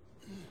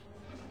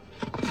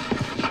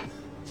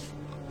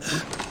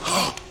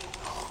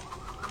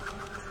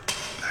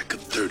 Like a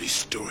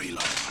 30-story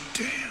line.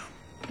 Damn.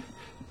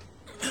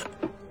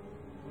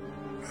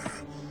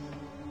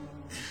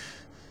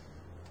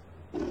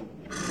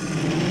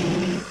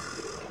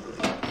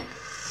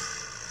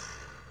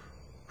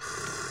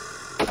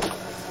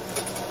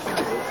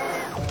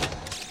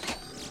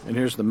 And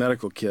here's the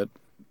medical kit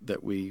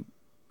that we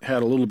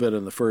had a little bit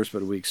in the first,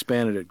 but we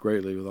expanded it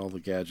greatly with all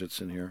the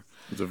gadgets in here.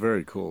 It's a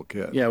very cool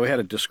kit. Yeah, we had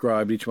it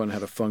described. Each one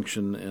had a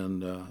function,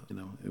 and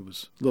it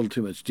was a little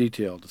too much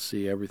detail to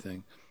see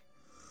everything.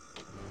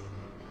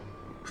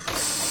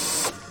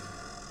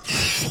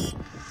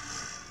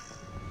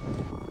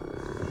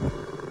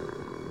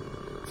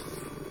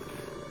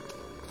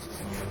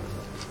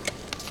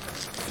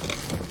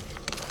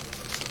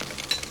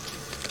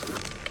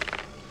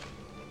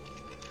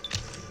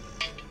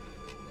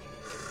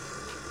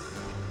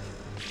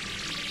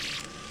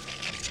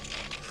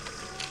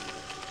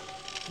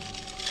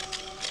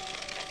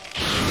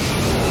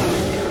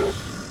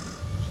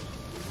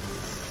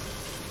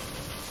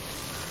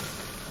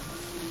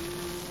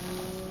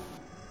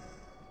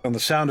 On the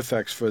sound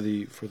effects for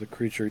the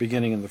creature,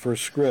 beginning in the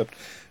first script,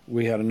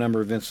 we had a number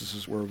of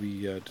instances where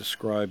we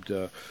described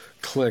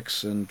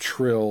clicks and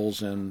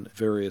trills and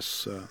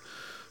various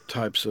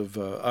types of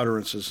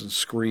utterances and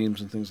screams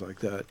and things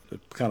like that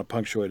that kind of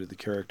punctuated the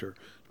character,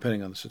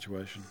 depending on the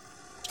situation.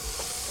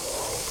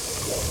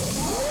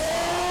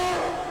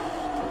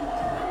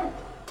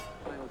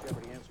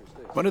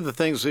 One of the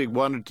things we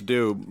wanted to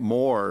do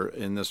more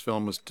in this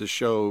film was to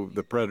show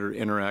the Predator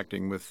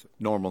interacting with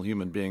normal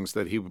human beings,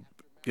 that he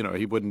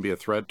wouldn't be a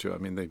threat to. I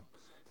mean,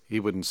 he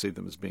wouldn't see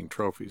them as being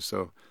trophies.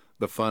 So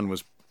the fun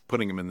was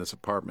putting him in this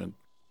apartment.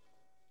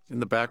 In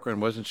the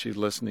background, wasn't she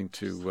listening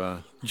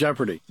to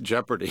Jeopardy?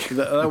 Jeopardy.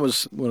 That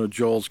was one of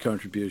Joel's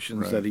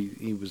contributions. Right. That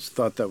he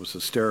thought that was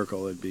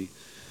hysterical. They'd be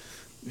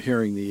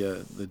hearing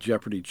the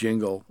Jeopardy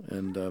jingle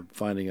and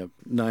finding a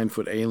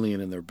 9-foot alien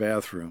in their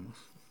bathroom.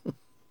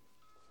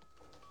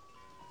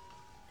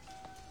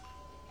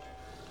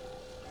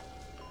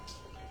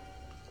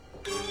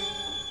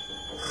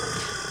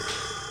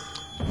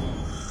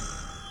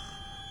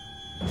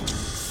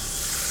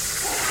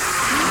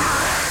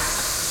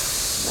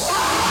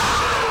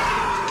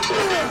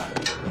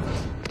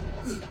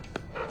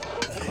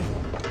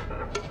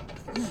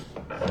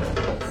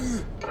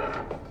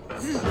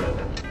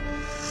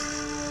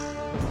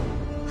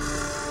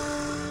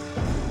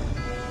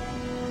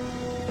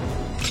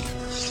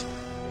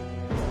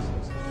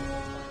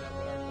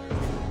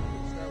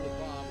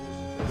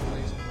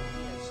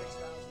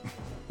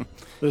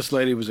 This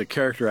lady was a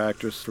character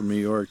actress from New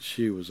York.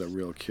 She was a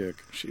real kick.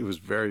 She was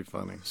very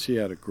funny. She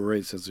had a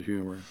great sense of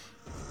humor.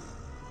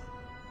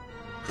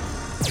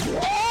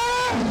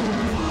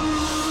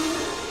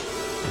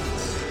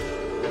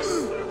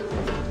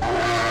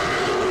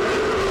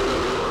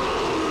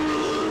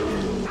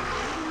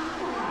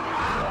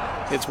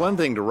 It's one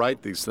thing to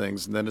write these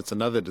things, and then it's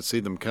another to see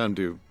them come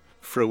to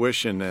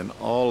fruition, and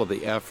all of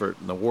the effort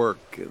and the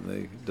work and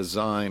the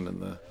design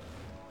and the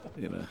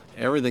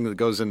everything that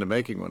goes into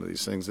making one of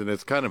these things. And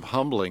it's kind of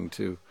humbling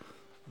to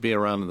be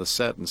around in the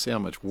set and see how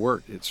much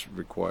work it's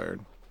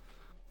required.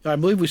 I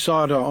believe we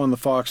saw it on the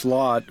Fox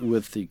lot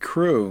with the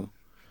crew.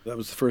 That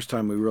was the first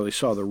time we really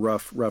saw the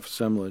rough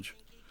assemblage.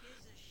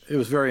 It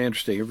was very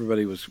interesting.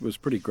 Everybody was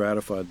pretty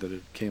gratified that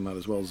it came out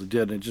as well as it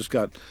did. And it just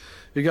got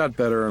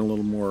better and a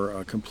little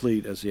more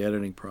complete as the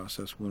editing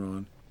process went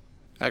on.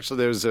 Actually,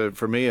 there's,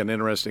 for me, an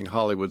interesting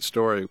Hollywood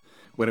story.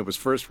 When it was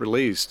first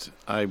released,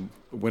 I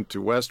went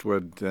to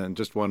Westwood and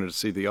just wanted to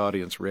see the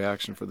audience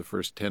reaction for the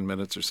first 10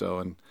 minutes or so,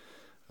 and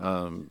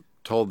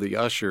told the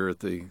usher at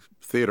the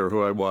theater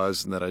who I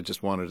was and that I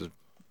just wanted to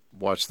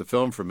watch the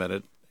film for a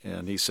minute.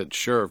 And he said,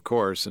 sure, of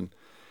course. And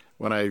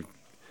when I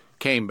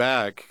came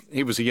back,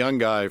 he was a young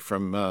guy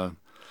from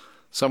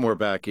somewhere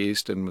back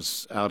east and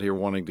was out here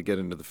wanting to get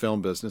into the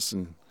film business.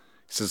 And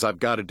he says, I've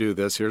got to do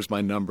this. Here's my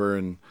number,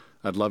 and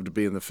I'd love to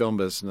be in the film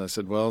business. And I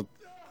said, well,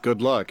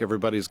 good luck.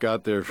 Everybody's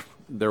got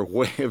their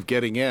way of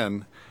getting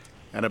in.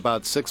 And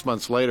about 6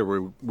 months later,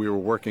 we were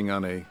working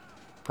on a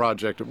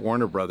project at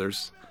Warner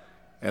Brothers,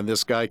 and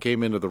this guy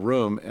came into the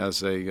room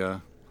as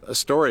a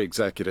story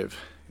executive.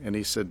 And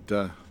he said,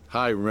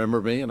 hi,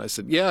 remember me? And I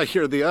said, yeah,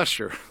 you're the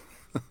usher.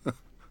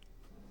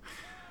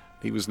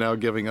 He was now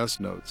giving us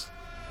notes.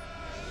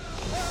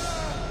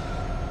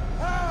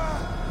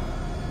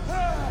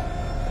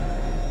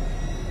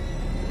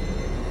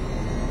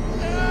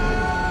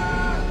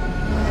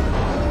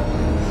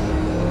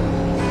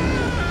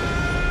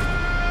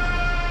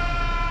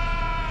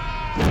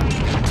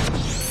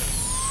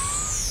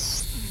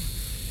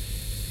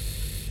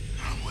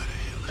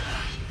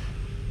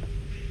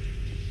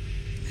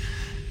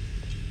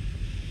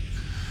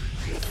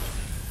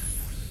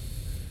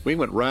 We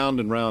went round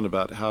and round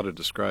about how to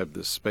describe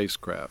this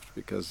spacecraft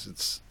because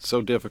it's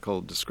so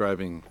difficult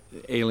describing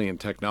alien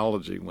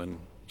technology when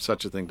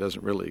such a thing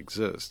doesn't really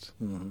exist.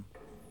 Mm-hmm.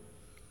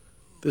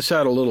 This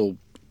had a little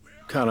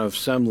kind of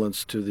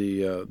semblance to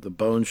the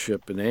bone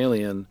ship in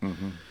Alien,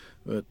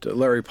 but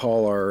Larry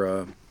Paul,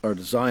 our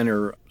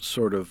designer,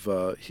 sort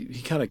of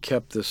he kind of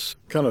kept this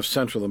kind of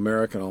Central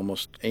American,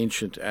 almost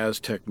ancient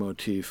Aztec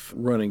motif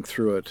running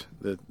through it.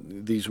 That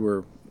these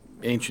were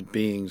ancient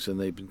beings, and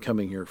they've been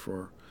coming here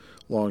for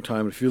a long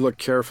time. If you look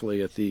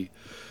carefully at the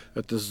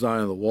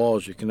design of the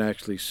walls, you can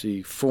actually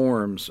see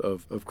forms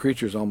of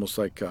creatures, almost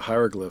like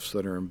hieroglyphs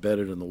that are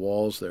embedded in the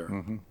walls there.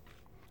 Mm-hmm.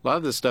 A lot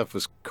of this stuff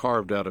was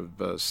carved out of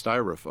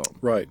styrofoam.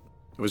 Right.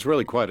 It was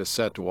really quite a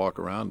set to walk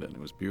around in. It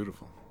was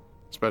beautiful,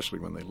 especially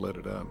when they lit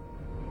it up.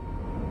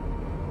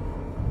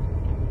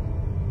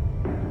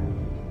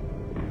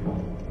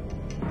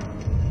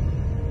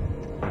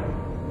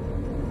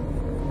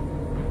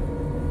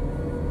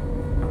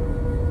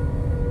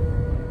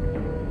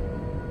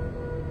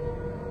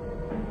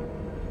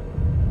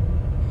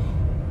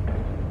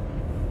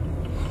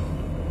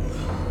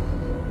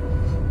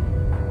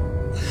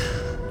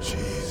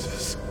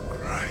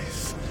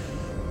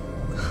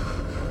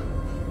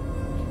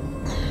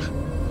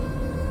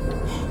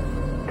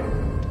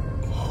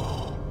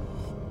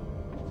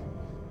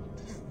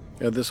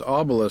 Yeah, this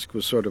obelisk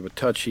was sort of a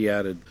touch he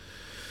added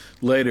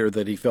later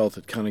that he felt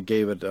it kind of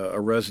gave it a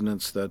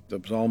resonance that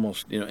was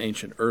almost,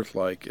 ancient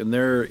Earth-like. And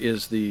there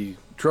is the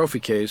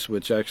trophy case,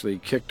 which actually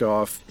kicked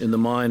off in the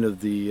mind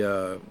of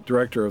the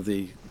director of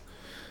the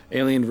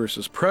Alien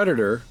vs.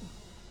 Predator.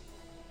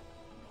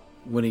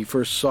 When he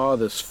first saw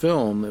this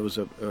film, it was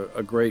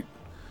a great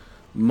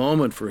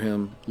moment for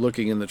him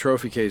looking in the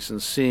trophy case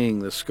and seeing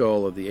the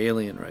skull of the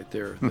alien right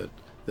there,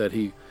 that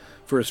he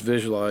first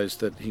visualized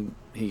that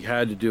he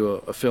had to do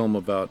a film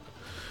about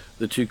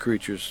the two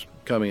creatures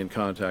coming in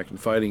contact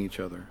and fighting each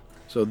other.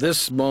 So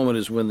this moment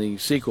is when the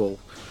sequel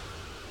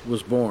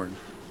was born.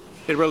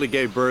 It really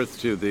gave birth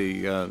to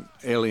the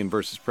Alien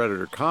versus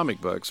Predator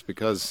comic books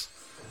because,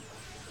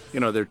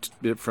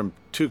 they're from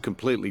two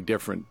completely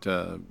different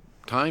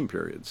time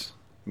periods.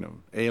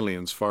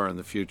 Alien's far in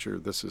the future.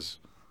 This is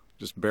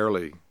just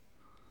barely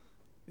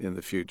in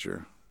the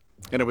future.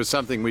 And it was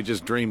something we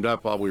just dreamed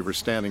up while we were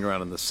standing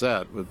around in the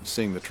set with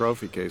seeing the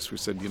trophy case. We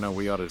said,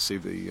 we ought to see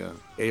the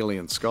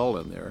alien skull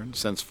in there. And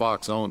since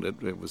Fox owned it,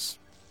 it was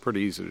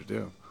pretty easy to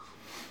do.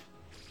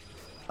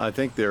 I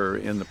think they're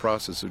in the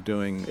process of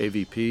doing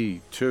AVP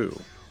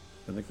 2.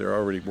 I think they're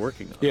already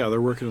working on it. Yeah, they're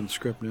working on the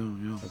script now.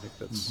 Yeah, I think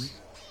that's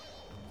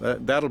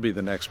that'll be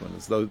the next one.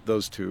 Is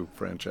those two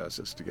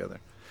franchises together.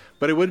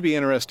 But it would be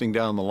interesting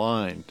down the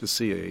line to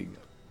see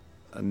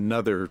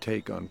another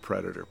take on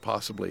Predator,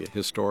 possibly a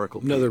historical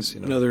piece.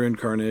 Another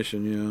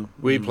incarnation, yeah.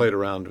 We played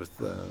around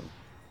with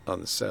on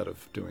the set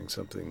of doing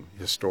something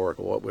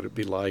historical. What would it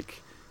be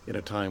like in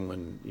a time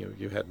when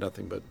you had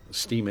nothing but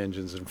steam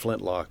engines and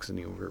flintlocks, and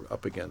you were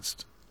up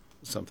against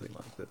something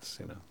like this?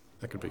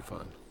 That could be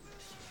fun.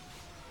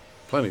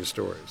 Plenty of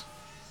stories.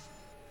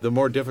 The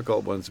more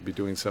difficult ones would be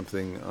doing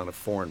something on a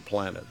foreign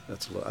planet.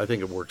 I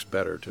think it works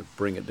better to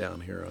bring it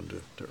down here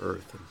onto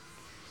Earth, and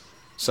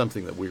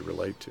something that we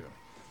relate to.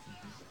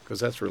 Because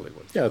that's really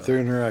what. Yeah, if they're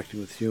interacting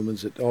with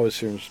humans, it always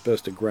seems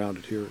best to ground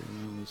it here,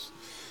 on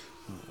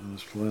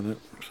this planet.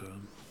 So.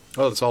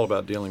 Well, it's all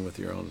about dealing with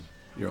your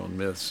own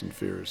myths and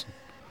fears.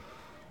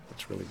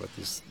 That's really what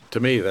these. To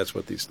me, that's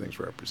what these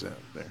things represent.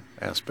 They're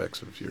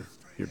aspects of your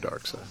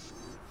dark side.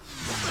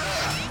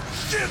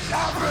 Shit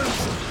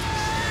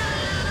happens!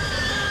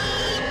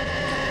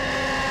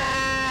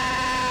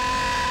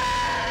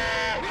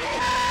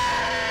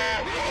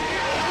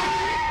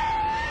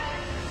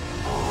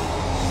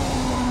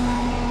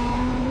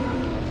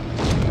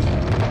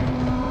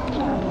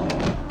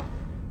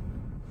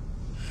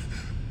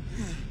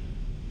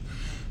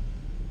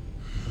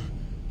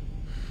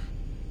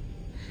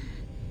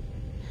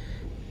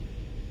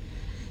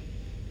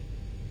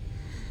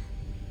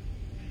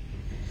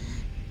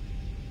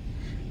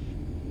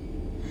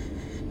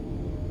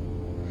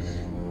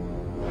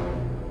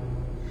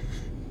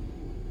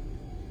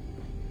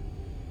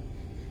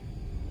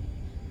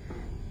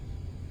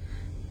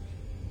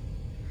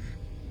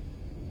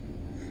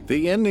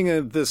 The ending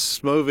of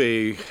this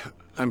movie,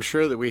 I'm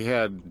sure that we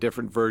had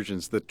different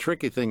versions. The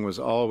tricky thing was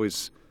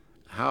always,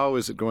 how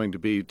is it going to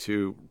be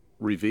to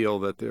reveal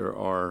that there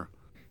are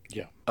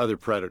other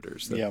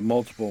predators?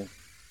 Multiple.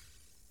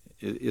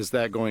 Is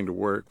that going to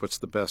work? What's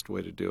the best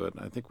way to do it?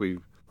 And I think we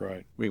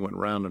went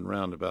round and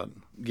round about.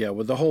 Yeah,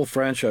 well, the whole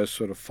franchise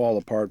sort of fall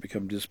apart,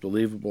 become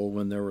disbelievable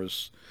when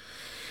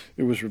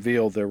it was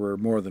revealed there were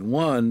more than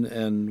one,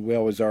 and we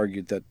always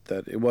argued that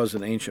it was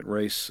an ancient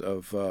race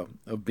of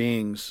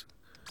beings.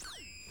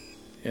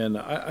 And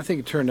I think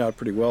it turned out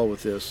pretty well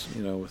with this,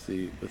 with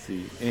the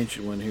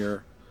ancient one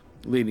here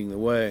leading the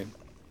way,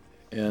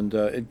 and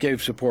it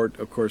gave support,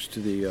 of course,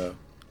 to the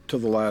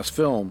last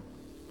film,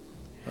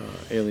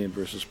 Alien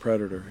versus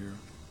Predator here.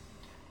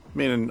 I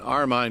mean, in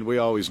our mind, we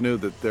always knew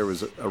that there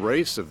was a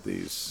race of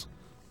these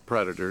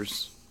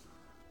predators.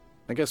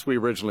 I guess we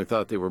originally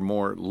thought they were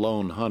more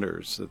lone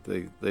hunters, that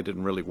they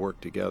didn't really work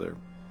together.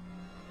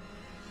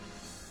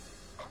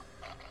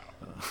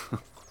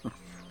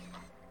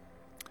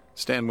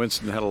 Stan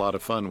Winston had a lot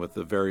of fun with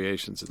the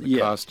variations in the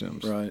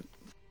costumes. Right.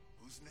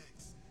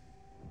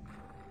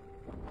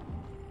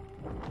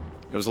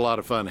 It was a lot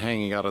of fun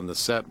hanging out on the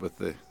set with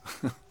the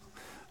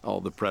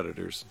all the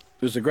Predators.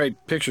 There's a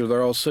great picture.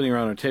 They're all sitting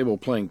around a table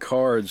playing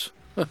cards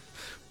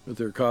with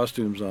their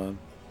costumes on.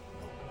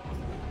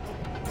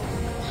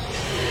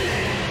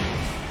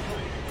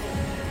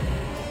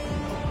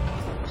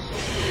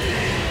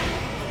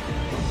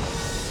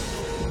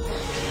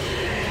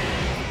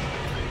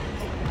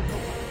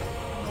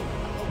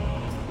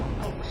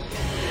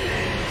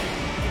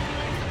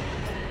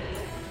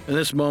 And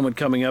this moment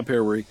coming up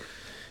here where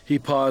he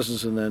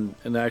pauses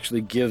and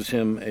actually gives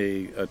him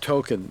a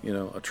token,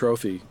 a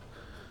trophy,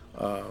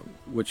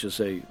 which is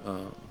a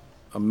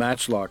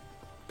matchlock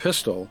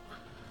pistol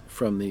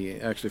from the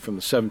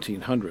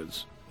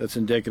 1700s. That's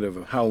indicative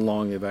of how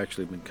long they've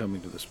actually been coming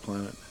to this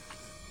planet.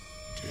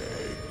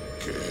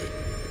 Take it.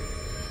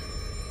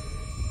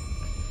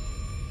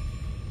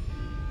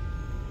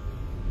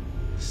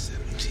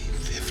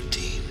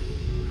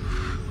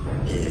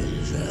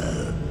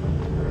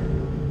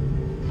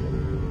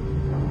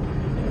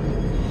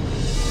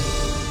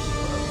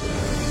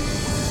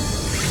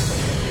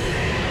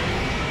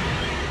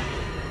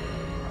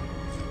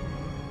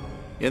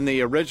 In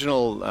the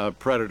original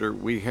Predator,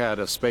 we had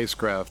a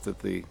spacecraft that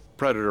the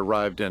Predator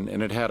arrived in,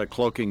 and it had a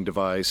cloaking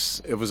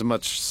device. It was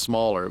much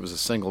smaller. It was a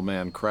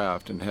single-man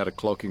craft and had a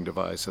cloaking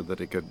device so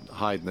that it could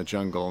hide in the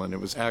jungle. And it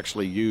was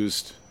actually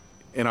used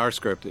in our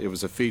script. It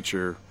was a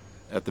feature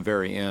at the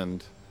very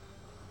end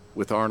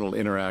with Arnold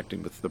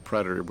interacting with the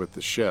Predator with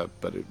the ship,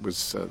 but it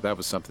was that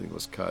was something that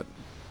was cut.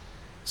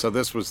 So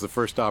this was the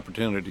first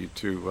opportunity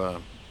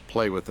to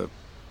play with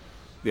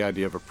the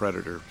idea of a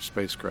Predator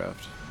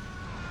spacecraft.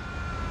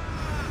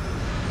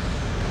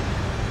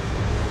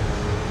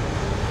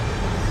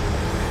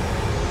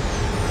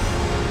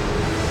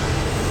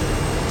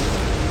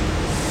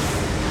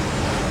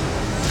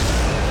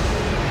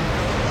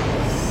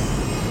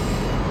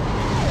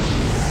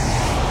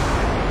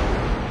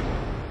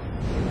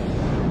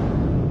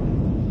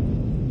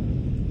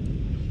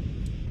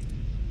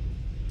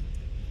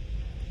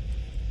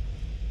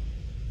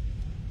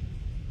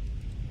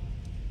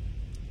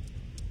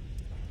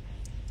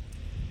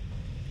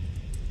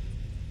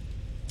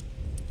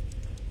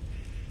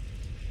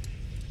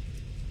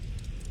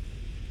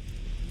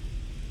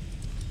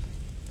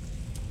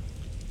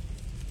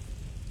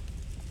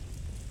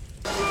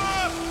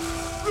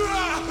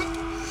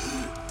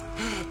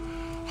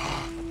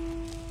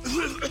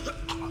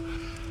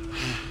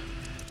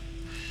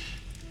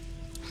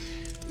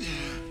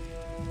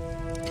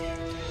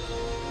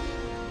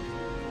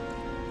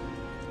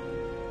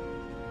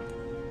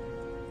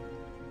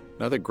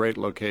 Another great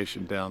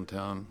location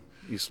downtown,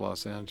 East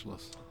Los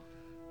Angeles.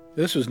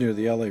 This was near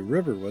the LA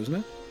River, wasn't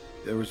it?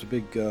 There was a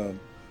big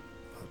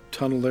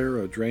tunnel there,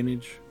 a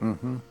drainage.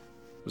 Mm-hmm.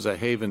 It was a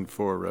haven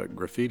for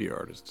graffiti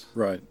artists.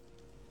 Right.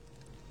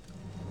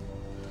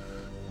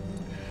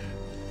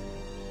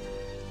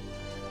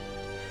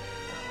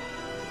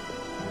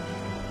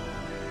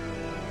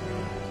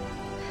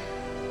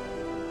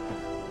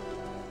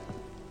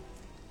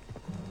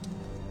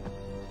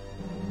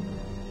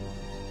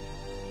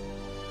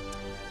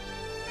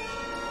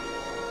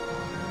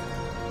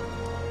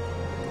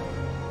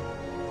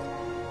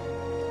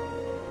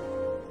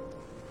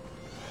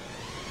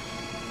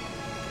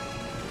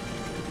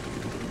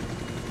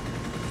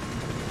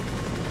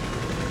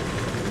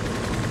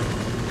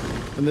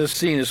 And this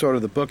scene is sort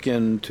of the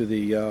bookend to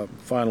the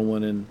final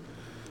one in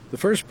the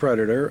first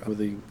Predator, with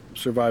the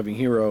surviving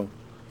hero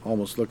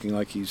almost looking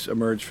like he's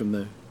emerged from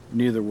the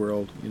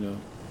netherworld,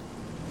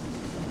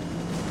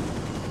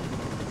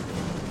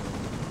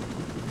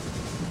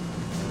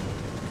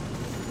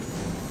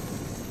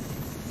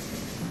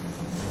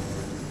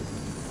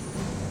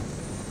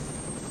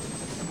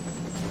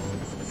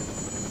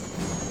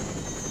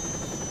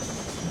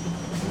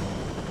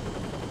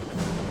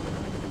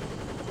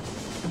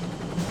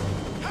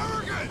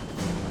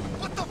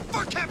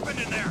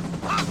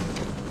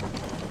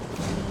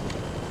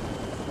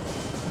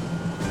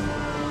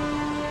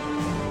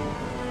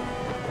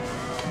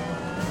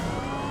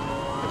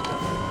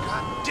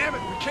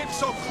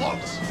 So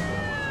close.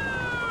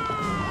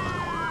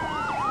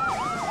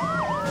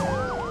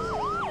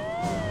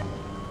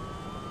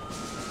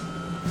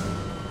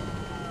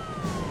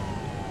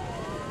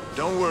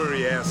 Don't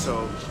worry,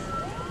 asshole.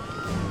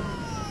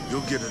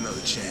 You'll get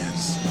another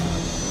chance.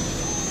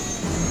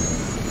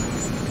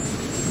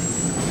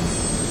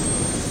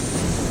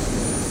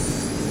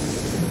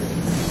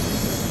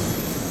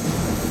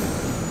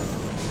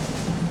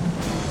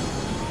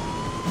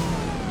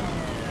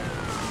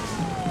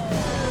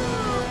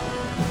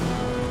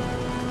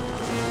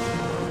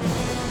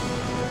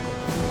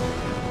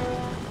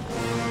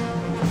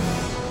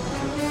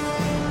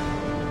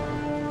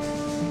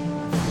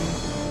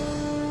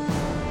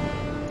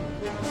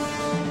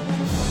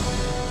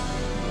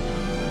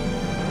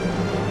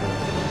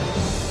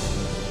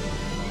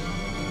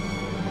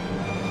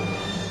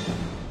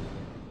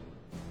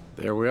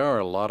 There we are,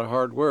 a lot of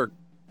hard work.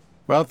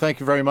 Well, thank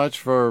you very much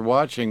for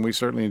watching. We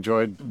certainly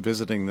enjoyed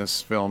visiting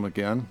this film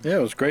again. Yeah,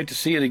 it was great to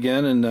see it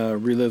again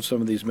and relive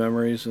some of these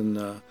memories,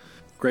 and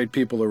great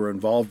people that were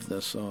involved in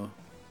this.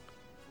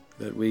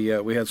 That we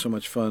had so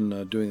much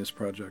fun doing this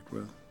project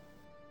with.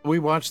 We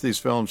watch these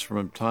films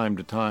from time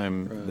to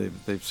time.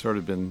 Right. They've sort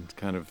of been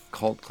kind of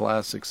cult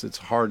classics. It's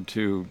hard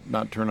to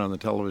not turn on the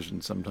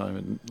television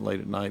sometime late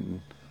at night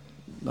and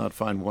not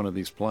find one of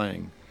these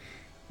playing.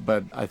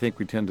 But I think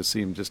we tend to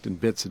see them just in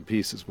bits and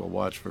pieces. We'll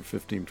watch for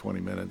 15, 20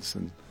 minutes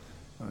and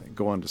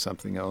go on to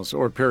something else,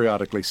 or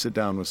periodically sit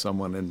down with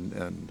someone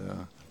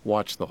and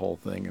watch the whole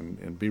thing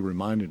and be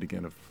reminded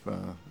again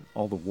of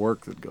all the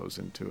work that goes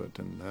into it.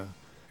 And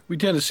we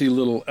tend to see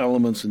little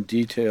elements and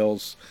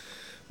details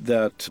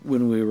that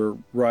when we were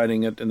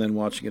writing it and then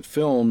watching it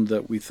filmed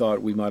that we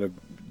thought we might have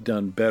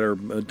done better,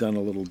 done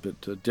a little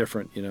bit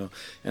different, you know.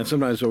 And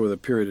sometimes over the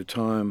period of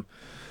time,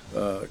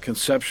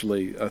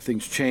 conceptually,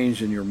 things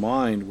change in your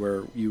mind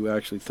where you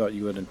actually thought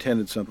you had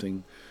intended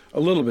something a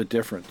little bit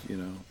different, you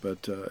know.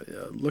 But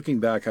looking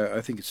back,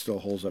 I think it still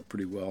holds up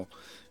pretty well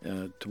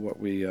to what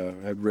we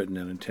had written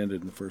and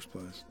intended in the first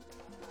place.